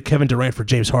traded Kevin Durant for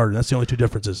James Harden. That's the only 2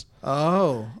 differences.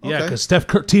 Oh, okay. Yeah, because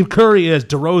Team Curry has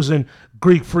DeRozan,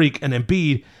 Greek Freak, and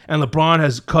Embiid, and LeBron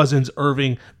has Cousins,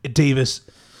 Irving, Davis.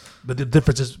 But the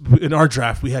difference is in our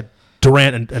draft, we had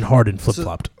Durant and Harden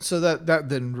flip-flopped. So that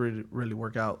didn't really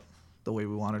work out the way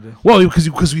we wanted to. Well,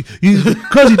 because you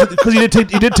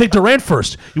didn't take Durant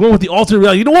first. You went with the alternate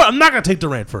reality. You know what? I'm not going to take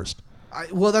Durant first.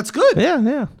 Well, that's good.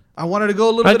 Yeah. I wanted to go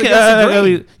a little bit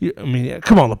against the grain.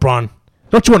 Come on, LeBron.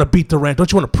 Don't you want to beat Durant?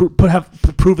 Don't you want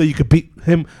to prove that you could beat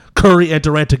him, Curry, and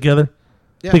Durant together?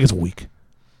 Yeah. I think it's weak.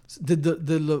 Did the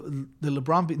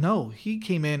LeBron beat? No, he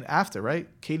came in after, right?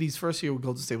 KD's first year with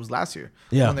Golden State was last year.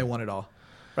 Yeah. When they won it all.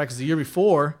 Right, because the year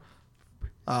before,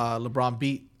 LeBron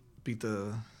beat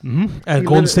the... Mm-hmm. And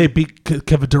Golden State beat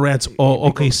Kevin Durant's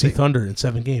OKC Thunder in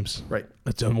 7 games. Right.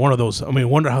 It's one of those. I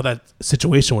wonder how that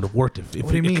situation would have worked. If what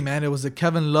do you mean, man? It was the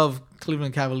Kevin Love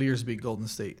Cleveland Cavaliers beat Golden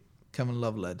State. Kevin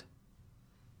Love led.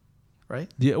 Right?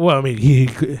 Yeah. Well,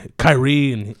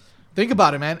 Kyrie and... Think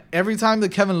about it, man. Every time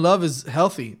that Kevin Love is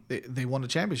healthy, they won the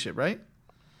championship, right?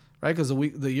 Right? Because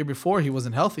the year before, he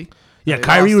wasn't healthy. Yeah,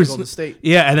 Kyrie was Golden State.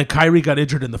 Yeah, and then Kyrie got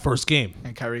injured in the first game.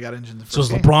 And Kyrie got injured in the first game.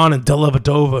 So it's LeBron and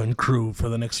Dellavedova and crew for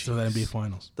the NBA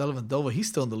Finals. Dellavedova, he's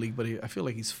still in the league, but I feel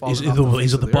like he's falling He's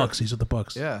with the Bucks. He's with the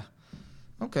Bucks. Yeah.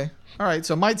 Okay. All right.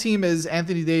 So my team is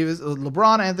Anthony Davis,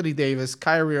 LeBron, Anthony Davis,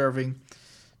 Kyrie Irving,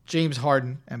 James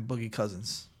Harden, and Boogie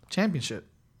Cousins. Championship.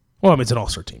 Well, it's an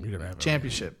all-star team. You're gonna have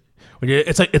championship.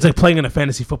 It's like playing in a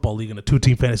fantasy football league, in a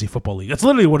 2-team fantasy football league. That's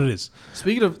literally what it is.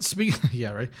 Speaking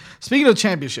of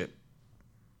championship,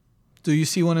 do you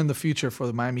see one in the future for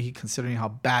the Miami Heat, considering how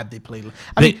bad they played?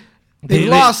 They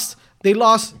lost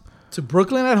to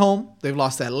Brooklyn at home. They've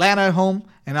lost to Atlanta at home,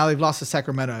 and now they've lost to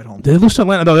Sacramento at home. They lost to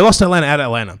Atlanta. No, they lost to Atlanta at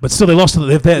Atlanta, but still they lost to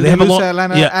they have a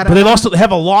loss. They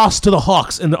have a loss to the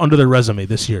Hawks under their resume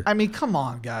this year. Come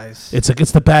on, guys.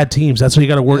 It's the bad teams. That's where you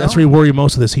got to worry. That's where you worry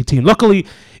most of this Heat team. Luckily,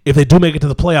 if they do make it to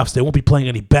the playoffs, they won't be playing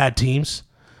any bad teams.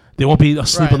 They won't be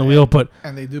asleep on the wheel,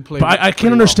 and they do play. But I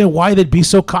can't understand why they'd be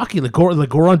so cocky. Like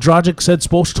Goran Dragic said,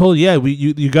 Spoelstra told,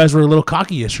 you guys were a little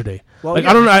cocky yesterday. Well, I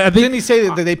don't know. I think, didn't he say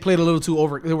that they played a little too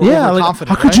overconfident?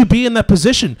 How could you be in that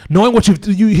position knowing what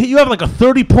you have like a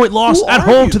 30-point loss at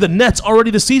home to the Nets already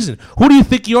this season? Who do you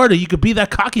think you are that you could be that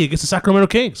cocky against the Sacramento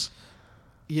Kings?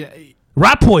 Yeah,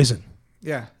 rat poison.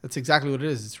 Yeah, that's exactly what it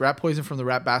is. It's rat poison from the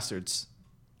Rat Bastards.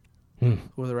 Who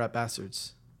are the Rat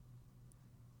Bastards?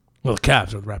 Well, the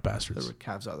Cavs are the Rat Bastards. The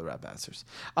Cavs are the Rat Bastards.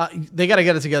 They got to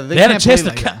get it together. They had a chance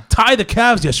to tie the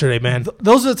Cavs yesterday, man.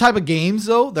 Those are the type of games,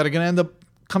 though, that are going to end up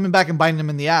coming back and biting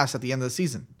them in the ass at the end of the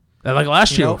season. Like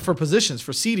last year. For positions,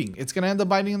 for seeding. It's going to end up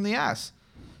biting them in the ass.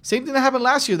 Same thing that happened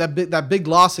last year, that big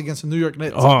loss against the New York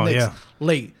Knicks.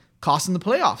 Late. Costing the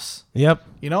playoffs. Yep.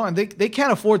 And they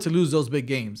can't afford to lose those big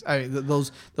games.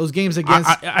 Those games against.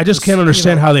 I just can't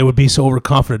understand how they would be so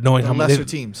overconfident, knowing how many lesser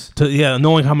teams.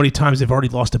 Knowing how many times they've already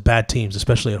lost to bad teams,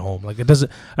 especially at home. Like it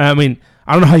doesn't. I don't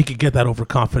know how you could get that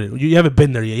overconfident. You haven't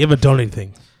been there yet. You haven't done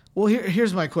anything. Well,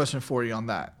 here's my question for you on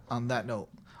that. On that note,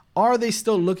 are they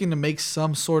still looking to make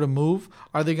some sort of move?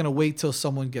 Are they going to wait till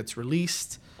someone gets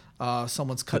released?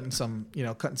 Someone's cutting some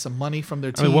money from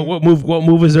their team. What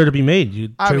move is there to be made? You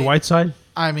trade Whiteside?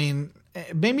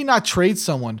 Maybe not trade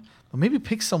someone, but maybe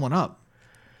pick someone up.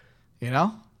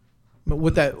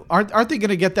 With that, aren't they going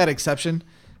to get that exception?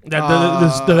 That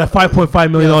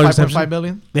 $5.5 million exception. $5.5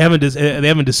 million. They haven't decided.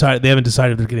 They haven't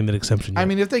decided they're getting that exception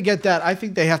yet. If they get that, I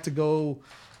think they have to go.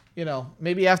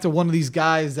 Maybe after one of these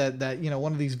guys that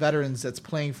one of these veterans that's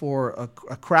playing for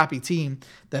a crappy team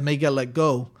that may get let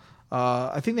go.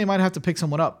 I think they might have to pick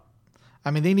someone up.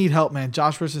 They need help, man.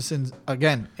 Josh Richardson's,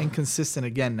 again, inconsistent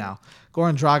again now.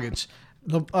 Goran Dragic.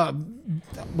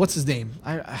 What's his name?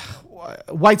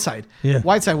 Whiteside. Yeah.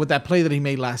 Whiteside with that play that he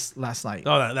made last night.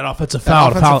 Oh, that offensive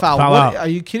foul. Foul out. Are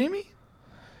you kidding me?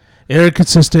 They're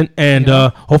inconsistent, and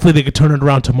hopefully they could turn it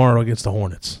around tomorrow against the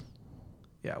Hornets.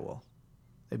 Yeah, well,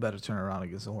 they better turn it around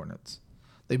against the Hornets.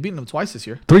 They've beaten them twice this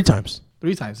year. 3 times.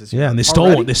 3 times this year. Yeah, and they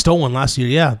stole one. They stole one last year.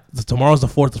 Yeah, tomorrow's the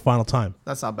 4th and final time.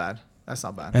 That's not bad.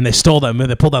 And they stole that.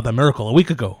 They pulled out that miracle a week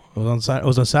ago. It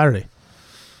was on Saturday.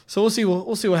 So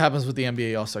we'll see what happens with the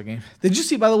NBA All-Star game. Did you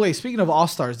see? By the way, speaking of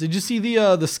All-Stars, did you see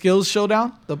the skills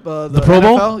showdown? The Pro NFL?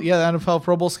 Bowl? Yeah, the NFL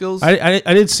Pro Bowl skills. I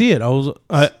didn't see it.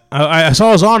 I saw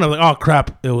it was on. I'm like, oh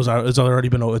crap! It's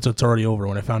already over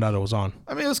when I found out it was on.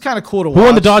 It was kind of cool to watch. Who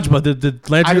won the dodgeball? Did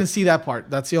Landry? I didn't see that part.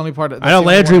 That's the only part. I know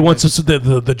Landry wants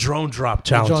the drone drop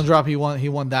challenge. The drone drop. He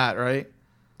won that, right?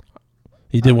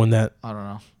 He did win that. I don't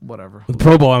know. Whatever. The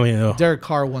Pro Bowl, Derek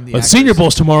Carr won the. But Senior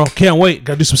Bowl's tomorrow. Can't wait.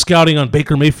 Got to do some scouting on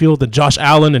Baker Mayfield and Josh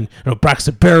Allen and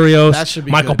Braxton Berrios. That should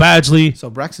be Michael good. Badgley. So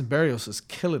Braxton Berrios is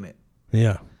killing it.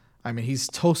 Yeah. He's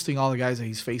toasting all the guys that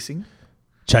he's facing.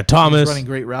 Chad Thomas. He's running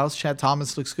great routes. Chad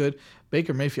Thomas looks good.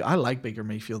 Baker Mayfield. I like Baker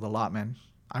Mayfield a lot, man.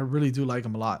 I really do like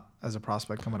him a lot. as a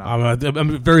prospect coming out.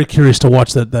 I'm very curious to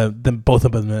watch them both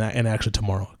of them in action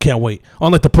tomorrow. Can't wait.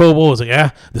 Unlike the Pro Bowl, it's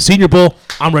like, the Senior Bowl,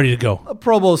 I'm ready to go. A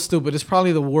Pro Bowl is stupid. It's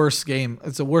probably the worst game.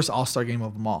 It's the worst All-Star game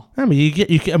of them all. I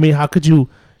mean, how could you?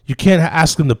 You can't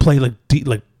ask them to play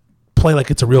play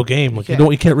like it's a real game. Like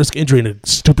you can't risk injury in a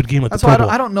stupid game like That's the Pro Bowl.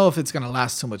 I don't know if it's gonna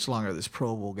last too much longer. This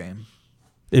Pro Bowl game.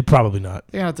 It probably not.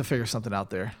 They're gonna have to figure something out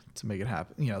there to make it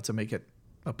happen. To make it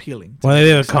appealing. Well, they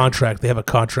have a contract. They have a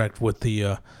contract with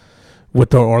the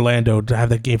Orlando to have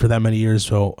that game for that many years.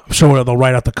 So I'm sure they'll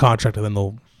write out the contract and then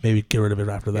they'll maybe get rid of it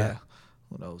after that. Yeah.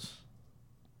 Who knows?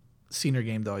 Senior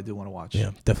game though, I do want to watch.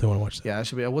 Yeah, definitely want to watch that. Yeah, it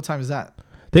should be. What time is that?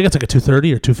 I think it's like a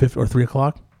 2:30 or 2:50 or 3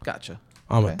 o'clock. Gotcha.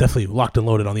 I'm definitely locked and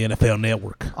loaded on the NFL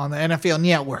Network. On the NFL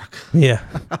Network. Yeah.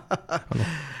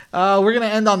 We're gonna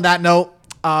end on that note.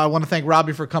 I want to thank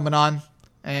Robbie for coming on.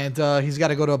 And he's got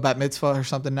to go to a bat mitzvah or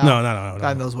something now. No.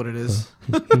 God knows what it is.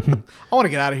 I want to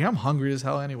get out of here. I'm hungry as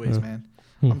hell anyways, man.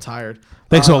 I'm tired.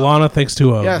 Thanks to Alannah. Thanks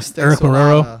to Erick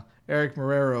Marrero. Erick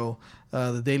Marrero,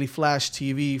 the Daily Flash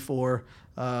TV for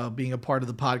being a part of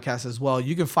the podcast as well.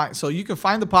 You can find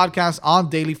the podcast on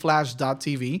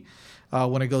dailyflash.tv.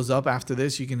 When it goes up after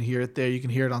this, you can hear it there. You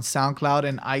can hear it on SoundCloud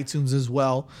and iTunes as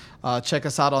well. Check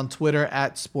us out on Twitter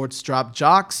at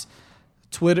SportsDropJocks.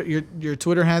 Twitter, your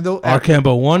Twitter handle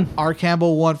rcampbell1.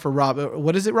 rcampbell1 for Rob.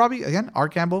 What is it, Robbie? Again,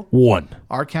 rcampbell1.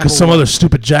 rcampbell1. Because some other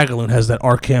stupid jagaloon has that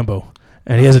rcampbell,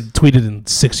 and he hasn't tweeted in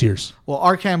 6 years. Well,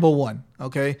 rcampbell1.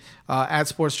 Okay, at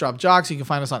Sports Drop Jocks. You can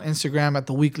find us on Instagram at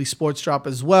the Weekly Sports Drop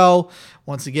as well.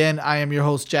 Once again, I am your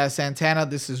host Jazz Santana.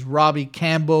 This is Robbie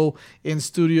Campbell in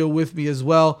studio with me as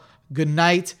well. Good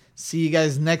night. See you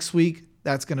guys next week.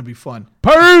 That's gonna be fun.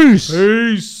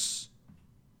 Peace.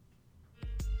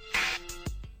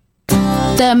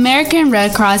 The American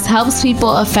Red Cross helps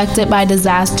people affected by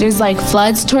disasters like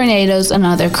floods, tornadoes, and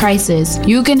other crises.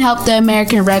 You can help the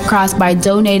American Red Cross by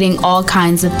donating all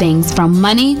kinds of things from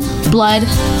money, blood,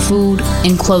 food,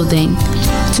 and clothing.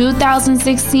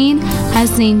 2016 has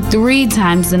seen 3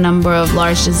 times the number of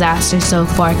large disasters so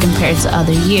far compared to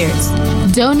other years.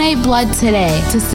 Donate blood today to